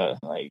the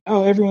like,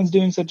 oh, everyone's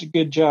doing such a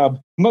good job.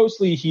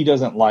 Mostly he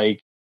doesn't like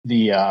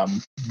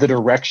the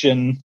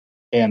direction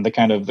and the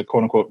kind of the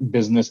quote unquote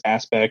business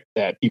aspect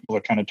that people are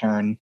trying to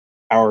turn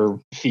our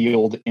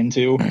field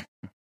into.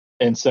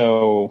 And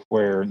so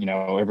where, you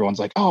know, everyone's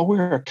like, oh,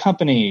 we're a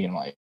company, and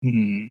like,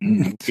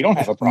 we don't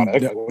have a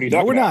product. Like, what are you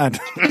talking about?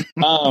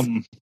 We're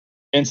not.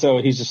 And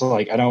so he's just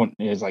like,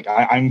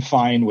 I'm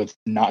fine with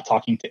not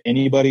talking to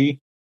anybody.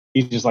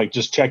 He's just like,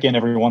 just check in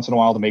every once in a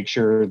while to make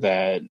sure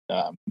that,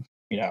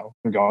 you know,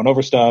 we're going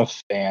over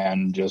stuff,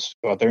 and just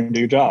go out there and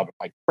do your job.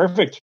 I'm like,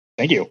 perfect.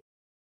 Thank you.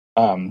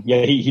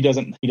 Yeah, he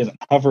doesn't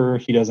hover.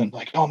 He doesn't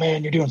like, oh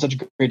man, you're doing such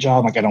a great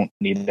job. Like, I don't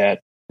need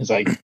that. It's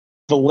like,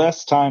 the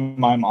less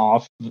time I'm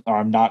off, or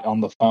I'm not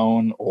on the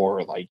phone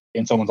or like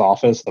in someone's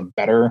office, the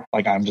better.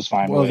 Like, I'm just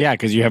fine. Well, yeah,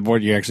 because you have more.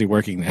 You're actually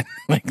working then.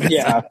 Like,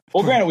 yeah.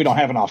 Well, granted, we don't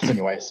have an office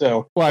anyway.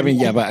 So, well, I mean,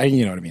 yeah, but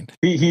you know what I mean.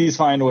 He's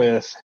fine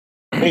with,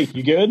 hey,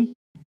 you good?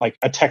 Like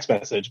a text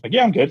message. Like,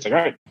 yeah, I'm good. It's like, all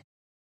right,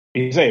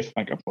 be safe.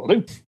 Like, will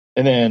do.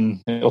 And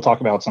then he'll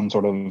talk about some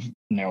sort of, you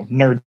know,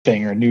 nerd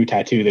thing or new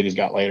tattoo that he's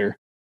got later.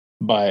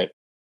 But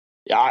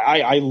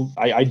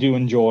I do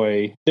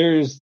enjoy.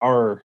 There's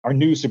our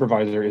new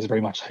supervisor is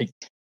very much like,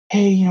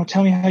 hey, you know,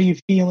 tell me how you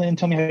feeling.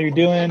 Tell me how you're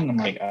doing. I'm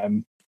like,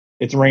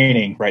 it's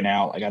raining right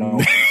now. Like, I don't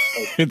know.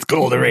 It's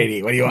cold and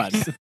rainy. What do you want?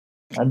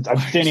 I'm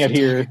standing out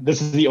here.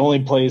 This is the only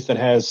place that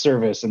has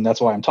service, and that's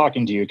why I'm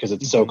talking to you, because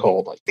it's so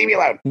cold. Like, leave me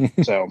alone.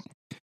 So,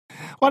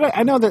 well,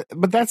 I know that,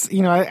 but that's,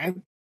 you know,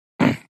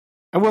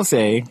 I will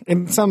say,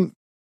 in something,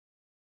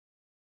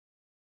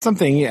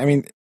 I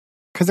mean,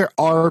 because there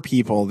are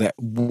people that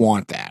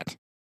want that,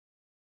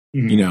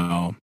 you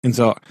know, and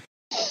so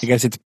I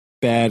guess it's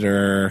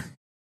better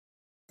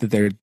that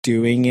they're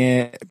doing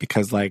it,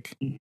 because like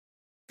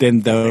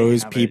then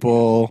those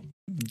people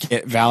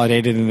get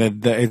validated,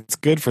 and it's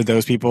good for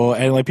those people,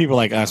 and like people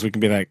like us, we can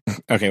be like,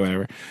 okay,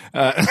 whatever,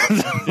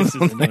 this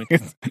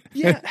is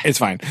it's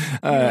fine,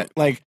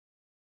 like,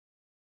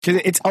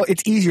 because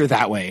it's easier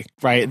that way,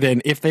 right?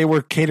 Than if they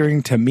were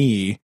catering to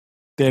me,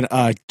 then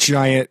a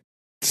giant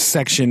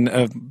section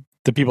of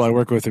the people I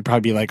work with would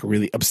probably be like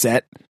really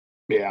upset.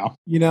 Yeah.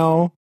 You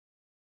know,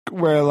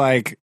 where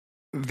like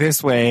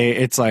this way,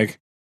 it's like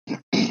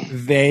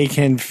they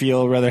can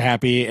feel rather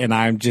happy and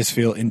I just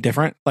feel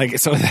indifferent. Like,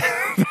 so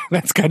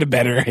that's kind of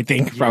better, I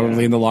think,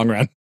 probably in the long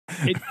run.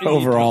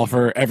 Overall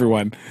for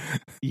everyone.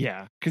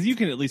 Yeah, because you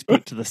can at least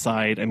put to the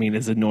side, I mean,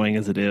 as annoying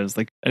as it is,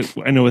 like,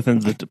 I know within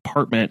the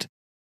department,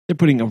 they're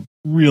putting a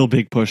real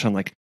big push on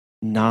like,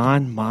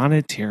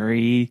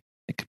 non-monetary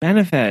like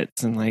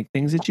benefits and like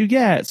things that you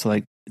get. So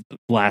like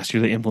last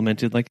year they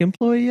implemented like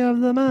employee of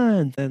the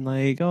month and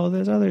like all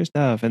this other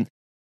stuff, and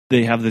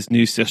they have this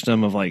new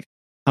system of like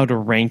how to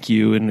rank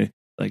you, and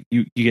like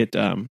you get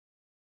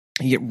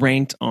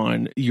ranked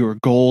on your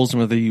goals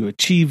and whether you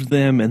achieved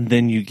them, and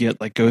then you get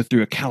like go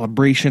through a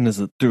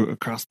calibration through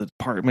across the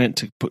department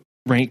to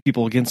rank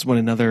people against one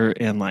another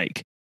and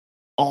like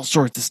all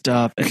sorts of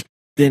stuff. And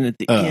then at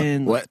the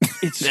end, what?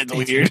 It's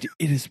weird.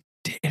 It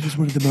is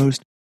one of the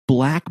most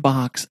black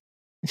box,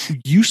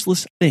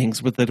 useless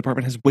things. What the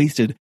department has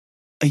wasted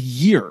a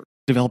year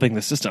developing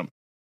the system.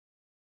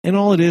 And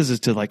all it is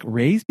to like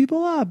raise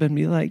people up and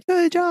be like,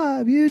 good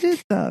job, you did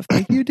stuff.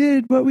 Like you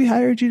did what we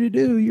hired you to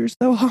do. You're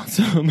so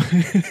awesome.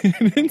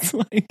 And it's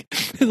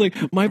like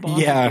my boss.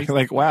 Yeah,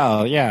 like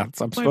wow, yeah,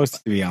 I'm supposed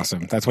to be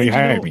awesome. That's why you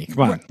hired me.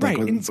 Come on. Right.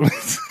 And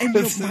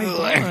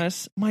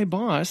my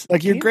boss.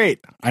 Like you're great.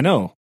 I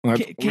know. Came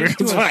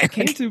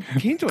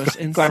to us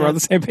and glad we're on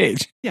the same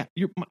page. Yeah,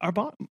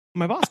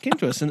 my boss came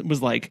to us and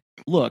was like,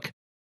 look,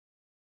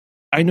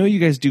 I know you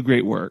guys do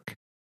great work.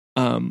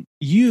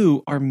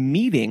 You are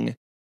meeting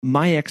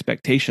my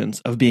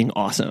expectations of being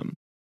awesome.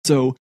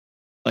 So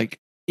like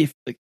if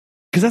like,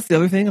 because that's the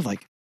other thing of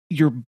like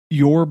your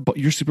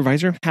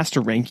supervisor has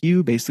to rank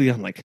you basically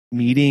on like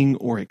meeting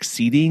or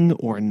exceeding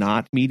or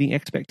not meeting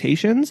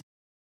expectations.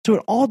 So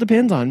it all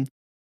depends on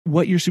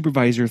what your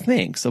supervisor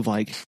thinks of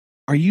like,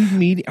 are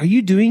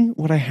you doing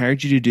what I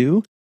hired you to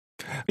do?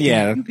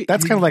 Yeah,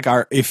 that's kind of like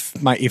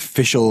my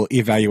official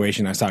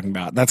evaluation I was talking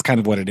about. That's kind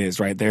of what it is,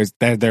 right?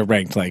 They're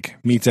ranked like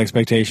meets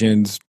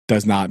expectations,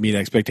 does not meet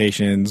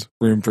expectations,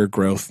 room for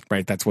growth,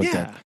 right? That's what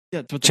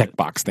the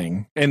checkbox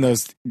thing and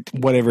those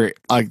whatever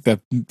like the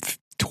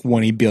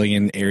 20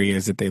 billion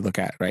areas that they look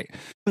at, right?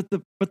 But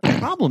the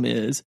problem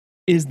is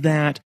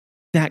that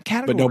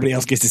category. But nobody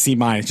else gets to see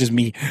mine. It's just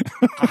me.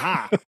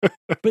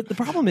 But the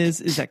problem is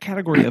that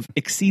category of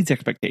exceeds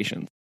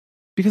expectations.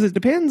 Because it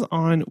depends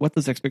on what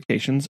those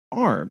expectations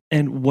are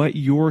and what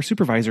your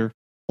supervisor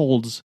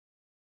holds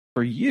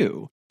for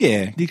you.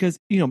 Yeah. Because,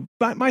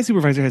 my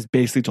supervisor has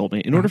basically told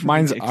me in order for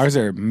ours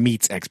are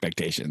meets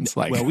expectations.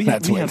 Like, well, we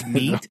have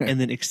meet and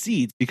then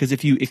exceeds, because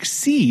if you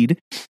exceed,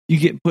 you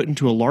get put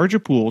into a larger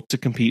pool to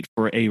compete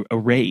for a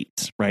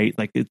rate, right?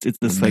 Like it's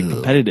this like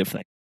competitive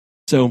thing.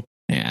 So,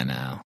 yeah,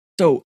 no.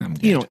 So,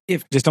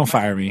 if just don't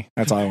fire me,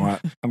 that's all I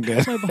want. I'm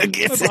good. my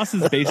boss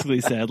has basically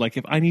said, like,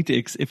 if I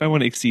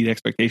want to exceed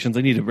expectations,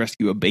 I need to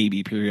rescue a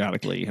baby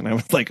periodically. And I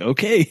was like,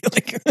 okay,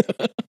 like,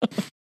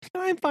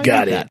 I'm fine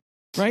with that,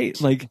 right?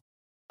 Like,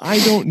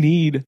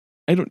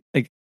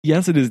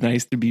 yes, it is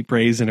nice to be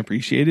praised and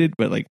appreciated,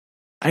 but like,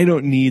 I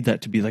don't need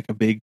that to be like a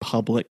big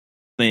public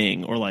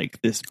thing or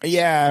like this.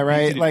 Yeah,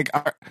 right. Like,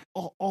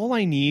 all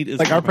I need is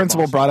like our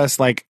principal brought us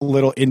like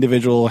little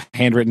individual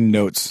handwritten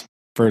notes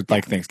for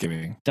like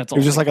Thanksgiving. That's all.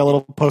 It was just like a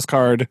little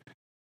postcard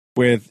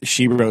with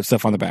she wrote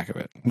stuff on the back of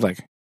it. I was like,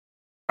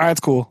 all right, it's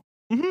cool.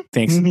 Mm-hmm.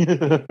 Thanks.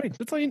 Right.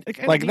 That's all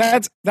like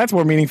that's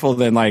more meaningful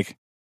than like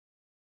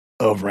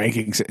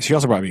rankings. She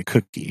also brought me a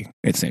cookie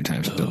at the same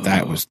time, so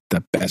that was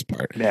the best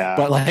part. Yeah.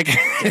 But like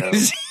yeah,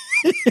 it's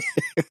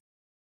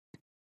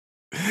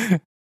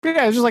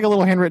just like a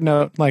little handwritten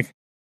note, like,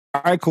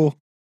 all right, cool.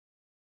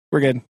 We're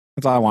good.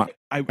 That's all I want.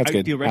 That's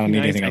good. Feel recognized. I don't need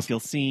anything else. I feel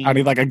seen. I don't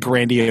need like a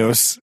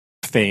grandiose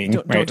thing.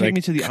 Don't take like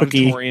me to the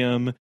cookie.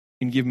 auditorium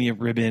and give me a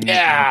ribbon.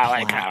 Yeah,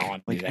 like I don't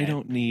want to do that. I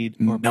don't need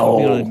or put me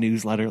on a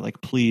newsletter.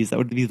 Like, please, that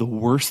would be the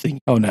worst thing.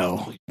 Oh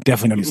no,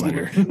 definitely no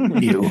newsletter.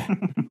 You.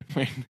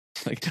 Right?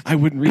 Like, I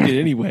wouldn't read it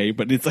anyway,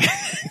 but it's like,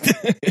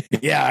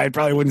 yeah, I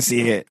probably wouldn't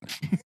see it.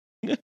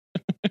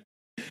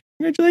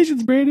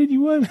 Congratulations, Brandon,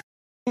 you won.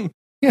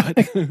 Yeah.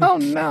 Oh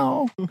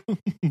no.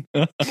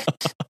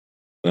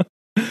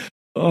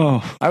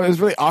 Oh, I was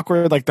really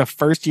awkward. Like the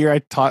first year I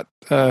taught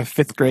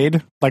 5th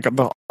grade, like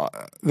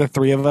the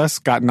three of us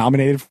got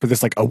nominated for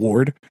this like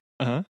award,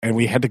 and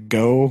we had to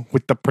go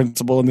with the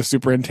principal and the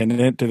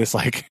superintendent to this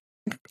like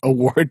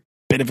award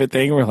benefit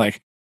thing. We're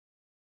like,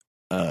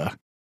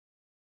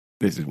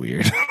 this is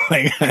weird.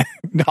 Like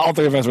all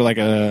three of us were like,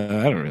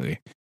 I don't really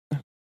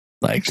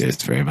like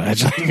this very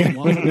much. Like,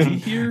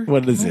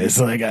 what is this?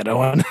 Like, I don't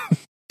want.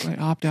 I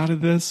opt out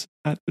of this.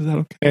 Is that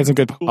okay? They had some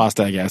good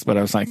pasta, I guess, but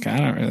I was like, I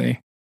don't really.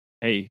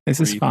 Hey, this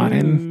is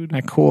fine.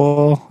 Like,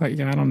 cool. Like,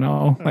 I don't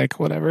know. Like,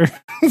 whatever.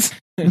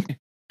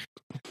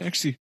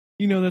 Actually,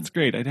 that's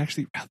great. I'd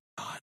actually rather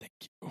not. Thank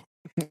you.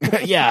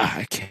 Yeah,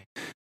 I can't.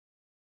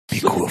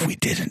 Be cool if we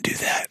didn't do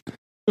that.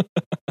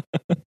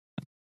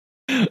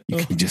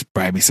 You can just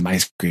bribe me some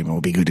ice cream and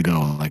we'll be good to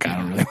go. Like, I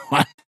don't really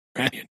want.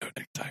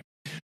 Next time.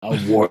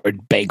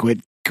 Award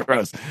banquet.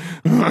 Gross.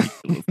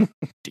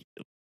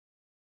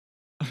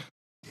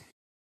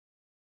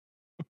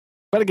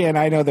 But again,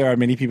 I know there are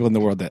many people in the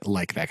world that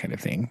like that kind of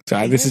thing.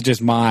 So this is just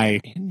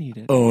my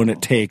own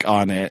take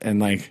on it.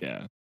 And like,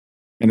 yeah,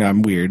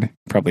 I'm weird,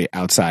 probably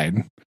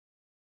outside.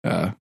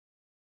 But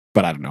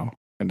I don't know.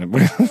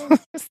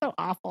 It's so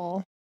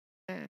awful.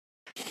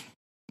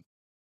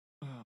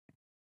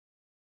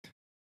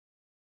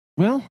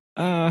 Well,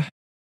 I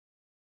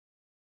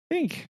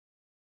think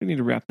we need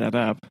to wrap that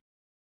up.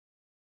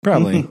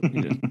 Probably. We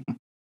need to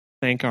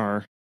thank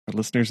our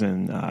listeners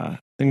in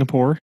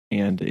Singapore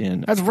and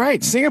in. That's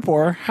right,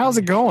 Singapore. How's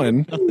it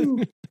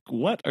going?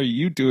 What are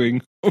you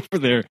doing over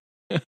there?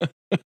 That's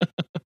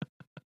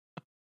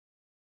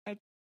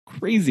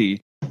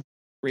crazy.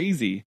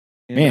 And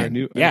Man,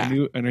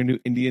 our new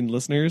Indian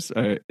listeners,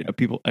 our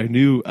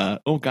new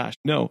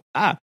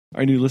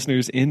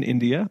listeners in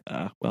India,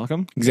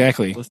 welcome.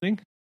 Exactly. Listening.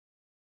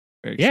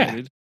 Very Yeah.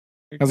 excited.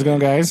 How's it going,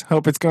 guys?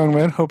 Hope it's going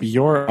well. Hope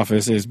your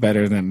office is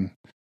better than.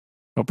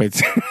 Hope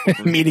it's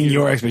meeting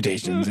your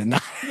expectations and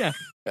not. Yeah.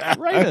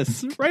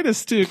 Write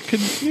us to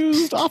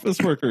confused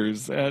office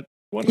workers at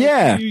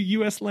 103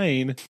 US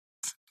Lane.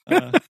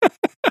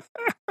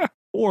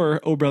 Or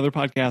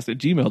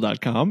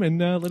obrotherpodcast@gmail.com and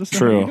let us know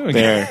how you're doing.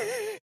 There.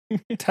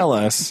 Tell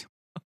us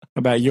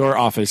about your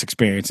office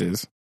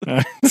experiences.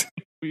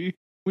 We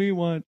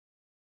want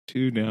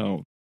to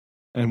know,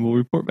 and we'll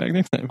report back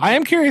next time. I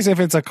am curious if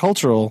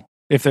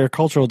there are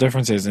cultural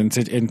differences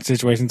in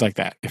situations like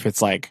that. If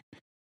it's like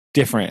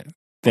different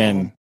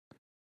than,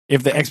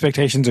 if the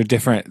expectations are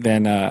different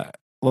than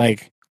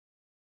like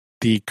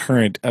the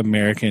current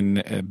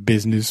American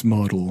business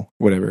model,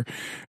 whatever,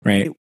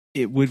 right?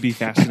 It would be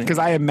fascinating because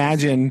I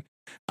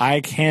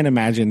can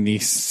imagine the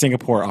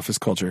Singapore office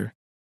culture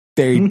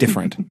very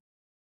different.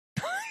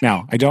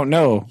 Now, I don't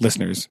know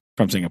listeners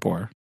from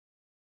Singapore.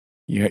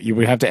 You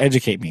would have to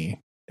educate me.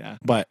 Yeah.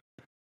 But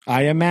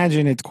I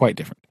imagine it's quite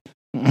different.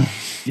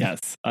 Yes,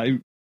 I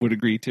would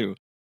agree too.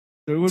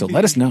 So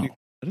let us know.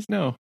 Let us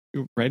know.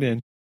 Write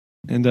in.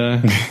 And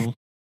we'll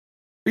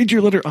read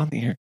your letter on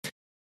the air.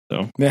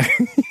 So yeah,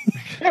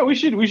 we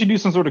should do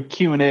some sort of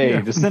Q&A.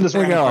 Yeah. Just send us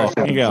random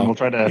questions and we'll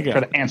try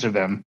to answer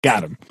them.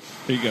 Got him.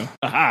 There you go.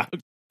 Aha.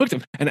 Hooked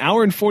him. An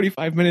hour and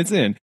 45 minutes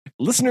in.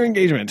 Listener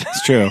engagement.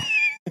 It's true.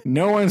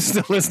 No one's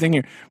still listening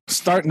here.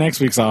 Start next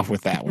week's off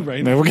with that one.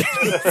 Right. I'll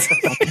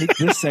take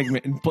this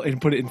segment and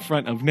put it in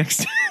front of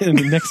next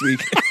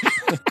week.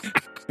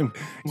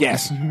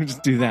 Yes. We'll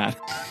just do that.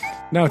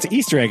 No, it's an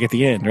Easter egg at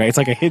the end, right? It's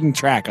like a hidden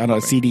track on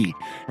a CD,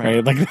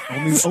 right? Like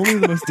only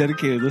the most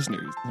dedicated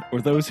listeners,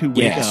 or those who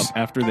wake up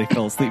after they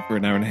fell asleep for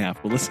an hour and a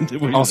half, will listen to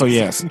what. Also,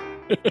 yes.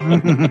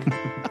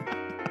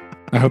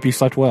 I hope you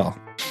slept well.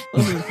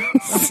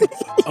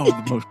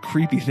 The most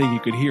creepy thing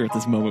you could hear at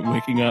this moment,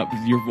 waking up,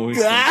 is your voice.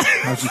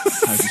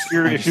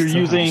 If you're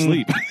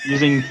using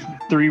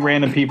 3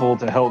 random people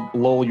to help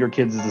lull your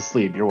kids to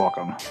sleep, you're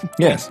welcome.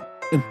 Yes.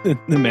 And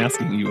them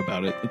asking you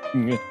about it.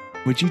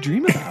 What'd you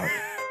dream about?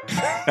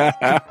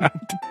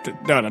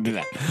 No, don't do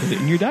that. Put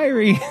it in your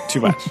diary. Too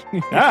much.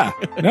 No.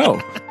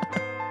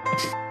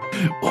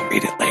 We'll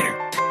read it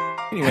later.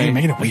 Anyway, you're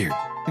making it weird.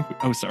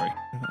 Oh, sorry.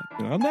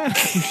 On that,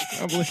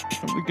 probably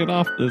get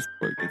off this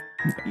before it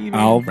gets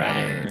all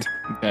right.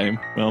 Okay.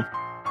 Well,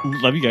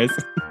 love you guys.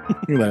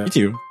 Love you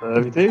too.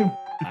 Love you too.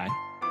 Bye.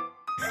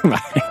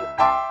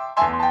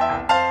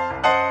 Bye.